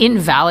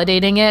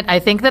invalidating it, I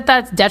think that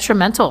that's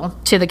detrimental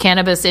to the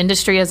cannabis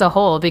industry as a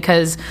whole,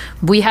 because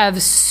we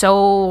have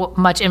so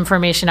much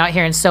information out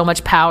here and so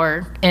much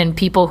power in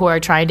people who are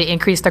trying to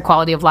increase their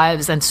quality of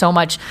lives, and so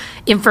much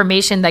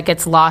information that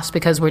gets lost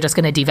because we're just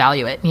going to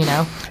devalue it,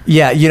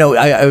 Yeah,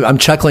 I'm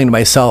chuckling to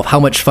myself how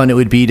much fun it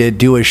would be to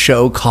do a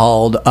show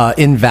called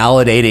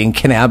Invalidating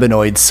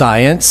Cannabinoid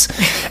Science,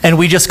 and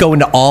we just go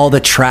into all the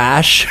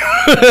trash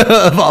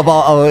of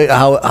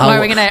how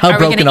are we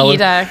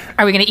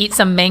gonna eat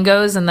some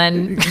mangoes and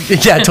then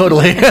yeah,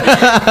 totally.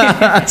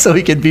 So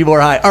we can be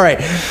more high. All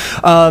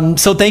right,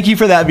 so thank you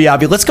for that,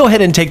 Miyabi. Let's go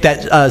ahead and take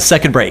that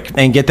second break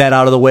and get that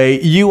out of the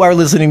way. You are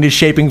listening to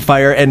Shaping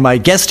Fire, and my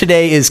guest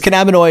today is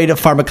cannabinoid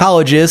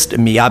pharmacologist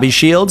Miyabi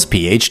Shields,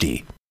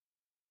 PhD.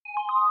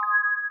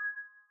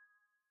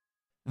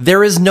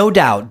 There is no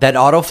doubt that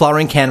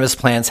auto-flowering cannabis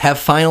plants have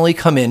finally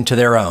come into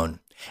their own.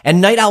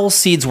 And Night Owl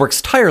Seeds works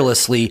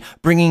tirelessly,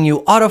 bringing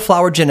you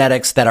autoflower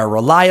genetics that are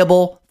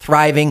reliable,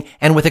 thriving,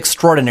 and with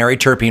extraordinary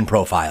terpene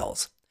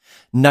profiles.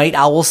 Night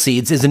Owl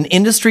Seeds is an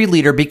industry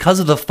leader because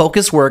of the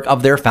focused work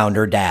of their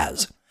founder,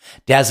 Daz.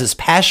 Daz is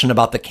passionate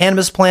about the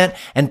cannabis plant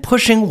and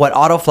pushing what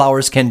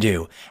autoflowers can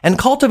do, and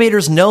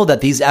cultivators know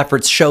that these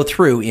efforts show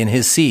through in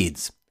his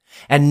seeds.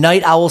 And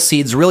Night Owl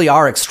Seeds really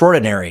are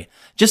extraordinary.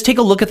 Just take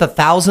a look at the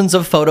thousands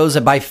of photos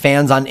by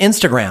fans on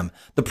Instagram.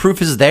 The proof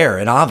is there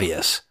and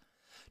obvious.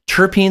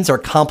 Terpenes are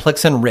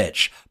complex and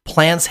rich.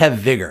 Plants have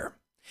vigor.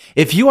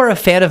 If you are a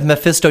fan of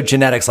Mephisto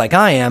genetics like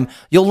I am,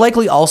 you'll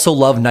likely also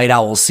love Night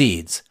Owl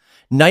Seeds.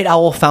 Night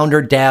Owl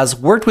founder Daz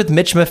worked with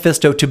Mitch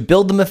Mephisto to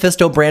build the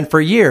Mephisto brand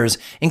for years,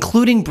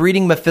 including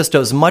breeding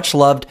Mephisto's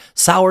much-loved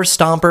Sour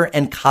Stomper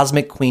and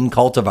Cosmic Queen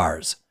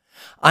cultivars.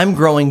 I'm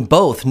growing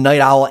both Night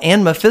Owl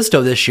and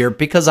Mephisto this year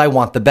because I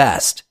want the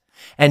best.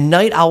 And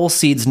Night Owl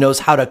Seeds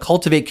knows how to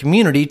cultivate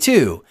community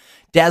too.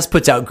 Daz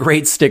puts out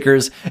great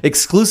stickers,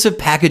 exclusive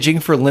packaging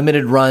for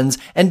limited runs,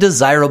 and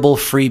desirable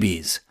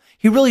freebies.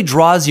 He really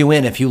draws you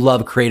in if you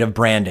love creative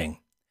branding.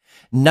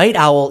 Night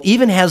Owl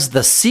even has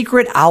the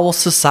Secret Owl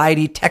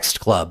Society text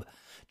club.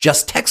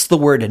 Just text the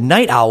word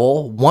Night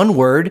Owl, one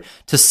word,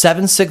 to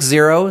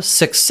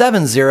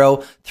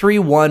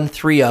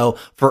 760-670-3130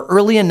 for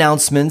early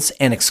announcements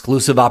and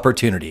exclusive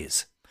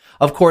opportunities.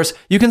 Of course,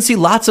 you can see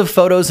lots of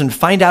photos and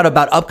find out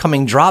about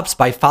upcoming drops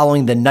by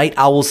following the Night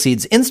Owl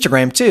Seeds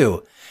Instagram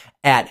too,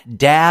 at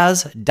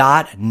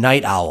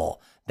daz.nightowl.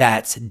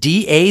 That's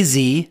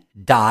DAZ.nightowl.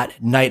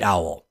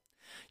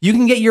 You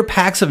can get your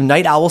packs of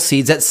Night Owl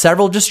seeds at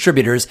several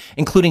distributors,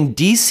 including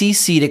DC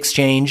Seed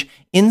Exchange,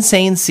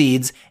 Insane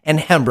Seeds, and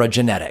Hembra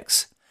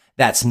Genetics.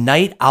 That's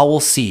Night Owl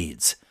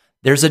Seeds.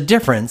 There's a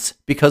difference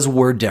because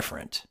we're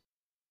different.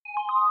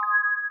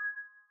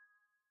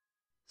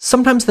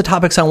 Sometimes the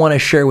topics I want to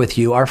share with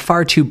you are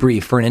far too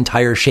brief for an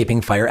entire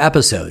Shaping Fire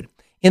episode.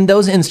 In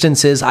those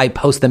instances, I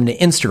post them to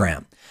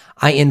Instagram.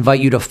 I invite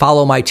you to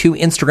follow my 2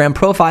 Instagram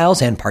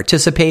profiles and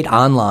participate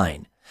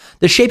online.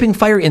 The Shaping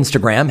Fire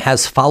Instagram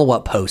has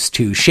follow-up posts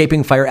to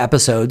Shaping Fire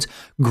episodes,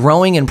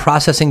 growing and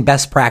processing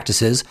best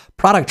practices,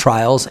 product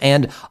trials,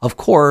 and, of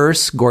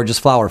course, gorgeous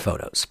flower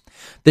photos.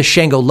 The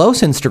Shango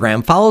Los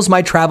Instagram follows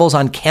my travels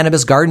on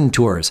cannabis garden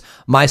tours,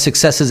 my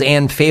successes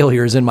and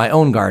failures in my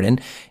own garden,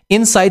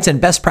 insights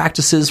and best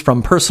practices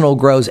from personal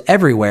grows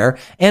everywhere,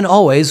 and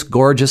always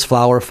gorgeous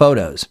flower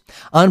photos.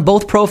 On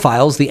both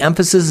profiles, the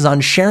emphasis is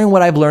on sharing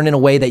what I've learned in a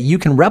way that you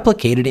can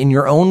replicate it in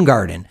your own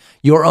garden,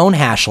 your own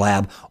hash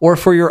lab, or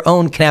for your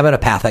own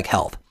cannabinopathic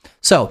health.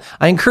 So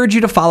I encourage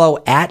you to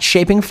follow at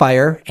Shaping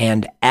Fire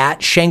and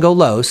at Shango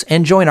Los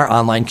and join our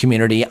online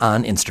community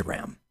on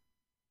Instagram.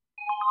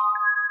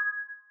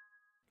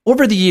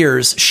 Over the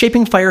years,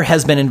 Shaping Fire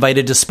has been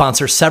invited to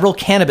sponsor several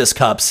cannabis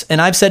cups, and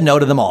I've said no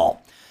to them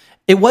all.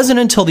 It wasn't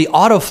until the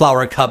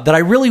Autoflower Cup that I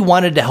really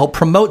wanted to help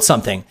promote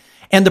something,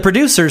 and the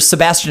producers,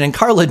 Sebastian and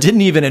Carla, didn't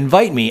even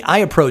invite me. I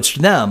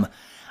approached them.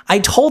 I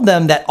told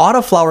them that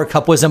Autoflower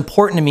Cup was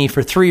important to me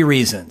for 3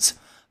 reasons.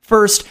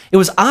 First, it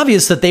was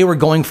obvious that they were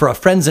going for a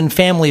friends and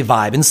family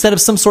vibe instead of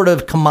some sort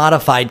of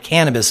commodified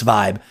cannabis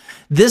vibe.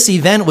 This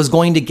event was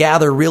going to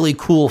gather really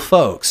cool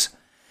folks.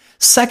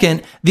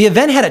 Second, the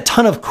event had a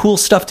ton of cool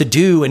stuff to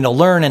do and to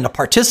learn and to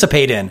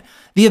participate in.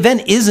 The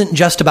event isn't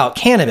just about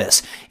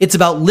cannabis. It's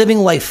about living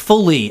life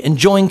fully,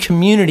 enjoying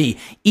community,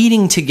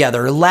 eating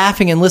together,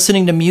 laughing and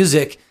listening to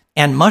music,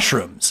 and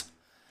mushrooms.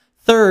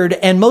 Third,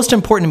 and most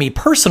important to me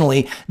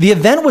personally, the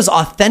event was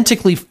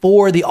authentically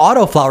for the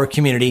autoflower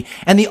community,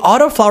 and the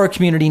autoflower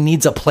community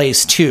needs a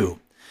place too.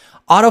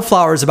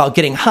 Autoflower is about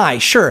getting high,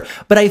 sure,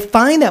 but I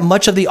find that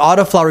much of the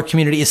autoflower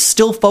community is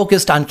still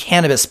focused on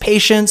cannabis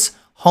patience,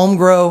 home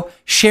grow,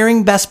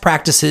 sharing best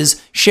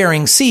practices,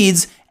 sharing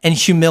seeds, and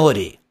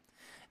humility.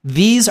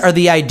 These are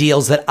the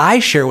ideals that I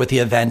share with the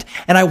event,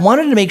 and I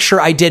wanted to make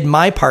sure I did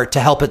my part to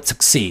help it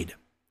succeed.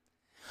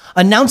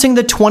 Announcing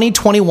the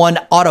 2021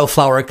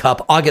 Autoflower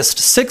Cup August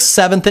 6th,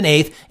 7th, and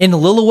 8th in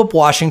Lillooet,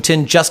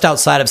 Washington, just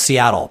outside of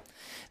Seattle.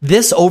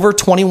 This over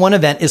 21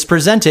 event is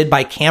presented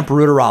by Camp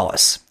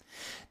Ruderalis.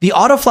 The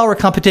Autoflower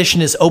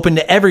competition is open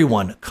to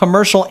everyone,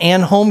 commercial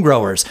and home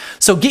growers,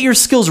 so get your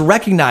skills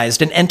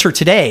recognized and enter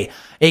today.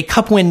 A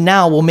cup win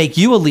now will make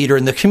you a leader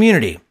in the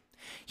community.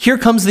 Here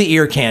comes the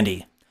ear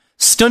candy.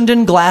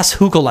 Stunden Glass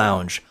Hookah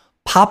Lounge,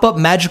 pop-up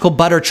magical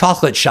butter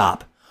chocolate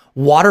shop,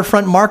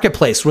 waterfront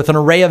marketplace with an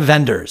array of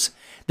vendors.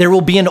 There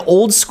will be an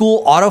old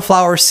school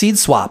autoflower seed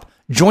swap,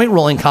 joint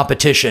rolling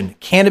competition,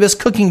 cannabis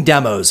cooking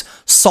demos,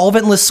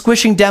 solventless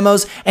squishing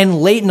demos,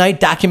 and late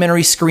night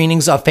documentary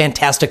screenings of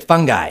fantastic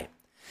fungi.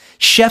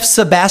 Chef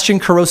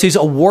Sebastian Carosi's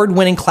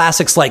award-winning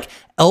classics like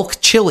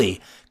elk chili,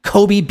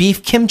 Kobe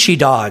beef kimchi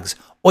dogs,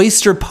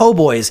 oyster po'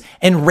 boys,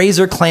 and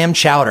razor clam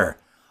chowder.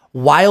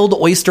 Wild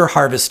oyster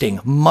harvesting,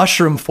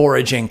 mushroom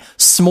foraging,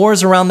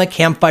 s'mores around the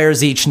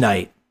campfires each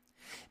night.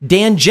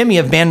 Dan Jimmy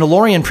of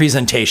Mandalorian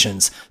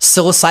presentations,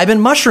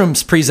 psilocybin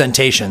mushrooms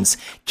presentations,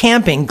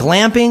 camping,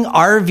 glamping,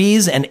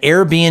 RVs, and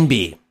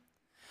Airbnb.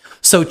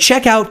 So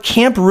check out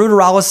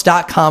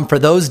CampRuderalis.com for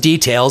those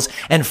details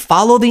and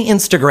follow the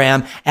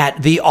Instagram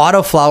at the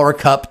Autoflower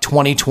Cup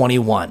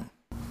 2021.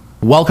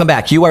 Welcome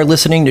back. You are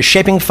listening to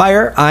Shaping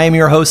Fire. I am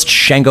your host,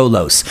 Shango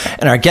Los.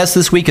 And our guest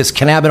this week is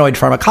cannabinoid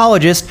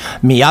pharmacologist,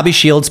 Miyabi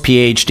Shields,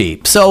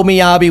 PhD. So,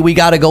 Miyabi, we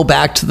got to go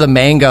back to the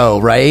mango,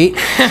 right?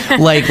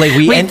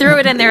 We threw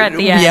it in there at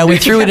the end. Yeah, we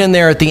threw it in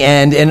there at the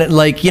end. And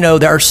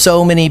there are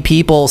so many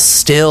people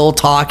still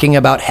talking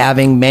about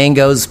having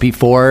mangoes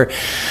before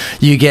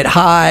you get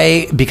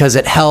high because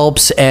it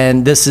helps.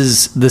 And this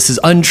is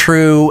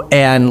untrue.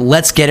 And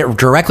let's get it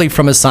directly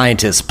from a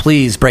scientist.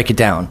 Please break it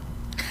down.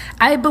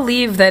 I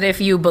believe that if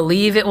you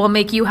believe it will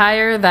make you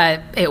higher,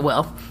 that it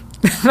will.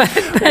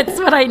 That's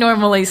what I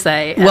normally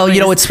say. Well,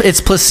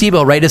 it's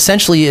placebo, right?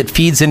 Essentially, it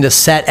feeds into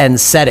set and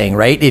setting,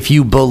 right? If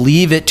you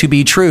believe it to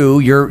be true,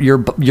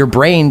 your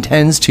brain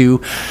tends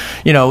to,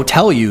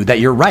 tell you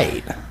that you're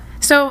right.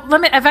 So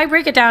if I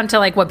break it down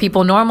to what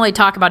people normally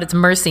talk about, it's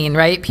myrcene,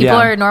 right? People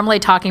are normally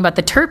talking about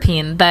the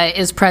terpene that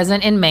is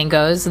present in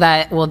mangoes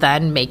that will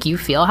then make you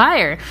feel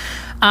higher.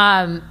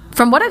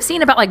 from what I've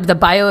seen about like the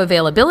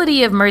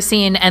bioavailability of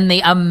myrcene and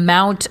the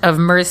amount of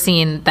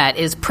myrcene that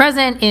is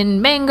present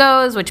in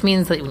mangoes, which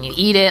means that when you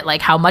eat it,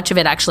 like how much of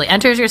it actually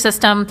enters your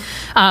system,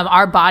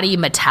 our body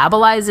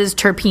metabolizes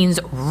terpenes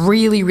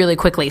really, really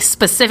quickly,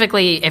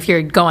 specifically if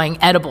you're going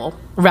edible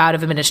route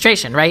of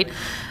administration, right?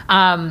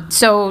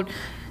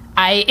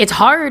 It's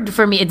hard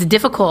for me, it's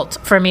difficult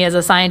for me as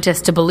a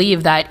scientist to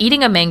believe that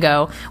eating a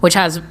mango, which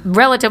has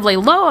relatively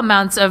low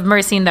amounts of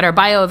myrcene that are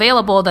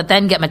bioavailable that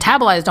then get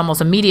metabolized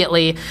almost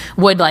immediately,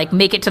 would like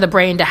make it to the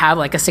brain to have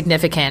like a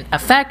significant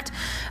effect.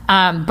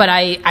 But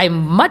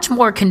I'm much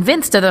more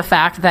convinced of the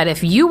fact that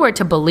if you were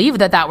to believe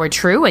that that were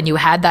true and you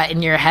had that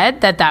in your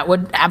head, that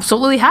would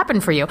absolutely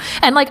happen for you.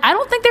 And like, I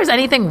don't think there's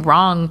anything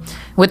wrong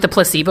with the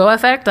placebo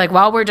effect. Like,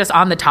 while we're just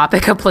on the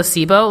topic of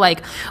placebo,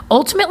 like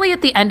ultimately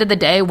at the end of the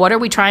day, what are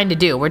we trying to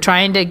do? We're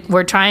trying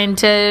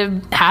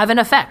to have an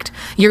effect.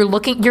 You're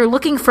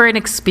looking for an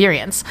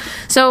experience.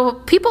 So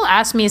people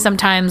ask me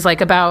sometimes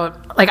like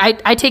about, like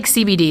I take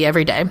CBD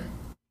every day.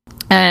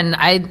 And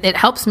it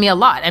helps me a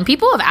lot. And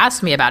people have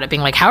asked me about it,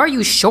 being like, how are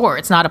you sure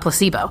it's not a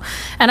placebo?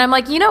 And I'm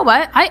like, you know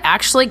what? I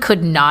actually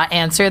could not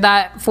answer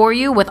that for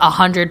you with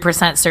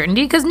 100%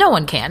 certainty, because no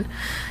one can.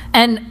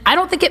 And I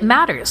don't think it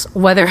matters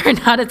whether or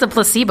not it's a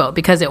placebo,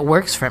 because it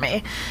works for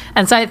me.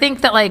 And so I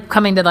think that like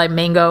coming to like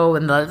mango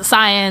and the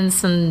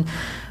science and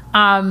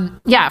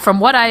from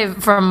what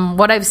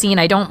I've seen,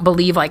 I don't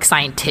believe like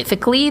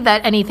scientifically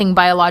that anything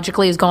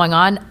biologically is going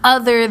on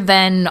other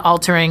than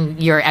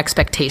altering your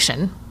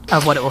expectation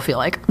of what it will feel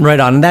like.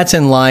 Right on. And that's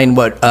in line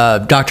what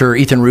Dr.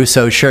 Ethan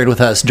Russo shared with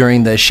us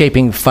during the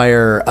Shaping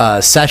Fire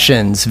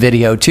sessions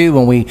video too,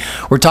 when we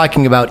were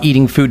talking about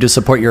eating food to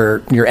support your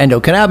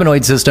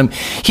endocannabinoid system.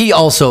 He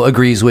also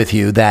agrees with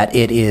you that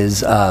it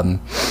is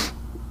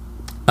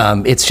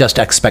it's just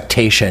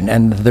expectation,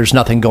 and there's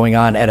nothing going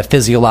on at a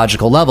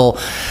physiological level.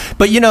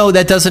 But,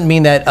 that doesn't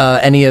mean that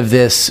any of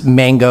this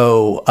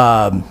mango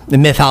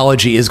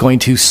mythology is going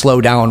to slow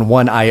down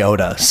one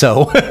iota.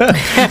 So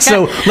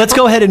let's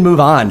go ahead and move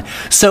on.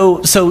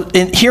 So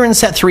here in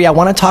set 3, I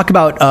want to talk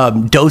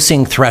about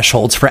dosing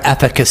thresholds for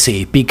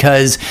efficacy,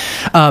 because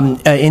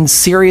in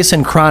serious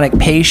and chronic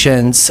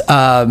patients,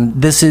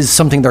 this is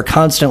something they're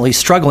constantly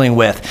struggling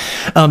with.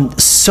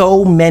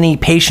 So many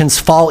patients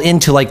fall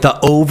into like the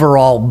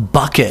overall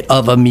bucket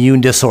of immune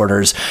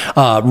disorders,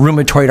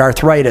 rheumatoid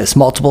arthritis,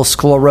 multiple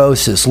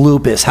sclerosis,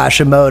 lupus,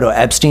 Hashimoto,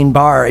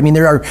 Epstein-Barr. I mean,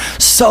 there are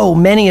so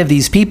many of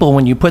these people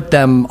when you put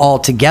them all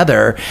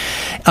together,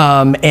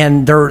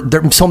 and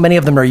so many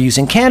of them are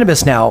using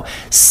cannabis now.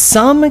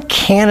 Some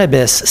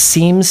cannabis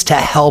seems to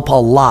help a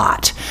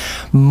lot.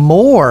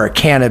 More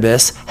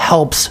cannabis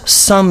helps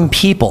some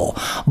people,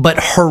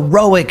 but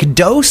heroic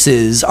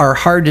doses are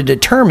hard to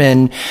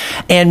determine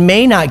and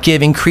may not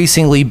give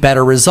increasingly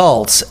better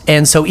results.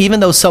 And so even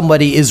though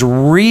somebody is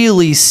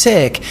really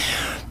sick,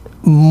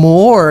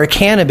 more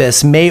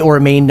cannabis may or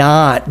may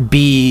not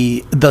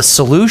be the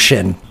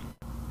solution,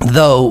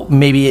 though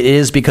maybe it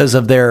is because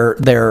of their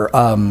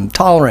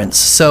tolerance.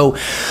 So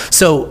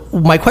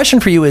my question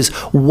for you is,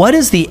 what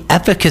is the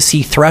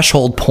efficacy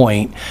threshold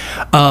point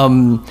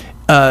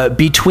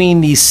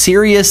between these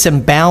serious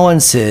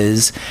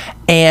imbalances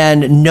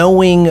and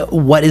knowing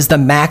what is the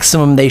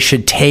maximum they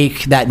should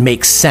take that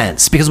makes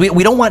sense? Because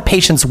we don't want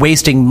patients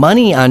wasting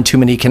money on too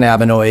many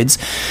cannabinoids,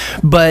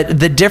 but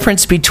the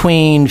difference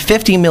between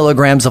 50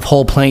 milligrams of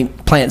whole plant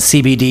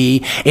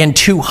CBD and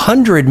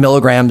 200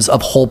 milligrams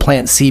of whole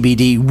plant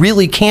CBD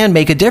really can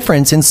make a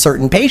difference in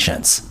certain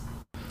patients.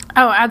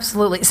 Oh,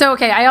 absolutely. So,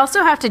 okay, I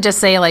also have to just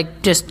say,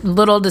 like, just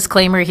little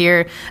disclaimer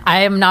here.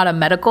 I am not a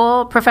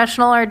medical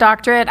professional or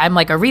doctorate. I'm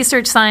like a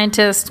research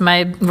scientist.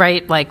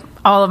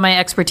 All of my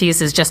expertise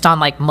is just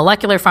on like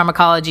molecular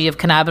pharmacology of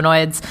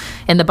cannabinoids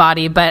in the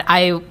body. But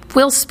I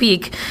will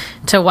speak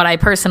to what I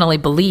personally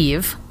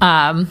believe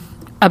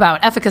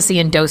about efficacy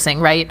and dosing,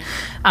 right?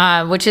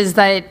 Which is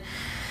that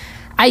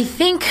I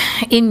think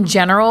in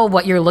general,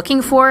 what you're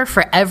looking for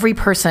every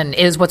person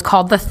is what's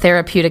called the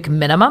therapeutic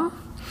minimum.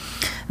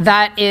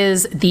 That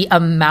is the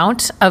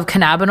amount of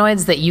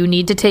cannabinoids that you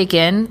need to take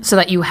in so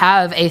that you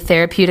have a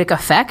therapeutic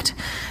effect,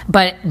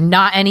 but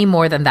not any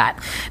more than that.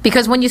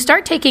 Because when you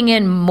start taking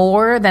in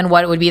more than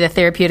what would be the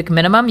therapeutic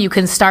minimum, you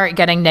can start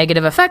getting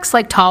negative effects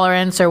like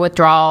tolerance or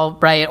withdrawal,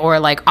 right? Or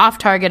like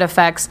off-target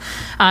effects.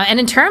 And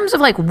in terms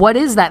of like, what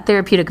is that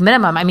therapeutic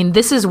minimum? I mean,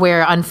 this is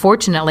where,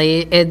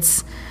 unfortunately,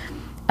 it's,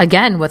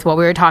 again, with what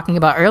we were talking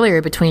about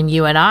earlier between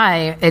you and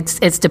I,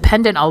 it's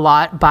dependent a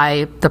lot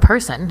by the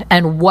person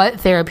and what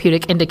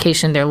therapeutic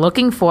indication they're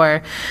looking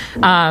for.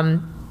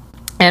 And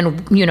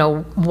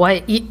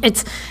what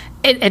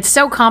it's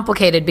so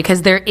complicated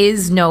because there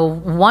is no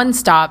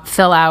one-stop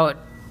fill-out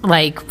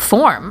like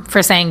form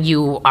for saying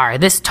you are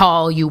this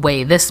tall, you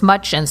weigh this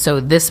much, and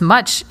so this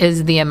much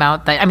is the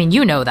amount that, I mean,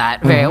 you know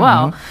that very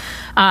well.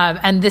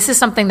 And this is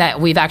something that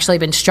we've actually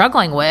been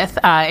struggling with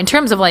in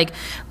terms of like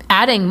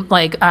adding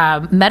like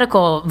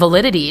medical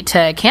validity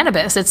to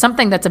cannabis. It's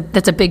something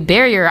that's a big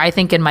barrier, I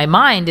think, in my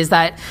mind, is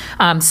that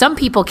some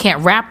people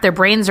can't wrap their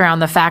brains around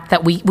the fact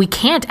that we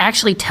can't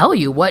actually tell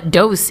you what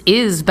dose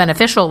is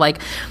beneficial.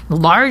 Like,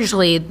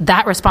 largely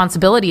that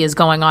responsibility is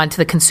going on to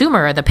the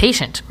consumer or the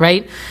patient,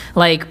 right?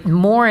 Like,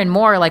 more and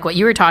more, like what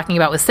you were talking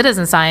about with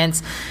citizen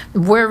science,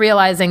 we're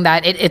realizing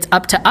that it's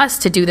up to us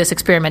to do this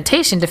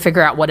experimentation to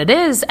figure out what it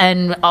is.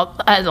 And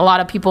a lot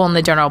of people in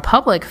the general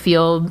public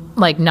feel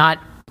like not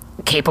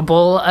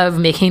capable of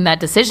making that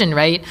decision,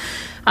 right?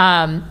 So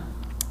I'm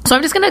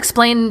just going to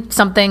explain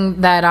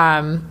something that,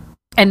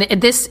 and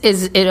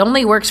it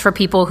only works for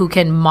people who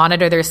can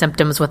monitor their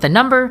symptoms with a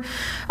number,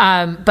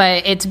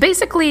 but it's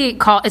basically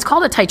called a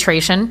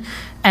titration.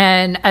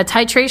 And a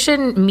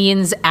titration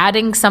means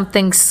adding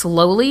something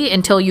slowly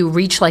until you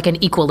reach like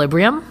an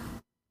equilibrium.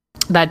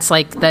 That's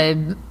like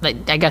I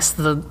guess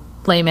the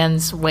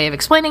layman's way of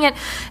explaining it.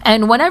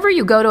 And whenever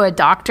you go to a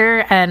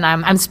doctor, and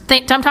I'm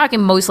talking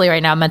mostly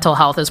right now, mental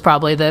health is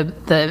probably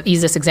the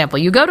easiest example.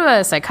 You go to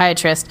a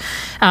psychiatrist,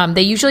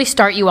 they usually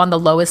start you on the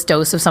lowest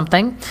dose of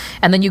something,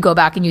 and then you go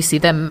back and you see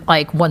them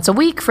like once a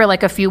week for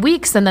like a few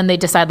weeks, and then they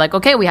decide like,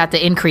 okay, we have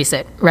to increase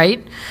it,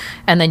 right?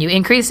 And then you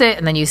increase it,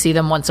 and then you see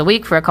them once a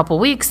week for a couple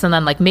weeks, and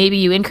then like maybe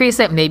you increase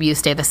it, maybe you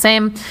stay the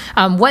same.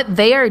 What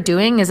they are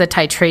doing is a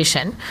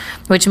titration,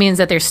 which means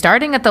that they're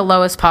starting at the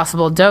lowest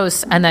possible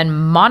dose and then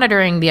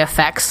monitoring the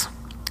effects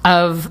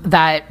of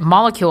that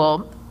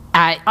molecule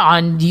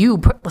on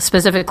you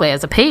specifically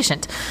as a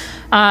patient.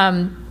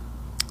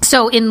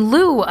 So in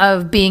lieu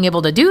of being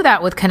able to do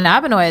that with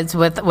cannabinoids,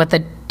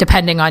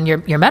 depending on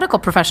your medical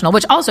professional,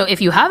 which also,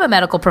 if you have a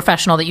medical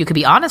professional that you could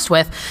be honest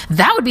with,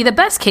 that would be the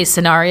best case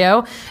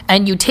scenario.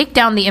 And you take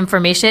down the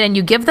information and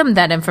you give them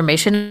that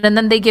information, and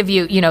then they give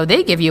you,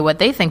 they give you what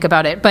they think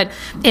about it. But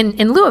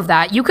in lieu of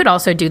that, you could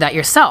also do that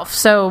yourself.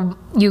 So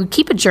you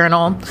keep a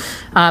journal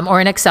or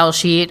an Excel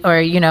sheet or,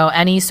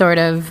 any sort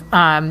of,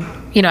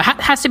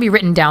 has to be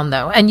written down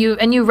though. And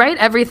you write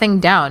everything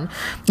down.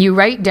 You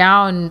write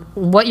down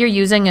what you're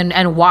using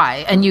and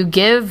why, and you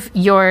give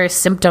your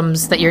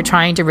symptoms that you're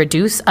trying to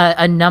reduce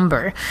a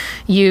number.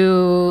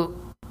 You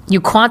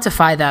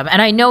quantify them.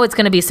 And I know it's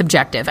going to be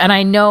subjective, and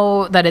I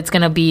know that it's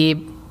going to be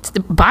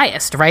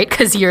biased, right?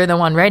 Because you're the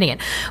one writing it.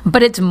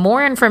 But it's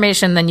more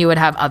information than you would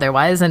have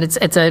otherwise, and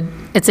it's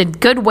a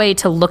good way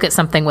to look at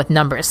something with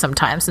numbers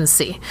sometimes and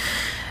see.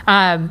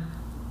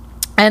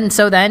 And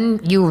so then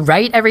you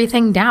write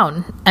everything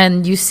down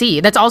and you see.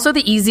 That's also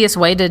the easiest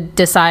way to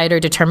decide or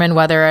determine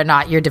whether or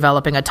not you're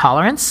developing a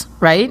tolerance,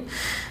 right?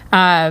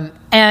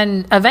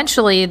 And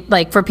eventually,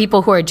 like for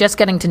people who are just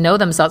getting to know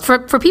themselves, for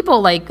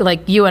people like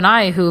you and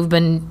I who've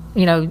been,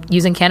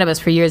 using cannabis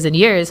for years and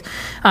years,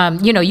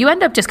 you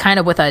end up just kind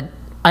of with a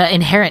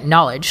inherent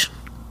knowledge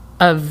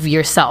of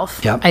yourself,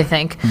 yep. I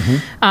think.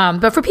 Mm-hmm.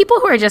 But for people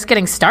who are just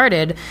getting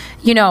started,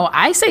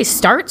 I say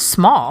start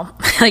small.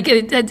 Like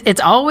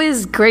it's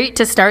always great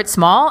to start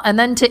small and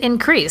then to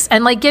increase,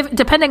 and like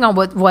depending on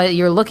what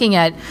you're looking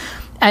at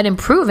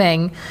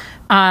improving.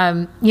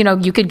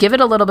 You could give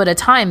it a little bit of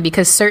time,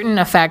 because certain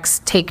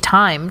effects take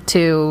time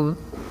to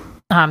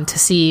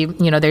see.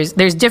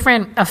 There's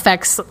different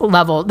effects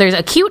level. There's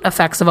acute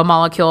effects of a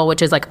molecule,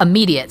 which is like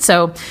immediate.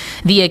 So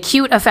the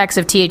acute effects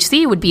of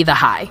THC would be the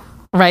high,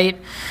 right?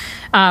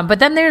 But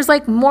then there's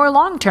like more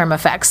long-term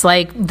effects,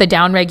 like the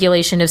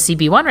downregulation of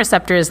CB1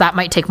 receptors. That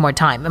might take more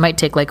time. It might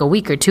take like a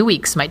week or 2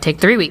 weeks, might take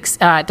 3 weeks.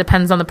 It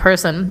depends on the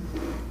person.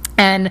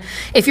 And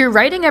if you're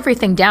writing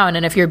everything down,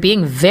 and if you're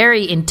being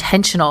very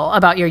intentional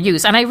about your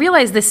use, and I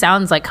realize this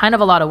sounds like kind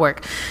of a lot of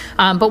work,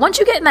 but once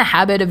you get in the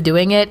habit of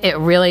doing it, it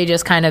really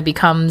just kind of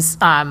becomes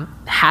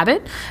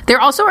habit.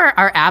 There also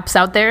are apps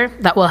out there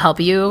that will help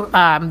you,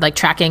 like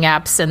tracking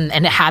apps and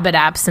habit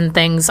apps and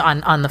things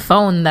on the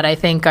phone that I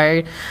think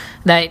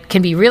that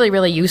can be really,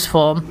 really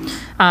useful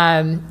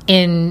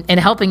in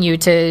helping you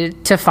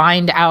to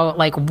find out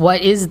like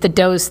what is the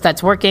dose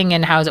that's working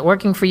and how is it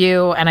working for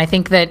you. And I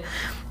think that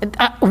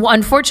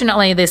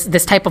unfortunately,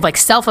 this type of like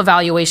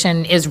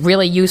self-evaluation is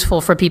really useful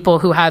for people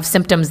who have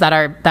symptoms that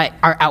are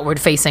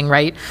outward facing,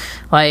 right?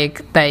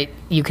 Like that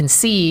you can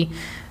see.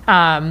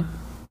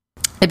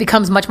 It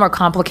becomes much more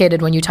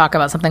complicated when you talk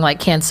about something like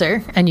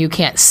cancer and you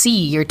can't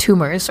see your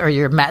tumors or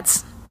your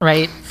mets,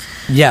 right?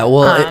 Yeah,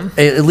 well,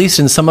 at least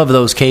in some of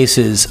those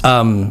cases,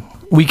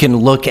 we can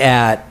look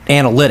at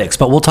analytics,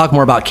 but we'll talk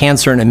more about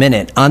cancer in a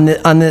minute. On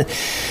the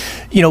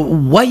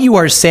what you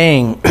are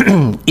saying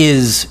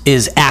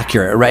is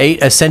accurate, right?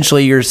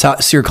 Essentially,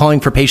 you're calling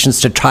for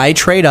patients to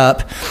titrate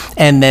up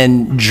and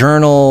then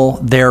journal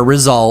their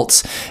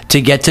results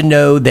to get to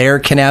know their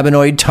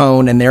cannabinoid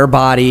tone and their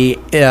body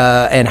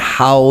and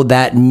how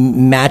that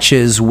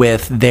matches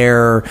with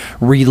their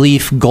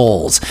relief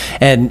goals.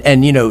 And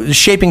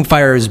Shaping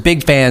Fire is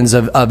big fans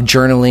of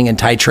journaling and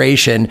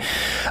titration.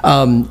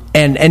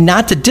 And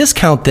not to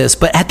discount this,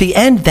 but at the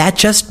end, that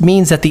just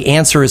means that the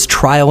answer is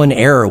trial and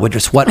error, which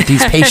is what these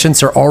these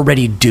patients are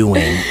already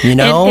doing, you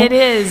know? It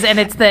is, and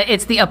it's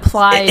the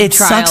applied it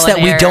trial sucks that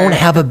and we error. don't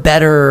have a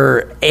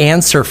better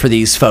answer for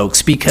these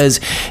folks, because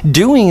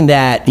doing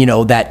that, you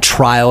know, that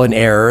trial and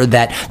error,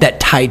 that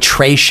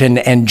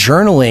titration and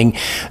journaling,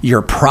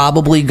 you're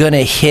probably going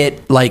to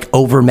hit like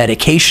over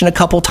medication a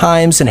couple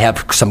times and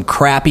have some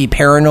crappy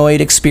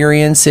paranoid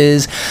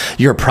experiences.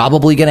 You're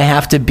probably going to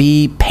have to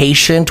be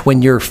patient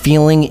when you're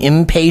feeling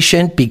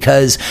impatient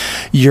because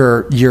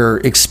you're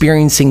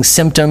experiencing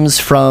symptoms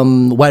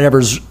from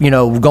whatever's, you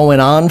know, going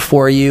on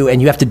for you,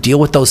 and you have to deal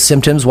with those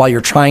symptoms while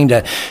you're trying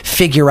to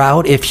figure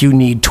out if you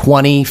need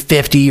 20,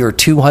 50, or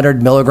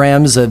 200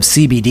 milligrams of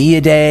CBD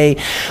a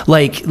day.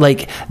 Like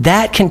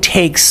that can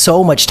take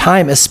so much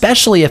time,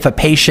 especially if a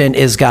patient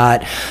is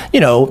got, you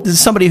know,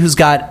 somebody who's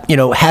got, you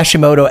know,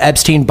 Hashimoto,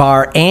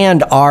 Epstein-Barr,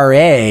 and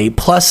RA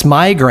plus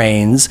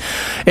migraines.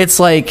 It's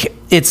like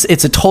it's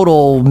a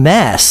total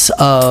mess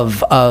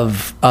of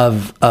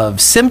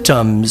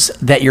symptoms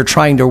that you're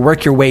trying to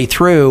work your way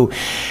through,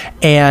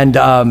 and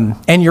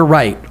you're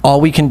right.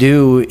 All we can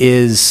do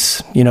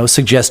is, you know,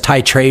 suggest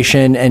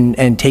titration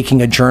and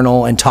taking a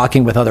journal and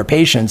talking with other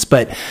patients.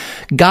 But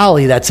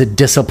golly, that's a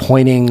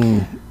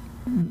disappointing.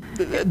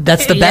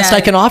 That's the best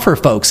I can offer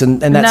folks,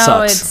 and that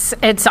sucks.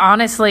 It's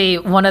honestly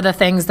one of the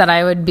things that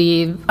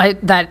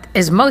that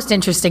is most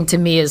interesting to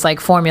me is like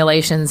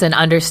formulations and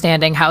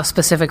understanding how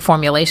specific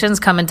formulations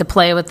come into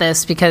play with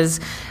this, because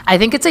I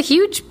think it's a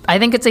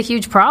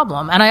huge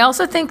problem. And I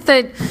also think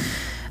that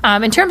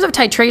in terms of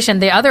titration,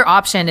 the other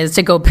option is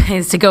to go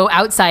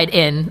outside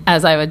in,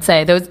 as I would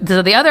say.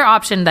 The other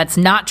option that's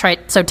not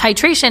so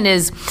titration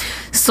is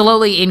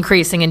slowly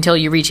increasing until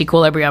you reach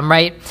equilibrium,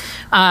 right?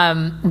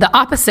 The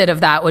opposite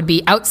of that would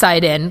be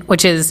outside in,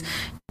 which is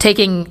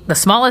taking the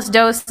smallest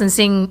dose and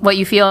seeing what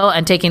you feel,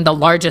 and taking the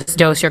largest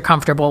dose you're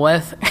comfortable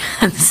with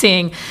and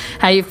seeing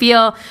how you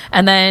feel,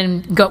 and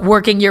then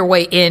working your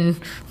way in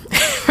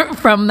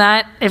from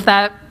that, if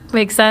that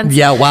makes sense.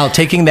 Yeah, wow,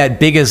 taking that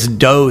biggest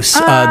dose,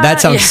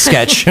 that sounds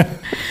sketch.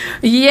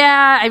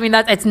 Yeah, I mean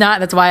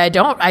that's why I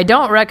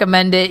don't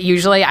recommend it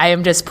usually. I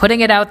am just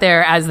putting it out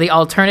there as the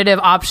alternative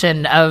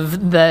option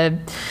of the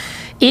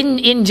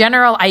in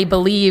general. I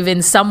believe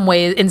in some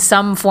ways, in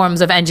some forms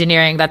of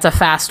engineering, that's a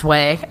fast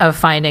way of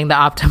finding the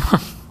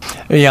optimum.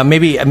 Yeah,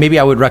 maybe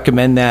I would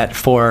recommend that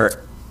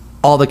for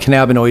all the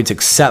cannabinoids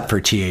except for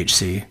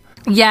THC.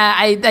 Yeah,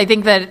 I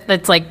think that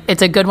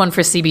it's a good one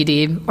for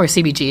CBD or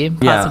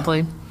CBG, possibly.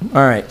 Yeah.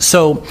 All right.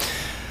 So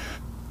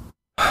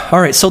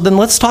then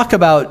let's talk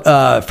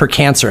about for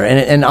cancer.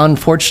 And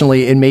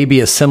unfortunately, it may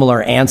be a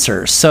similar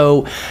answer.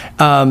 So,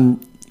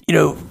 you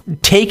know,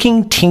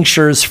 taking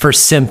tinctures for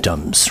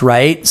symptoms,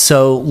 right?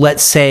 So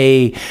let's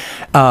say,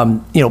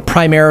 you know,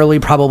 primarily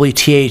probably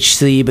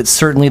THC, but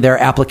certainly there are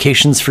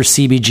applications for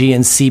CBG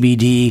and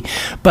CBD.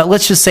 But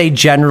let's just say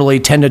generally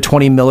 10 to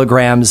 20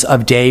 milligrams a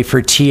day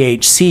for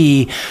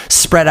THC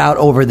spread out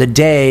over the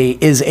day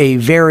is a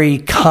very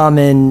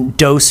common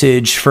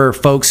dosage for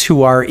folks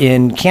who are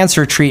in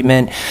cancer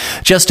treatment,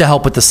 just to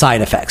help with the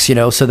side effects, you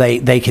know, so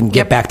they can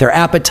get back their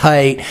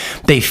appetite.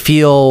 They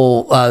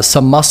feel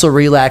some muscle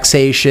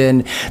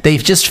relaxation. They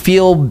just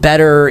feel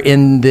better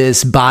in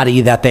this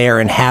body that they are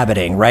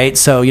inhabiting, right?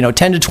 So, you know,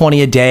 10 to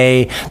 20 a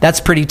day,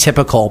 that's pretty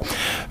typical,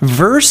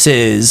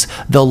 versus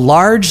the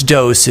large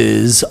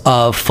doses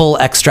of full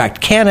extract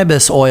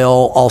cannabis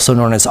oil, also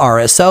known as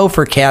RSO,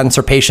 for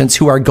cancer patients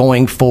who are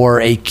going for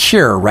a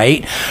cure,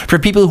 right? For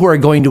people who are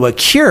going to a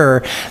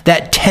cure,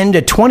 that 10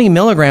 to 20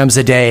 milligrams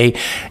a day,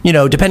 you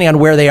know, depending on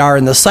where they are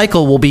in the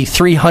cycle, will be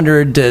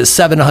 300 to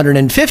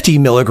 750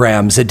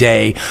 milligrams a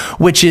day,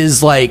 which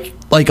is like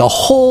a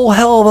whole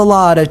hell of a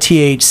lot of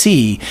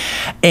THC.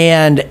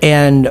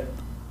 And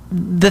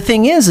the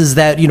thing is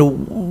that, you know,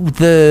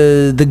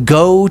 the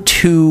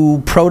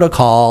go-to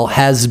protocol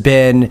has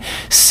been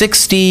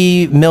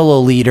 60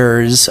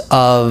 milliliters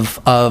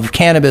of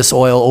cannabis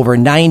oil over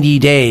 90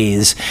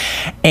 days.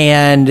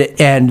 And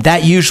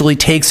that usually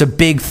takes a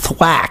big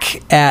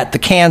thwack at the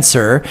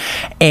cancer.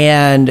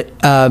 And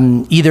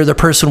either the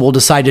person will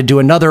decide to do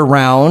another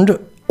round,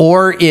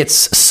 or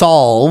it's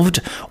solved,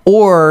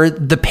 or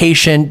the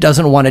patient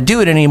doesn't want to do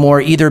it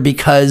anymore, either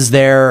because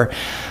their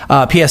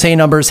PSA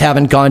numbers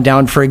haven't gone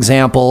down, for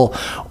example,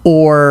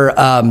 or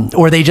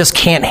they just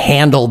can't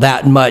handle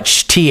that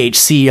much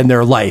THC in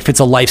their life. It's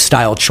a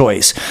lifestyle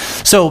choice.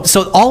 So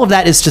all of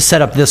that is to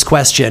set up this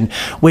question,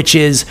 which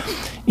is,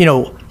 you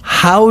know,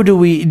 how do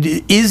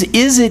we,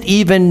 is it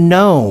even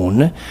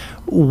known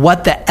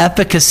what the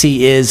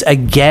efficacy is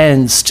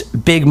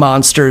against big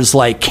monsters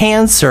like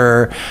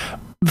cancer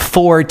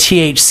for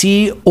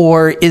THC,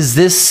 or is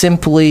this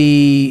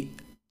simply,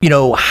 you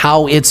know,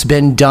 how it's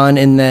been done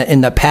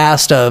in the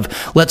past of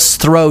let's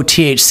throw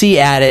THC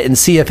at it and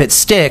see if it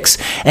sticks,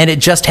 and it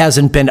just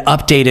hasn't been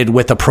updated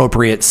with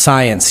appropriate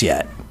science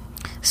yet?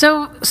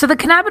 So the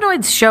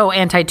cannabinoids show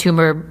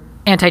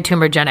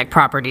anti-tumorigenic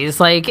properties.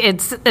 Like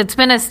it's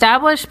been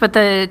established, but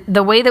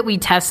the way that we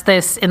test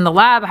this in the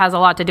lab has a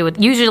lot to do with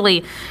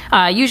usually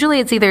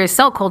it's either a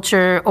cell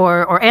culture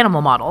or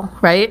animal model,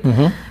 right?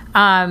 Mm-hmm.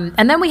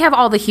 And then we have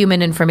all the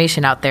human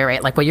information out there,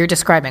 right? Like what you're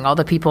describing, all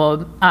the people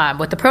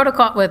with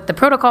the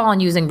protocol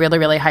and using really,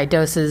 really high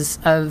doses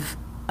of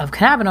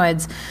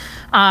cannabinoids.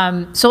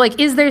 So like,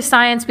 is there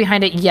science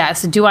behind it?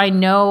 Yes. Do I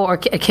know, or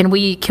can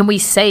we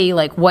say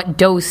like what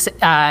dose,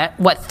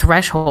 what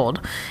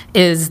threshold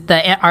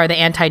are the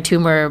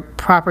anti-tumor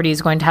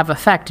properties going to have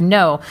effect?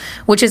 No,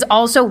 which is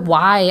also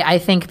why I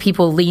think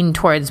people lean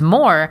towards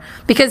more,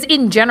 because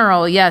in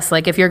general, yes,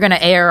 like if you're going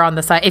to err on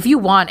the side, if you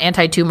want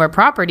anti-tumor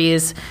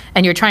properties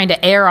and you're trying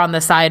to err on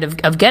the side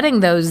of getting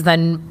those,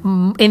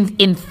 then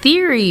in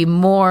theory,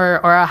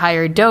 more or a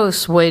higher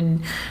dose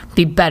would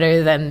be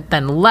better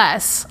than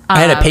less. I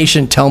had a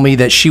patient tell me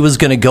that she was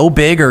going to go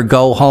big or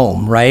go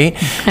home, right?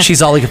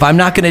 She's all like, if I'm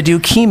not going to do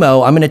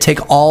chemo, I'm going to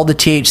take all the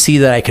THC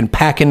that I can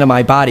pack into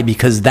my body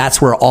because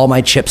that's where all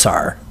my chips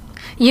are.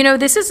 You know,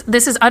 this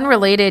is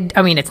unrelated.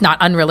 I mean, it's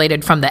not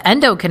unrelated from the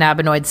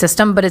endocannabinoid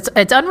system, but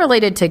it's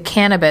unrelated to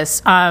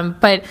cannabis.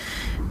 But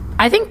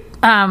I think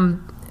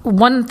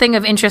one thing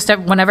of interest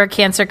whenever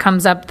cancer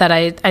comes up that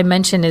I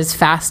mention is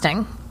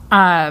fasting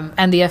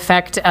and the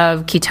effect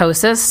of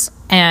ketosis,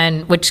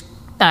 and which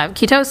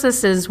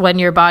ketosis is when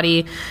your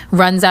body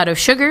runs out of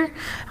sugar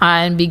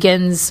and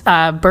begins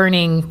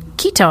burning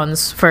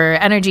ketones for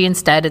energy.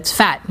 Instead, it's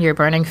fat. You're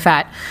burning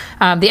fat.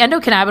 The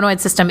endocannabinoid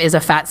system is a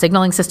fat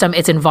signaling system.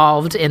 It's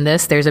involved in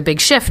this. There's a big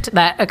shift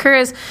that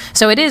occurs.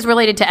 So it is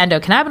related to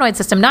endocannabinoid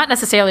system, not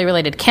necessarily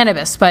related to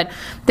cannabis, but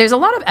there's a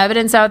lot of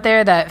evidence out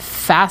there that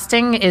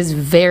fasting is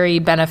very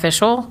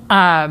beneficial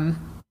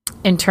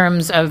in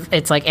terms of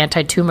its like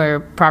anti-tumor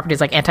properties,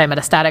 like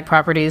anti-metastatic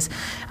properties.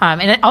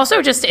 And it also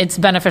it's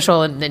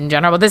beneficial in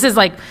general. This is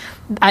like,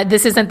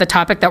 this isn't the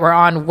topic that we're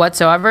on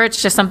whatsoever.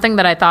 It's just something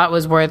that I thought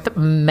was worth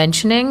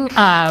mentioning.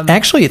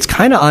 Actually, it's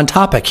kind of on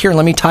topic. Here,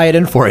 let me tie it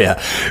in for you.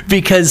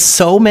 Because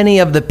so many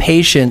of the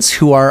patients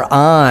who are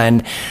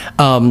on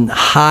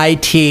high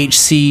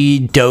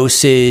THC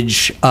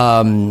dosage,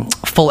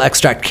 full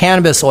extract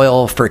cannabis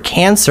oil for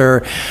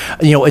cancer,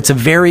 you know, it's a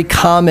very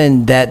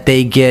common that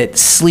they get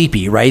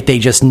sleepy, right? They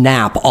just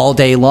nap all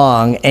day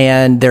long,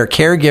 and their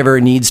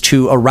caregiver needs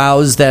to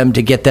arouse them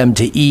to get them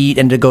to eat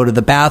and to go to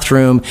the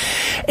bathroom.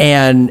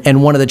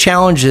 And one of the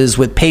challenges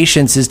with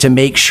patients is to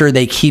make sure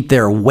they keep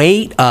their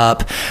weight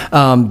up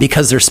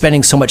because they're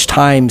spending so much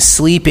time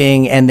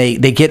sleeping, and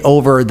they get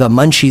over the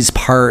munchies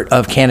part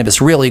of cannabis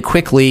really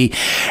quickly.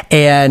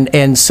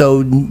 And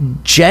so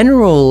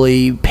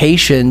generally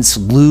patients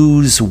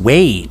lose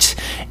weight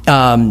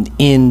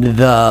in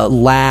the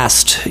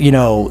last,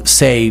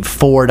 say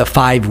 4 to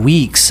 5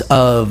 weeks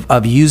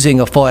of using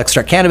a full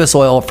extract cannabis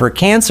oil for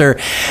cancer.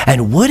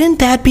 And wouldn't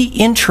that be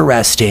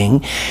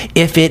interesting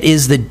if it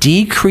is the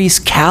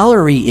decreased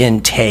calorie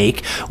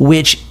intake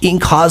which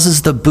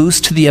causes the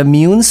boost to the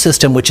immune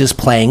system, which is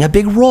playing a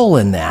big role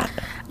in that?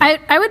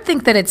 I would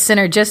think that it's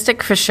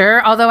synergistic for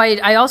sure. Although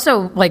I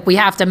also, like, we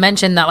have to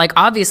mention that, like,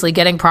 obviously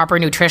getting proper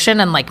nutrition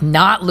and, like,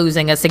 not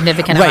losing a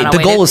significant amount of weight.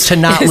 Right, the goal is to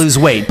not lose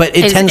weight, but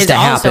it tends to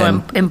happen. It's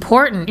also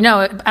important.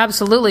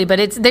 Absolutely.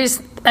 But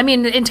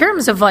in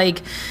terms of,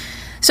 like,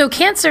 so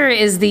cancer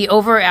is the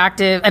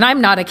overactive, and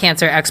I'm not a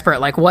cancer expert,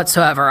 like,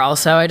 whatsoever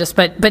also,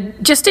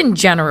 but just in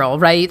general,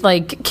 right?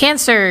 Like,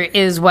 cancer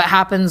is what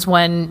happens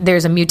when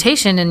there's a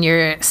mutation in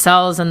your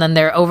cells, and then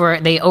they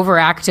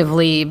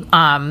overactively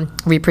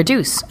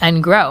reproduce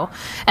and grow,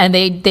 and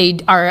they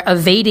are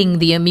evading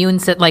the immune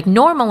system. Like,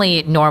 normally,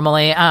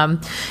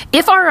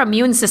 if our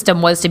immune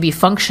system was to be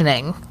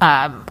functioning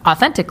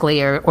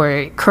authentically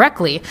or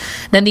correctly,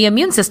 then the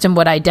immune system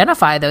would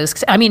identify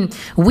those. I mean,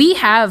 we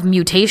have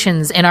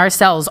mutations in our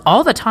cells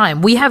all the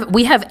time. We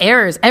have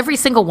errors. Every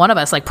single one of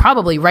us, like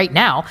probably right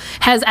now,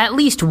 has at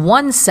least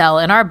one cell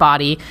in our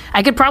body.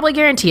 I could probably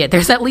guarantee it.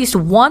 There's at least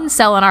one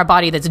cell in our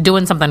body that's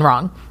doing something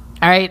wrong.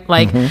 All right,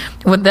 like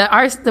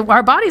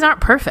our bodies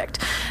aren't perfect,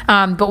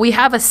 but we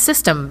have a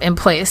system in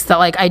place that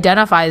like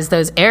identifies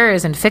those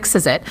errors and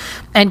fixes it.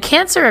 And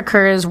cancer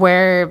occurs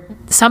where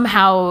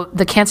somehow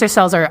the cancer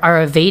cells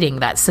are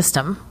evading that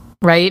system,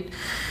 right?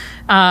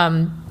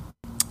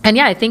 And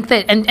yeah, I think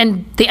that, and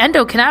the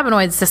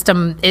endocannabinoid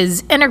system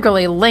is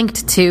integrally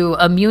linked to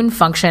immune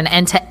function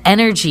and to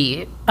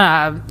energy,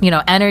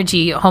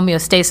 energy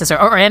homeostasis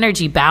or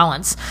energy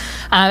balance.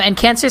 And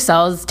cancer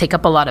cells take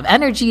up a lot of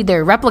energy.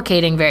 They're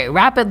replicating very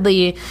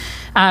rapidly.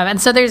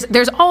 And so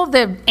there's all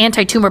the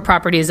anti-tumor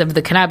properties of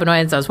the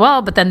cannabinoids as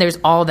well, but then there's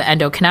all the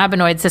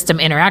endocannabinoid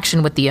system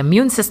interaction with the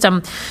immune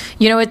system.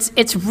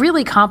 It's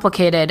really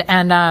complicated,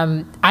 and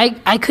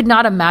I could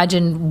not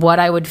imagine what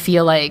I would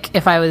feel like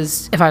if I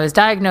was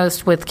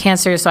diagnosed with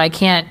cancer. So I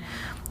can't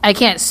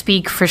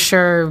speak for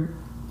sure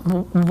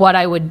what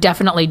I would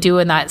definitely do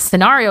in that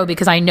scenario,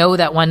 because I know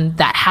that when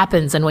that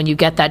happens and when you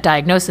get that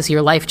diagnosis,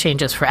 your life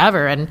changes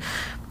forever. And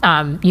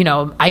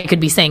I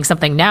could be saying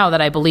something now that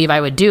I believe I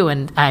would do,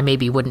 and I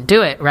maybe wouldn't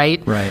do it,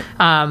 right? Right.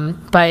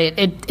 But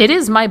it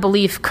is my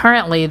belief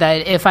currently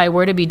that if I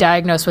were to be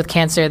diagnosed with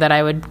cancer, that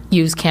I would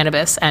use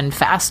cannabis and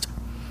fast.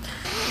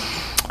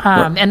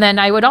 And then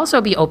I would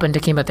also be open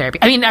to chemotherapy.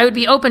 I mean, I would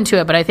be open to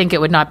it, but I think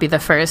it would not be the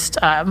first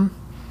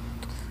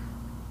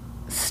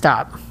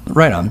stop.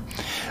 Right on.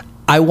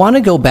 I want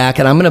to go back,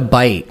 and I'm going to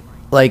bite.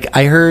 Like,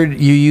 I heard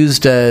you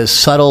used a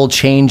subtle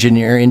change in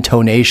your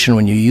intonation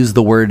when you used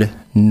the word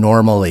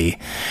normally.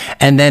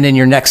 And then in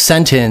your next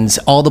sentence,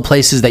 all the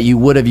places that you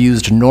would have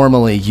used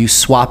normally, you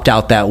swapped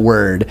out that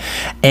word.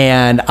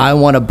 And I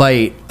want to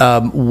bite.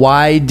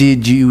 Why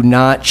did you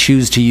not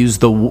choose to use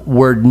the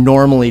word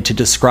normally to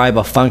describe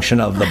a function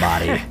of the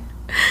body?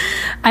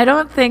 I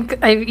don't think,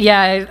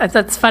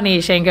 that's funny,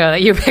 Shango,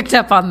 that you picked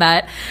up on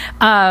that.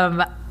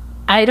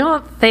 I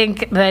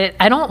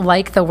don't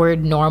like the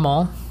word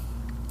normal.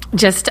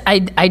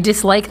 I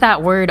dislike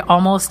that word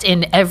almost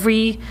in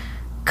every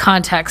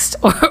context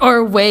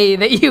or way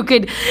that you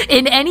could,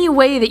 in any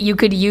way that you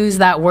could use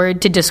that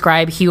word to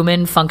describe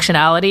human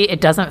functionality,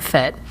 it doesn't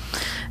fit.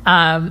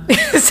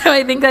 So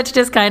I think that's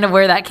just kind of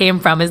where that came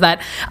from, is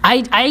that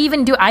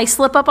I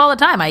slip up all the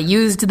time. I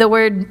used the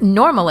word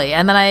normally,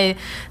 and then I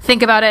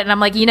think about it and I'm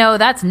like,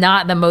 that's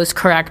not the most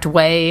correct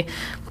way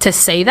to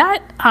say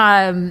that.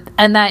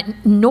 And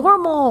that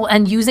normal,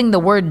 and using the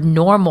word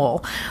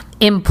normal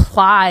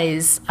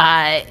implies,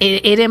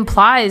 it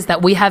implies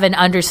that we have an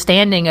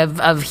understanding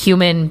of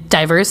human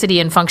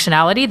diversity and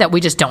functionality that we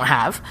just don't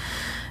have.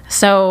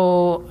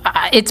 So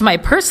it's my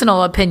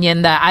personal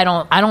opinion that I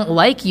don't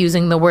like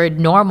using the word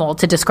normal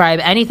to describe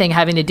anything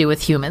having to do with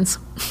humans.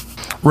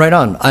 Right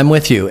on. I'm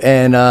with you.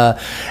 And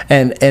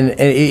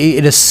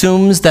it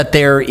assumes that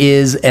there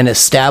is an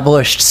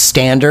established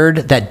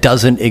standard that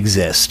doesn't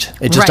exist.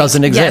 It just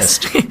doesn't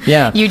exist.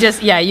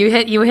 Yes. Yeah.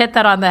 You hit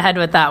that on the head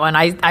with that one.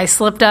 I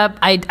slipped up.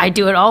 I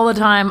do it all the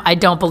time. I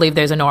don't believe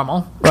there's a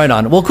normal. Right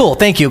on. Well, cool.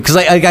 Thank you. Because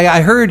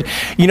I heard,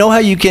 how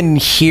you can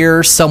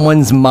hear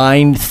someone's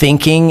mind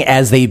thinking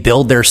as they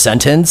build their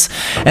sentence.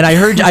 And I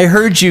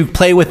heard you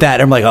play with that.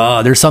 And I'm like,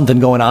 oh, there's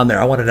something going on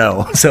there. I want to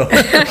know.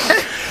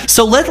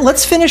 So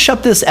let's finish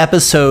up this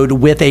episode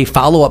with a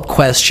follow-up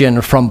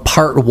question from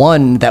part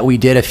 1 that we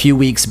did a few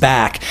weeks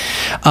back.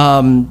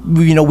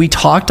 We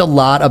talked a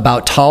lot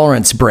about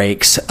tolerance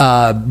breaks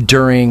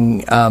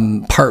during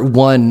part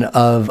 1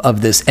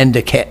 of this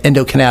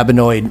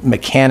endocannabinoid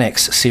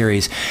mechanics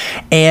series.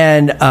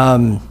 And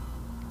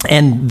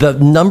the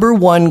number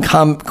one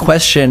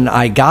question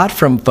I got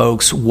from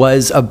folks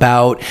was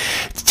about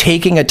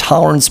taking a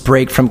tolerance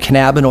break from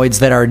cannabinoids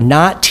that are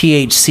not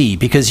THC,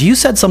 because you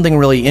said something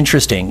really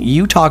interesting.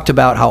 You talked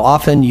about how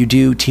often you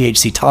do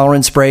THC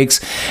tolerance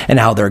breaks and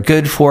how they're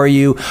good for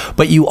you,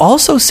 but you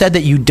also said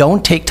that you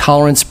don't take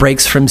tolerance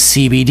breaks from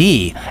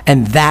CBD,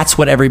 and that's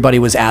what everybody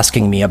was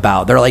asking me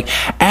about. They're like,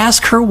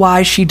 ask her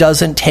why she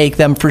doesn't take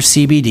them for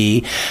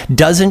CBD.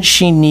 Doesn't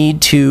she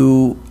need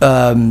to,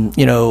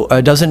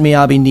 doesn't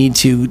Miyabi need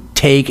to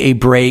take a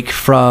break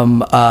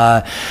from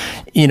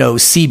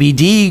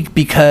CBD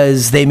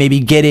because they may be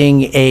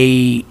getting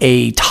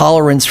a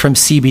tolerance from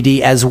CBD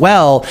as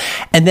well?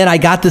 And then I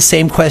got the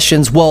same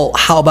questions. Well,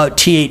 how about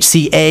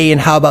THCA and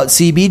how about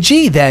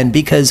CBG then?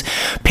 Because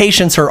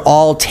patients are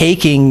all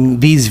taking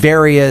these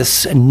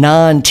various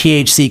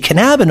non-THC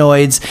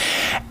cannabinoids,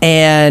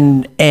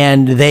 and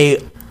they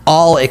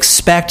all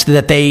expect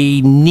that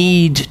they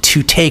need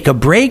to take a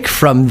break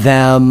from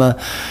them,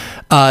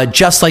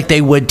 just like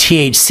they would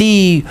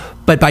THC.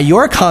 But by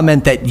your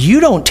comment that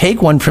you don't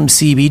take one from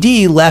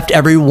CBD left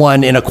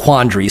everyone in a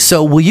quandary.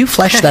 So will you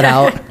flesh that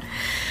out?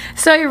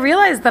 So I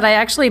realized that I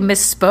actually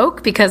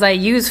misspoke because I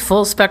use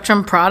full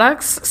spectrum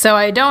products. So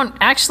I don't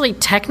actually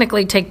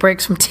technically take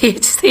breaks from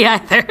THC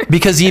either.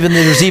 Because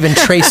there's even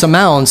trace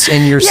amounts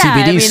in your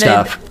CBD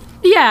stuff.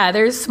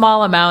 There's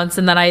small amounts,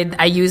 and then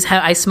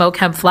I smoke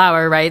hemp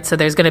flower, right? So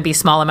there's going to be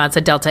small amounts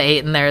of Delta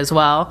 8 in there as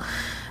well.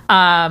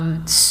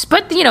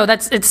 But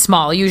it's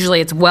small.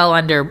 Usually it's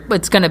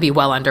going to be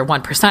well under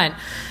 1%.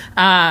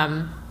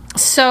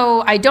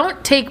 So I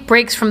don't take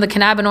breaks from the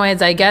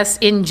cannabinoids, I guess,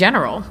 in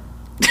general.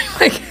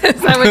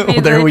 That would be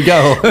there we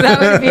go.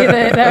 that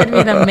would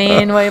be the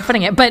main way of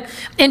putting it. But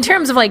in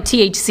terms of like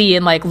THC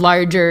and like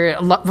larger,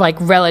 like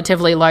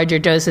relatively larger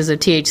doses of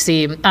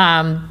THC,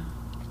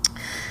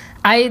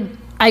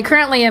 I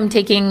currently am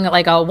taking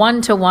like a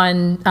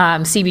 1-to-1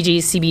 CBG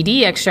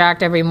CBD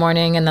extract every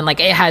morning, and then like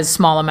it has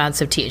small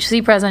amounts of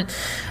THC present,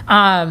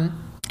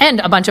 and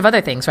a bunch of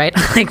other things, right?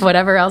 Like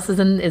whatever else is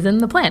in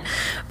the plant.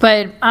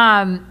 But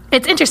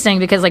it's interesting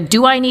because like,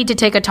 do I need to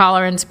take a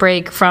tolerance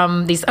break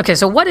from these? Okay,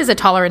 so what is a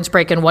tolerance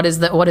break, and what is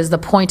the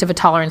point of a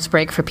tolerance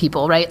break for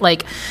people, right?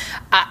 Like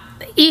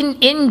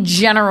in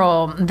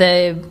general,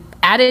 the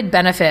added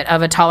benefit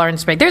of a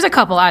tolerance break, there's a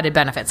couple added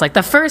benefits. Like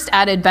the first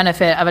added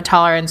benefit of a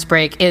tolerance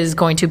break is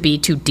going to be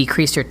to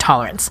decrease your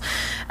tolerance.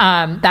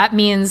 That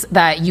means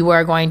that you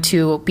are going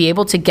to be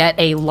able to get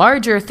a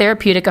larger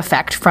therapeutic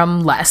effect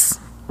from less,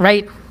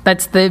 right?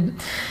 That's the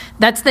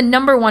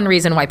number one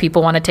reason why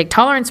people want to take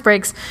tolerance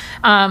breaks.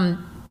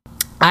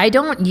 I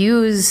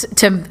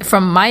don't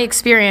from my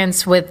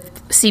experience with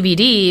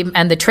CBD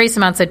and the trace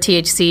amounts of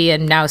THC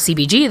and now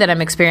CBG that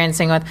I'm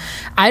experiencing with,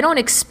 I don't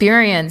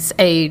experience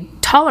a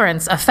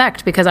tolerance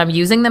effect because I'm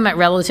using them at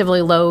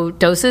relatively low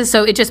doses.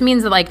 So it just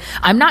means that like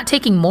I'm not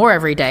taking more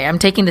every day. I'm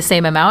taking the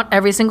same amount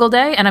every single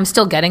day and I'm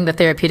still getting the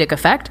therapeutic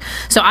effect.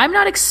 So I'm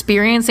not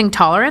experiencing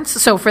tolerance.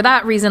 So for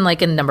that reason,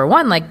 like in number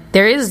one, like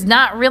there is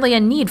not really a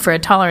need for a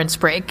tolerance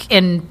break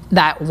in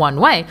that one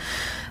way.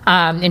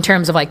 In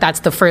terms of like,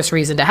 that's the first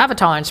reason to have a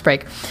tolerance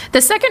break.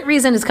 The second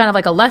reason is kind of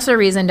like a lesser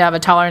reason to have a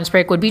tolerance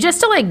break would be just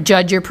to like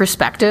judge your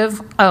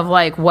perspective of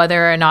like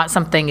whether or not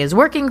something is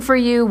working for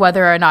you,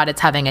 whether or not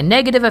it's having a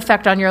negative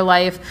effect on your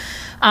life.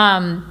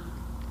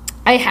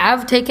 I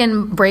have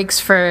taken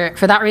breaks for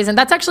that reason.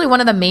 That's actually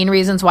one of the main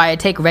reasons why I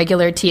take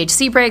regular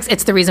THC breaks.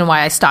 It's the reason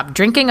why I stopped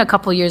drinking a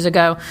couple years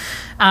ago,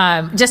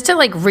 just to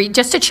like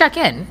just to check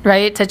in,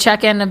 right? To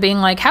check in and being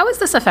like, how is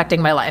this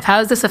affecting my life? How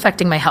is this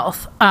affecting my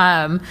health?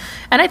 And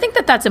I think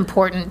that that's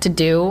important to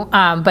do.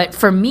 But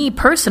for me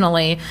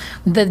personally,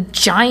 the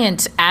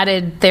giant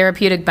added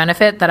therapeutic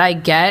benefit that I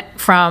get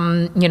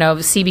from,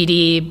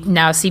 CBD,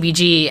 now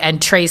CBG,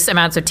 and trace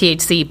amounts of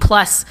THC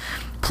plus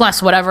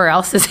whatever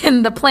else is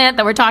in the plant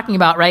that we're talking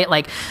about, right?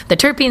 Like the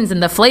terpenes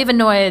and the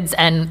flavonoids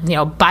and,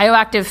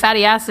 bioactive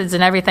fatty acids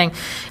and everything.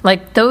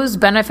 Like those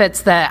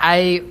benefits that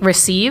I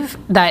receive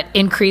that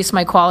increase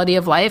my quality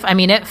of life, I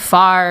mean, it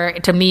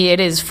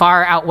is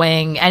far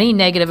outweighing any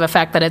negative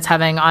effect that it's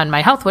having on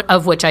my health,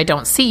 of which I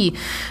don't see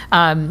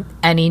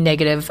any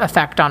negative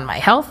effect on my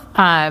health.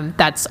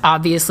 That's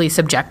obviously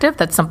subjective.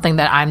 That's something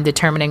that I'm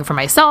determining for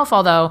myself,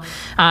 although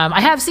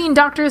I have seen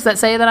doctors that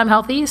say that I'm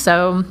healthy,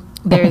 so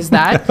there's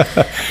that.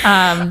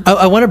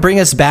 I want to bring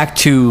us back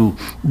to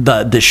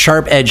the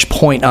sharp edge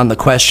point on the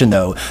question,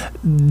 though.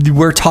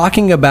 We're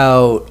talking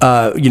about,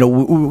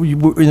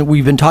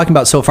 we've been talking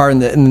about so far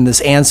in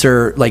this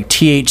answer, like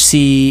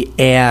THC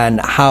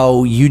and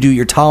how you do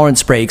your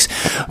tolerance breaks.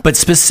 But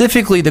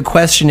specifically, the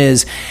question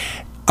is,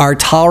 are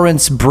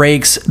tolerance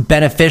breaks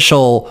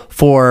beneficial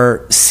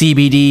for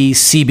CBD,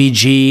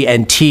 CBG,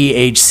 and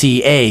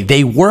THCA?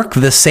 They work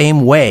the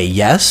same way,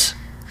 yes?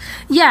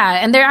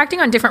 Yeah, and they're acting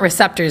on different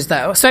receptors,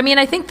 though. So, I mean,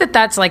 I think that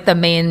that's like the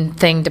main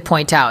thing to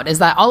point out is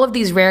that all of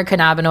these rare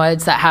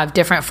cannabinoids that have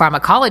different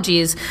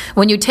pharmacologies,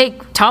 when you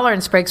take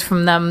tolerance breaks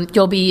from them,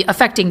 you'll be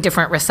affecting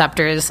different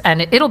receptors.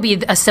 And it'll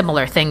be a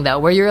similar thing, though,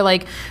 where you're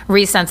like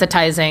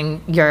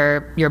resensitizing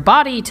your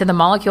body to the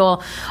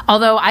molecule.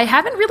 Although I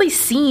haven't really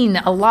seen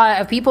a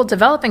lot of people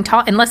developing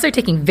unless they're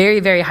taking very,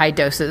 very high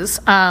doses.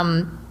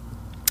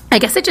 I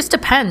guess it just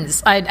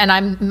depends.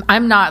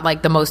 I'm not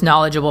like the most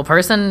knowledgeable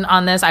person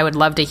on this. I would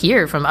love to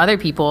hear from other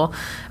people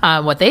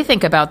what they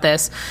think about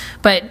this.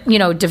 But,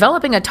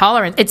 developing a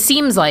tolerance, it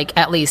seems like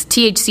at least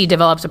THC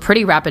develops a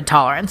pretty rapid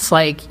tolerance.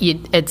 Like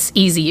it's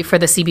easy for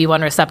the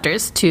CB1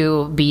 receptors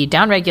to be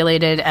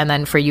downregulated and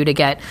then for you to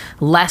get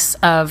less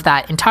of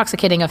that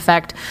intoxicating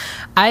effect.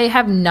 I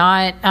have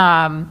not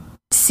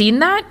seen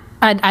that.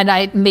 And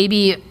I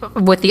maybe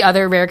with the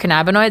other rare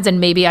cannabinoids, and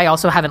maybe I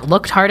also haven't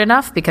looked hard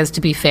enough because, to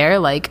be fair,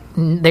 like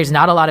there's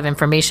not a lot of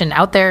information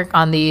out there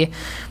on the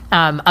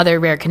other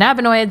rare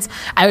cannabinoids.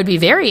 I would be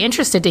very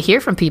interested to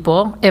hear from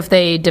people if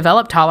they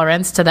develop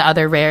tolerance to the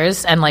other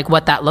rares and like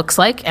what that looks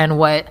like and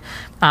what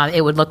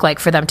it would look like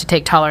for them to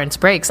take tolerance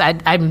breaks.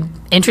 I'm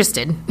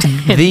interested.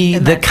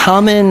 The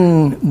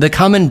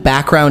common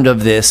background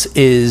of this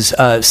is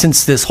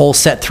since this whole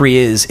set 3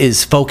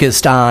 is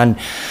focused on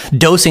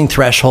dosing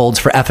thresholds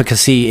for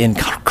efficacy in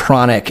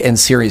chronic and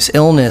serious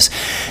illness.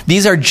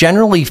 These are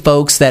generally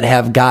folks that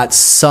have got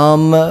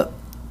some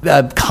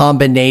a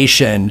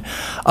combination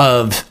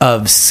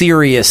of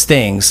serious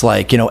things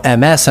like,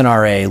 MS and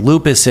RA,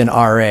 lupus and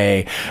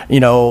RA,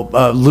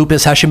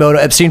 lupus, Hashimoto,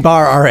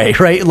 Epstein-Barr RA,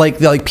 right?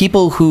 Like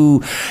people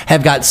who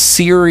have got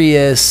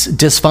serious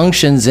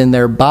dysfunctions in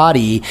their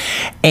body.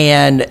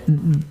 And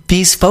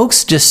these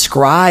folks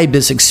describe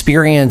this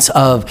experience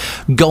of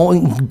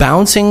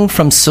bouncing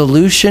from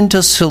solution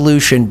to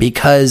solution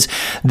because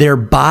their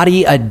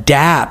body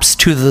adapts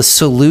to the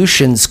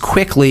solutions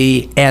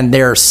quickly and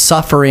their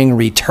suffering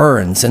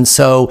returns. And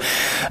so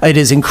it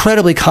is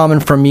incredibly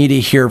common for me to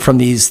hear from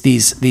these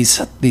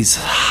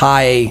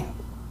high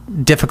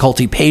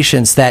difficulty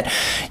patients that,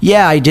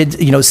 I did,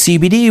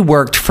 CBD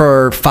worked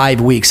for 5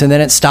 weeks and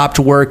then it stopped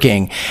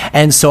working.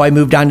 And so I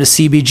moved on to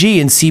CBG,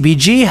 and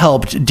CBG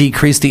helped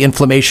decrease the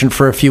inflammation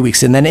for a few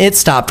weeks and then it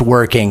stopped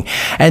working.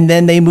 And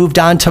then they moved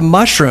on to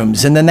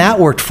mushrooms and then that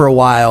worked for a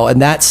while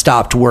and that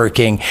stopped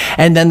working.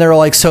 And then they're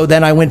like, so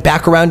then I went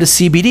back around to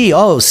CBD.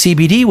 Oh,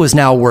 CBD was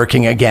now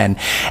working again.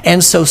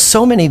 And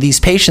so many of these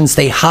patients,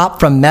 they hop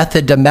from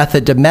method to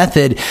method to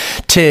method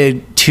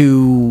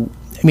to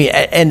I mean,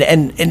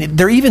 and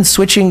they're even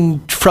switching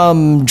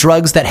from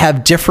drugs that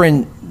have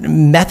different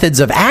methods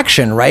of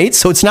action, right?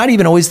 So it's not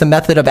even always the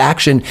method of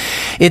action.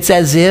 It's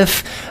as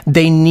if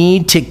they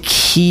need to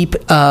keep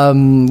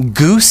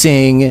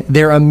goosing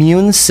their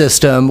immune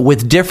system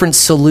with different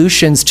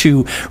solutions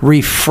to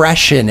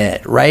refreshen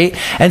it, right?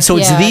 And so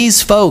it's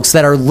these folks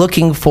that are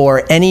looking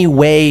for any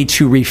way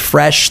to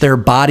refresh their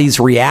body's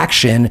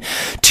reaction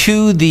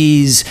to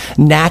these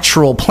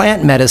natural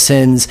plant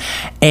medicines.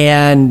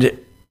 And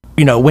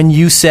when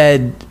you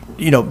said,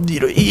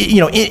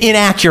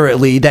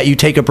 inaccurately that you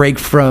take a break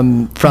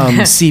from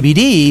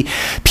CBD,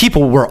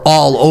 people were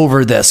all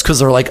over this because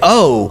they're like,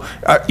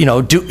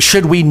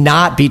 should we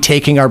not be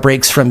taking our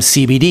breaks from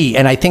CBD?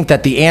 And I think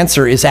that the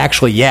answer is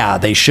actually, yeah,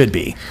 they should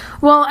be.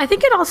 Well, I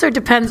think it also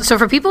depends. So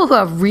for people who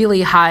have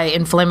really high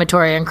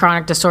inflammatory and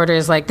chronic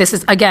disorders, like this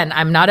is, again,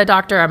 I'm not a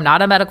doctor, I'm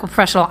not a medical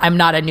professional, I'm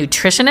not a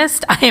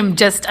nutritionist, I am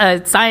just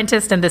a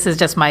scientist, and this is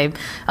just my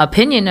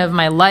opinion of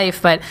my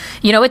life. But,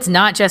 it's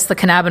not just the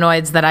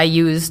cannabinoids that I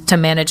use to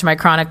manage my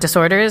chronic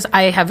disorders.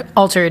 I have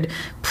altered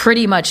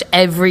pretty much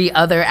every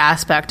other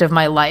aspect of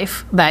my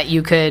life that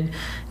you could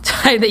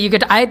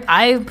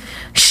I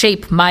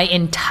shape my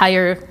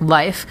entire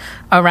life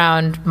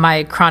around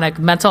my chronic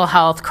mental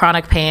health,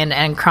 chronic pain,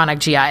 and chronic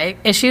GI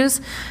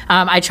issues.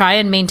 I try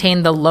and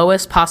maintain the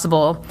lowest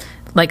possible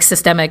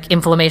systemic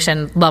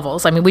inflammation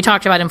levels. I mean, we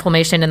talked about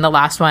inflammation in the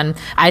last one.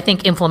 I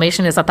think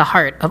inflammation is at the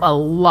heart of a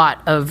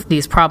lot of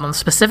these problems,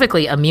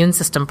 specifically immune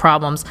system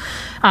problems.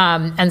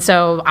 And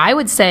so I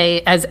would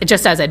say, as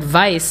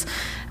advice,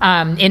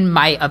 in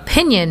my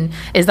opinion,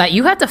 is that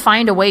you have to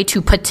find a way to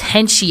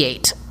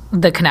potentiate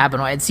the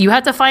cannabinoids. You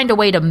have to find a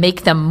way to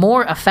make them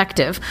more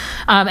effective.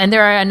 And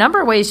there are a number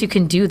of ways you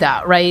can do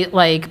that, right?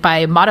 Like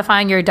by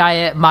modifying your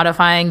diet,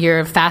 modifying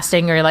your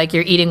fasting or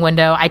your eating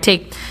window. I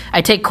take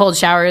cold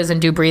showers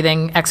and do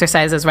breathing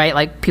exercises, right?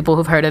 Like people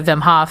who've heard of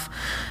Wim Hof.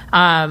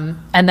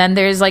 And then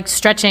there's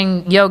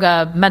stretching,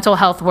 yoga, mental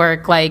health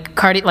work, low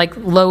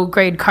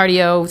grade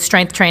cardio,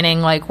 strength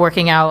training,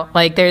 working out.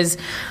 There's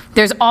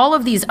all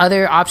of these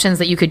other options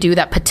that you could do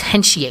that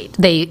potentiate,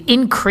 they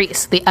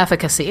increase the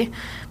efficacy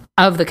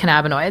of the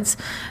cannabinoids.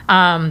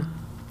 And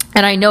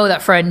I know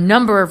that for a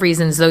number of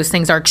reasons, those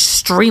things are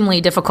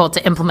extremely difficult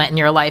to implement in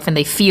your life. And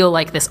they feel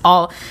like this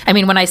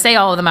when I say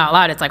all of them out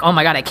loud, it's like, oh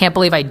my God, I can't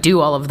believe I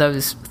do all of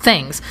those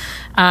things.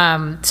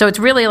 So it's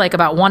really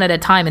about one at a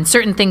time, and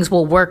certain things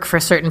will work for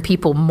certain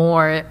people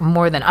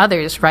more than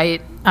others.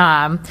 Right.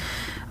 But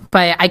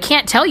I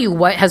can't tell you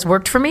what has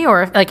worked for me,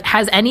 or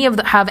have any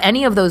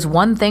of those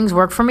one things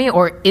worked for me,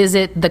 or is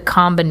it the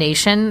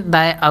combination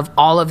of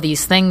all of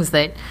these things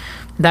that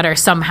are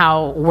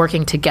somehow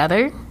working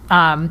together?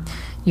 I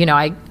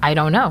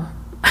don't know.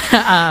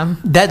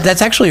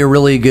 That's actually a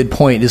really good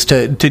point, is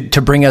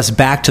to bring us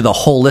back to the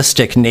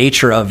holistic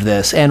nature of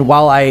this. And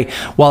while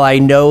I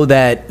know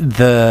that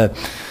the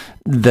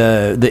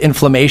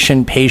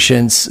inflammation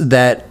patients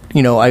that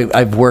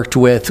I've worked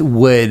with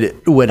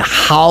would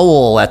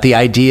howl at the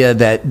idea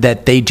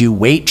that they do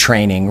weight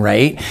training,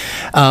 right?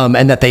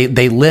 And that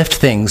they lift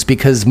things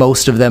because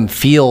most of them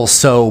feel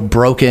so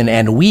broken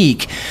and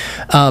weak.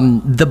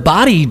 The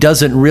body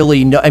doesn't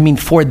really know. I mean,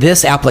 for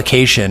this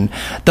application,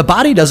 the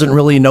body doesn't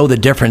really know the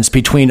difference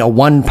between a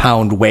 1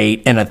 pound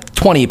weight and a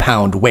 20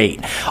 pound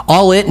weight.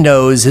 All it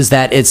knows is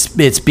that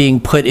it's being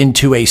put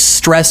into a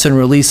stress and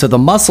release of the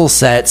muscle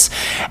sets.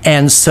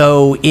 And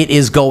so it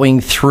is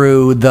going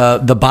through the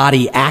body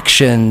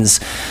actions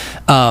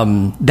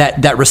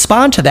that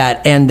respond to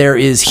that, and there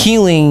is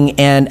healing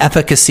and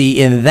efficacy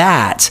in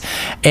that.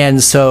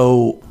 And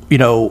so,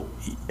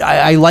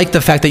 I like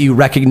the fact that you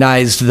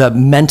recognized the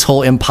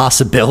mental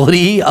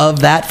impossibility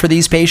of that for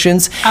these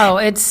patients. Oh,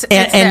 and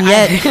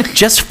yet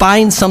just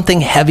find something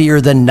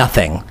heavier than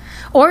nothing.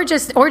 Or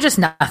just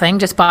nothing,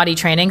 just body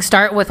training.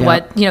 Start with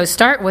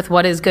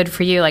what is good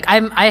for you.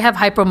 I have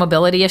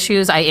hypermobility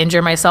issues. I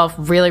injure myself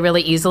really,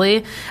 really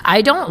easily.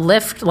 I don't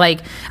lift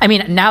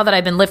now that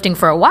I've been lifting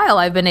for a while,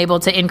 I've been able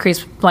to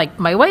increase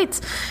my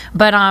weights.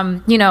 But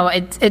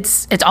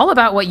it's all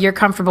about what you're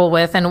comfortable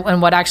with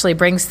and what actually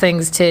brings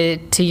things to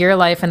your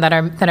life and that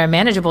are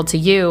manageable to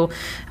you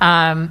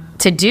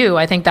to do.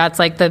 I think that's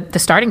the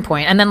starting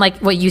point. And then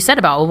what you said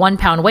about a 1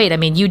 pound weight. I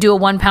mean, you do a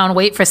 1 pound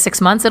weight for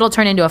 6 months, it'll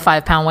turn into a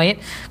 5 pound weight.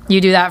 You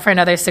do that for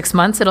another 6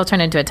 months, it'll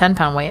turn into a 10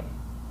 pound weight.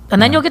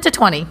 And then you'll get to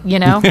 20,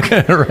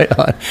 Right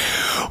on.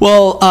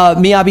 Well,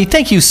 Miyabi,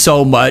 thank you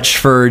so much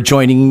for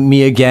joining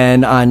me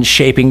again on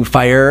Shaping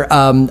Fire.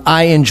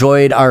 I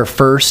enjoyed our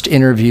first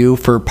interview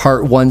for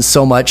part 1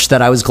 so much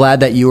that I was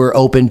glad that you were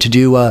open to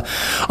do a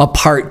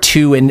part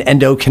 2 in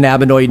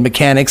endocannabinoid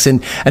mechanics.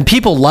 And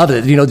people love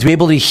it, to be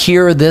able to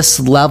hear this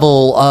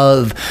level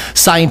of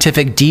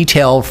scientific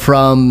detail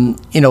from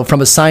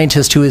a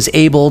scientist who is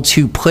able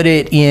to put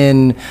it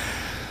in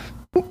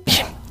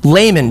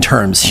layman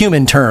terms,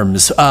 human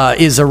terms,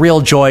 is a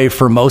real joy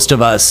for most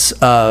of us.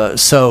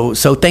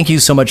 So thank you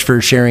so much for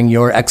sharing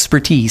your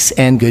expertise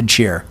and good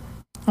cheer.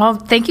 Well,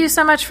 thank you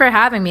so much for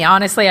having me.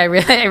 Honestly, I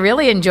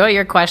really enjoy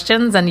your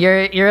questions, and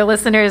your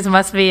listeners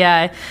must be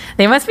a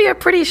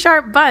pretty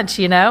sharp bunch,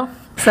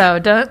 So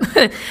don't.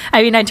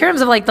 I mean, in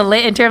terms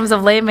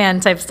of layman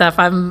type stuff,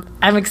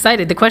 I'm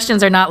excited. The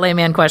questions are not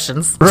layman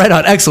questions. Right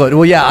on, excellent.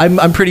 Well, yeah,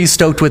 I'm pretty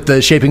stoked with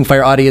the Shaping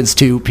Fire audience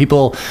too.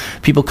 People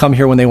come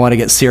here when they want to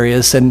get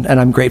serious, and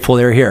I'm grateful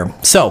they're here.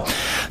 So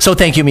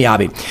thank you,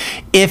 Miyabi.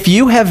 If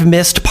you have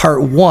missed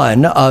part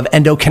 1 of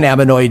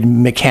endocannabinoid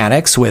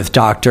mechanics with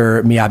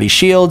Dr. Miyabi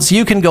Shields,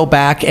 you can go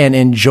back and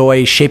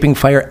enjoy Shaping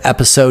Fire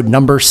episode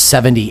number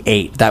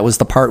 78. That was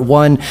the part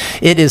 1.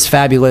 It is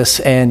fabulous,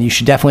 and you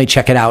should definitely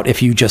check it out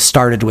if you you just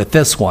started with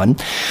this one.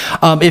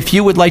 If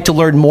you would like to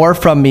learn more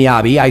from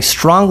Miyabi, I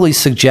strongly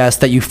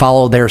suggest that you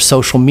follow their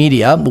social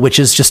media, which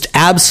is just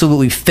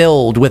absolutely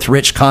filled with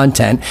rich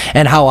content,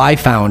 and how I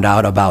found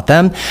out about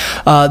them.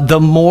 The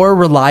more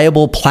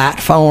reliable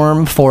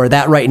platform for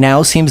that right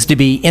now seems to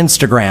be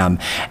Instagram,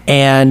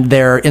 and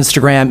their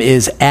Instagram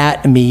is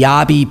at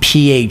Miyabi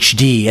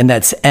PhD, and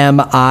that's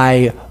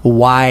MIYABE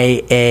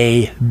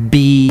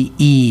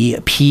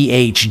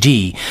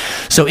PhD.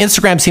 So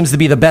Instagram seems to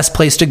be the best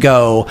place to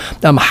go.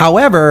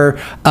 However,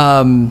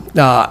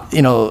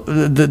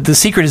 the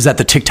secret is that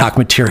the TikTok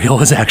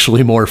material is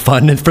actually more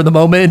fun for the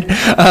moment,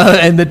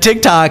 and the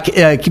TikTok,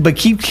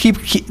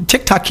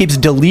 TikTok keeps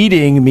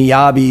deleting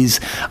Miyabi's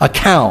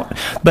account,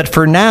 but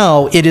for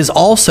now it is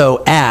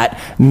also at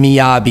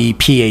Miyabi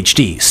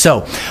PhD.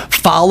 So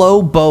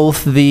follow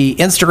both the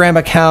Instagram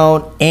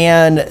account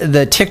and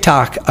the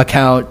TikTok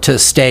account to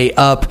stay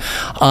up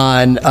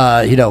on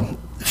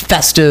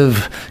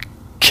festive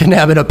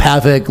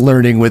cannabinopathic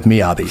learning with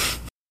Miyabi.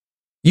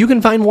 You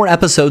can find more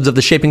episodes of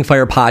the Shaping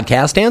Fire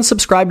podcast and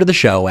subscribe to the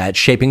show at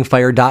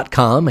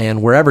shapingfire.com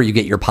and wherever you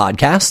get your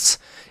podcasts.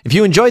 If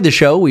you enjoyed the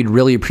show, we'd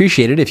really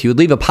appreciate it if you would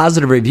leave a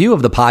positive review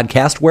of the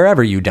podcast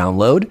wherever you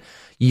download.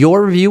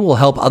 Your review will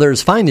help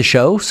others find the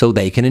show so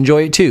they can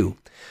enjoy it too.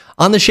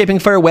 On the Shaping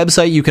Fire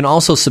website, you can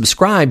also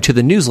subscribe to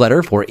the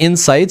newsletter for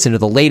insights into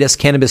the latest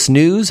cannabis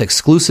news,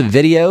 exclusive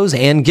videos,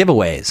 and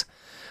giveaways.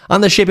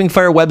 On the Shaping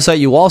Fire website,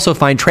 you will also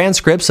find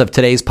transcripts of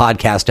today's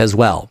podcast as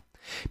well.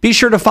 Be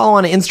sure to follow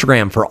on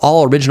Instagram for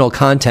all original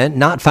content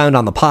not found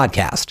on the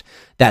podcast.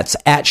 That's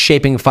at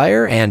Shaping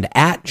Fire and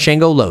at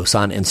Shango Los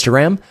on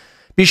Instagram.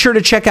 Be sure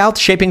to check out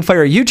the Shaping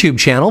Fire YouTube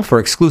channel for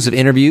exclusive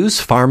interviews,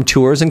 farm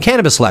tours, and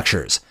cannabis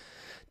lectures.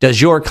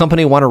 Does your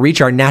company want to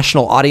reach our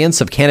national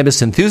audience of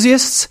cannabis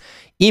enthusiasts?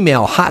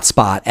 Email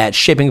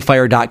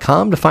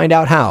hotspot@shapingfire.com to find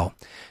out how.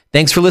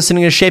 Thanks for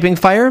listening to Shaping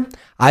Fire.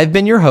 I've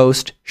been your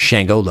host,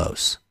 Shango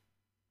Los.